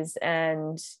stories,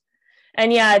 and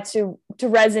yeah, to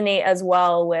resonate as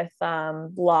well with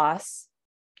loss,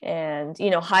 and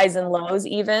highs and lows,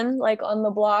 even like on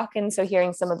the block. And so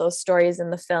hearing some of those stories in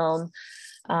the film,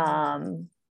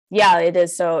 yeah,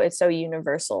 it's so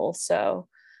universal. So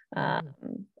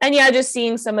and yeah, just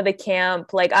seeing some of the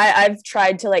camp, like I've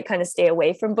tried to like kind of stay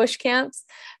away from bush camps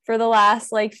for the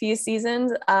last like few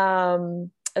seasons,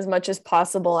 as much as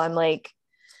possible. I'm like,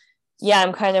 yeah,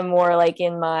 I'm kind of more like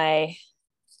in my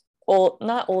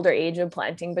not older age of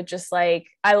planting, but just like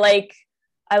I like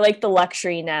the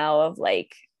luxury now of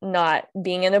like not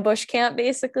being in a bush camp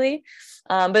basically.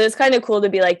 But it's kind of cool to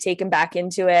be like taken back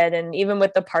into it, and even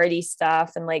with the party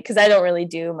stuff, and like because I don't really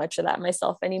do much of that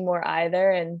myself anymore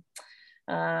either. And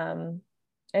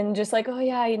just like, oh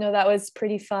yeah, that was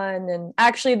pretty fun. And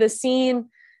actually the scene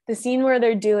where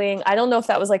they're doing, I don't know if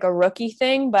that was like a rookie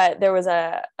thing, but there was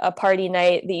a party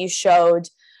night that you showed,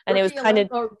 and it was kind of,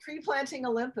 or pre-planting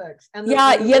Olympics, and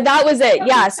yeah, that was it.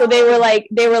 Yeah, so they were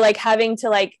like having to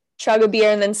like chug a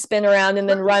beer and then spin around and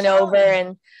then run over.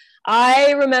 And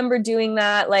I remember doing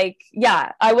that. Like,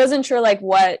 yeah, I wasn't sure like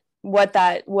what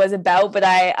that was about, but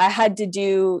I had to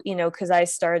do, because I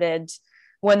started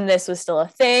when this was still a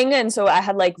thing, and so I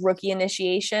had like rookie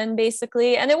initiation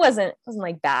basically, and it wasn't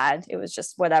like bad. It was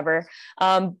just whatever.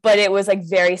 But it was like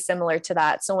very similar to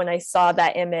that. So when I saw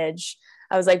that image,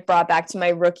 I was like brought back to my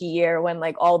rookie year when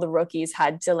like all the rookies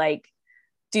had to like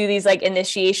do these like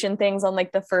initiation things on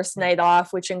like the first night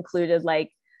off, which included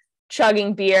like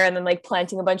chugging beer and then like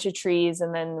planting a bunch of trees,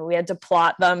 and then we had to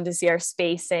plot them to see our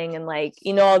spacing, and like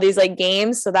all these like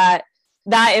games. So that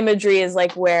imagery is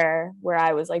like where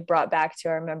I was like brought back to.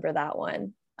 I remember that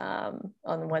one, on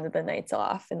one of the nights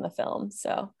off in the film.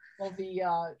 So well,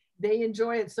 they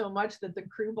enjoy it so much that the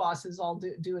crew bosses all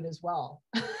do it as well.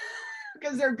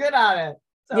 Because they're good at it.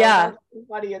 So yeah, that's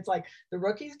funny. It's like the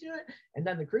rookies do it, and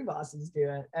then the crew bosses do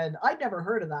it. And I'd never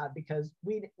heard of that because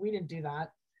we didn't do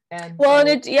that. And well,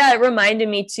 so, and it reminded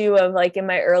me too of like in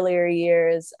my earlier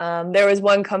years. There was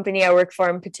one company I worked for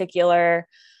in particular,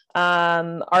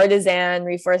 artisan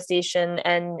reforestation,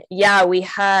 and yeah, we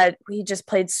just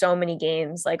played so many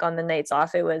games like on the nights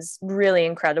off. It was really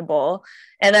incredible.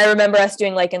 And I remember us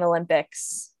doing like an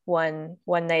Olympics one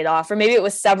night off, or maybe it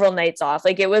was several nights off.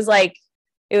 Like it was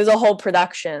a whole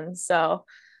production. So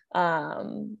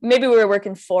maybe we were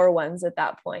working 4 ones at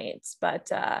that point. But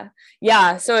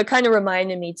yeah, so it kind of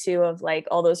reminded me too of like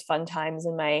all those fun times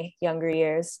in my younger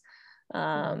years.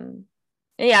 And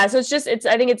yeah, so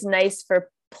I think it's nice for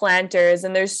planters.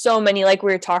 And there's so many, like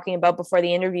we were talking about before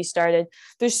the interview started,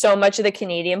 there's so much of the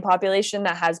Canadian population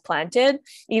that has planted,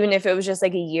 even if it was just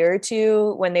like a year or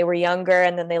two when they were younger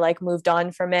and then they like moved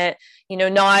on from it.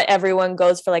 Not everyone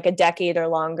goes for like a decade or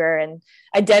longer and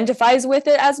identifies with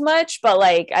it as much, but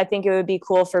like I think it would be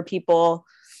cool for people,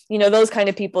 those kind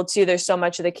of people too. There's so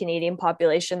much of the Canadian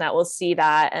population that will see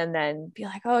that and then be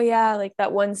like, oh yeah, like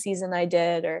that one season I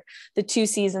did, or the 2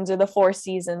 seasons or the 4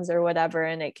 seasons or whatever.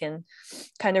 And it can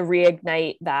kind of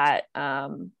reignite that,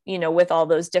 with all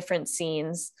those different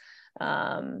scenes.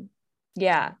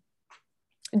 Yeah,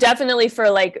 definitely for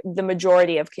like the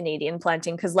majority of Canadian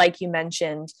planting. Cause like you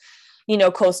mentioned,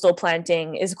 coastal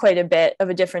planting is quite a bit of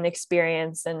a different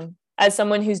experience. And as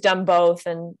someone who's done both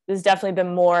and has definitely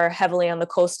been more heavily on the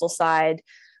coastal side,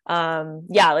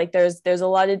 yeah, like there's a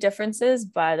lot of differences,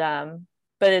 but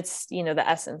but it's, the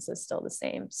essence is still the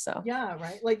same. So Yeah,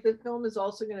 right. Like the film is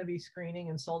also going to be screening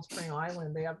in Salt Spring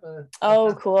Island. They have a oh,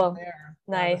 festival cool. there.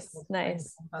 Yeah, the Nice, Salt Spring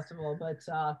nice. Film Festival, but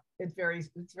it's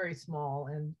very small,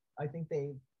 and I think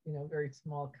they, very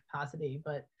small capacity.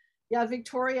 But yeah,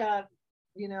 Victoria,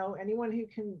 anyone who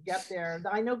can get there.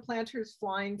 I know planters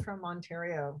flying from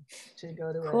Ontario to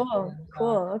go to it, Cool, and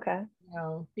cool. Okay.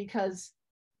 because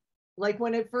like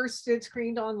when it first did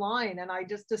screened online, and I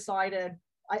just decided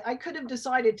I could have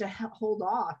decided to hold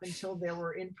off until there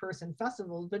were in-person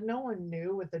festivals, but no one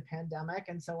knew with the pandemic.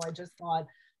 And so I just thought,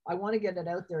 I want to get it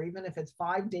out there, even if it's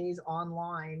 5 days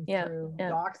online Yeah, through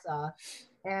yeah. Doxa.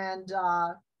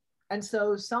 And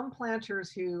so some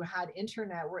planters who had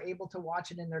internet were able to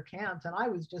watch it in their camps, and I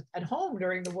was just at home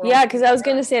during the Yeah, world because I was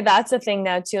going premiere. to say that's a thing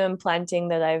now too in planting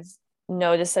that I've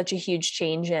noticed such a huge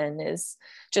change in is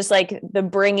just like the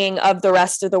bringing of the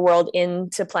rest of the world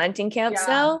into planting camps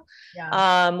Yeah, now.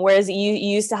 yeah, Whereas you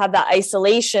used to have that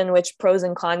isolation, which pros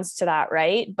and cons to that,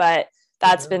 right? But for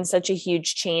that's sure. been such a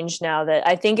huge change now that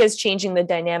I think is changing the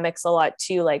dynamics a lot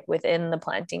too, like within the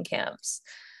planting camps.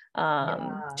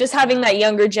 Yeah, Just having yeah, that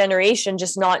younger generation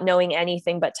just not knowing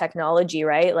anything but technology,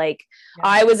 right? Like yeah.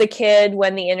 I was a kid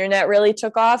when the internet really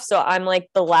took off, so I'm like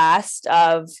the last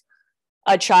of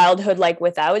a childhood like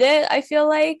without it, I feel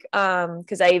like,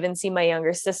 because I even see my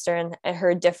younger sister and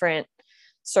her different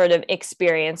sort of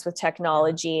experience with Yeah.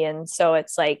 technology, and so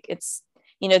it's like it's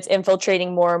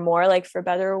infiltrating more and more, like for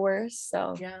better or worse.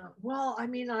 So Yeah. Well, I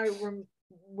mean,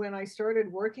 when I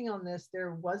started working on this,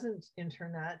 there wasn't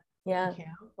internet in yeah.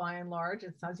 camp by and large.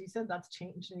 It's, as you said, that's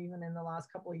changed even in the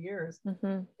last couple of years.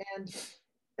 Hmm. And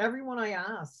everyone I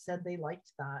asked said they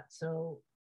liked that. So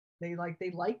they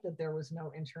liked that there was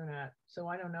no internet. So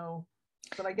I don't know.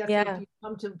 But I guess if Yeah. you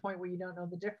come to the point where you don't know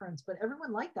the difference, but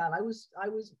everyone liked that. I was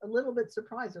a little bit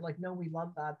surprised. They're like, no, we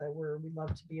love that. We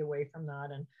love to be away from that.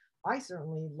 And I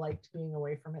certainly liked being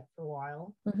away from it for a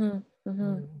while. Hmm.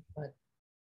 Hmm. But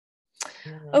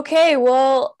yeah. Okay,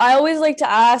 well, I always like to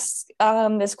ask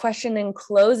this question in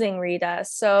closing, Rita.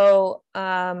 So,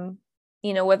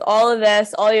 with all of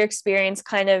this, all your experience,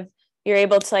 kind of, you're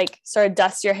able to like sort of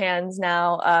dust your hands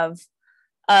now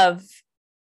of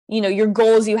your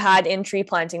goals you had in tree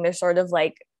planting. They're sort of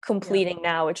like Yeah. completing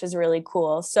now, which is really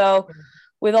cool. So,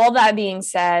 with all that being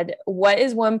said, what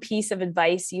is one piece of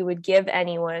advice you would give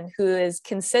anyone who is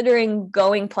considering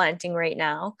going planting right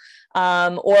now,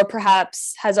 or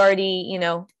perhaps has already,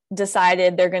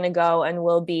 decided they're going to go and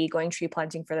will be going tree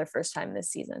planting for their first time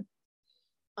this season?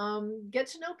 Get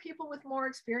to know people with more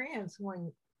experience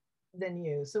than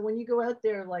you. So when you go out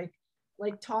there, like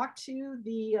talk to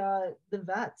the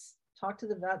vets. Talk to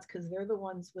the vets because they're the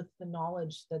ones with the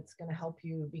knowledge that's going to help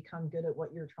you become good at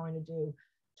what you're trying to do.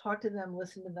 Talk to them,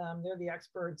 listen to them. They're the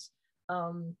experts.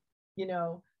 Um, you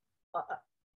know, uh,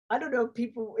 I don't know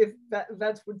if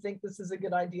vets would think this is a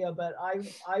good idea, but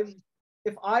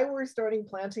if I were starting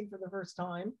planting for the first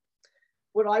time,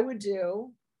 what I would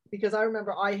do, because I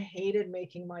remember I hated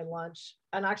making my lunch.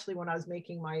 And actually, when I was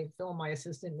making my film, my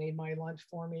assistant made my lunch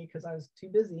for me because I was too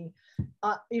busy.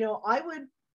 I would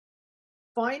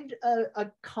find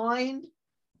a kind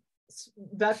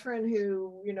veteran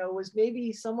who, was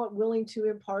maybe somewhat willing to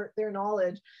impart their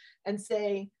knowledge and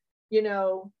say,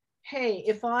 hey,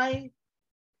 if I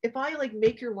like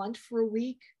make your lunch for a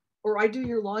week or I do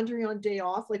your laundry on day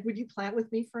off, like, would you plant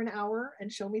with me for an hour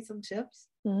and show me some tips?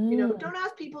 Mm. Don't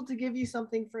ask people to give you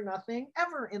something for nothing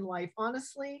ever in life,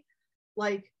 honestly.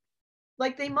 Like,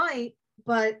 they might,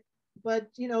 but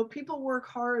people work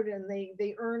hard and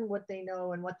they earn what they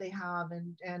know and what they have,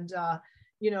 and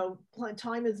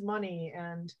time is money,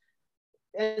 and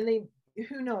they,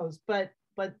 who knows, but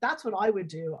that's what I would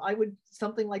do. I would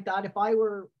something like that if I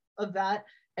were a vet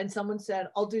and someone said,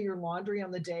 I'll do your laundry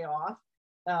on the day off,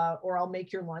 or I'll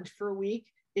make your lunch for a week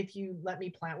if you let me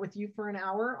plant with you for an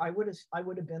hour. I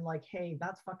would have been like, hey,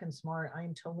 that's fucking smart. I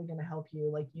am totally going to help you.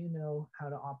 Like, how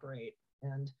to operate,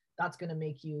 and that's going to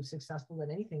make you successful at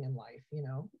anything in life.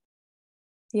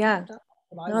 Yeah. That's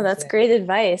what I No, would that's say. great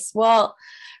advice. Well,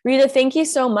 Rita, thank you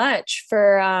so much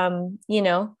for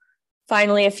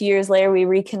finally a few years later we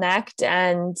reconnect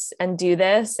and do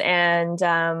this. And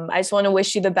I just want to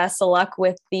wish you the best of luck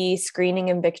with the screening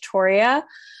in Victoria.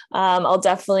 I'll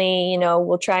definitely,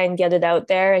 we'll try and get it out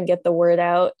there and get the word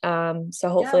out. So Yeah,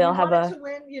 hopefully we I'll have wanted a to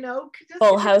win,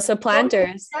 full just house of go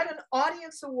planters. get an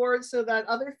audience award so that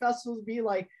other festivals be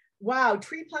like, wow,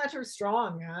 tree planter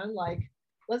strong, man. Like,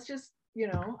 let's just,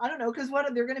 I don't know, because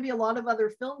what, there are going to be a lot of other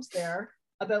films there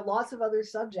about lots of other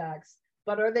subjects,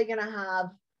 but are they going to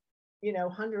have,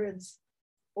 hundreds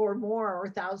or more, or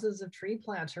thousands of tree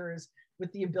planters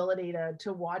with the ability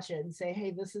to watch it and say,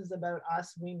 hey, this is about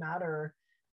us, we matter.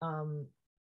 um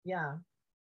yeah.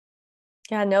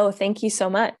 Yeah, no, thank you so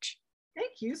much.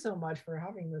 Thank you so much for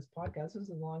having this podcast. This is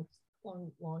a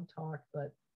long talk,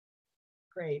 but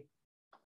great.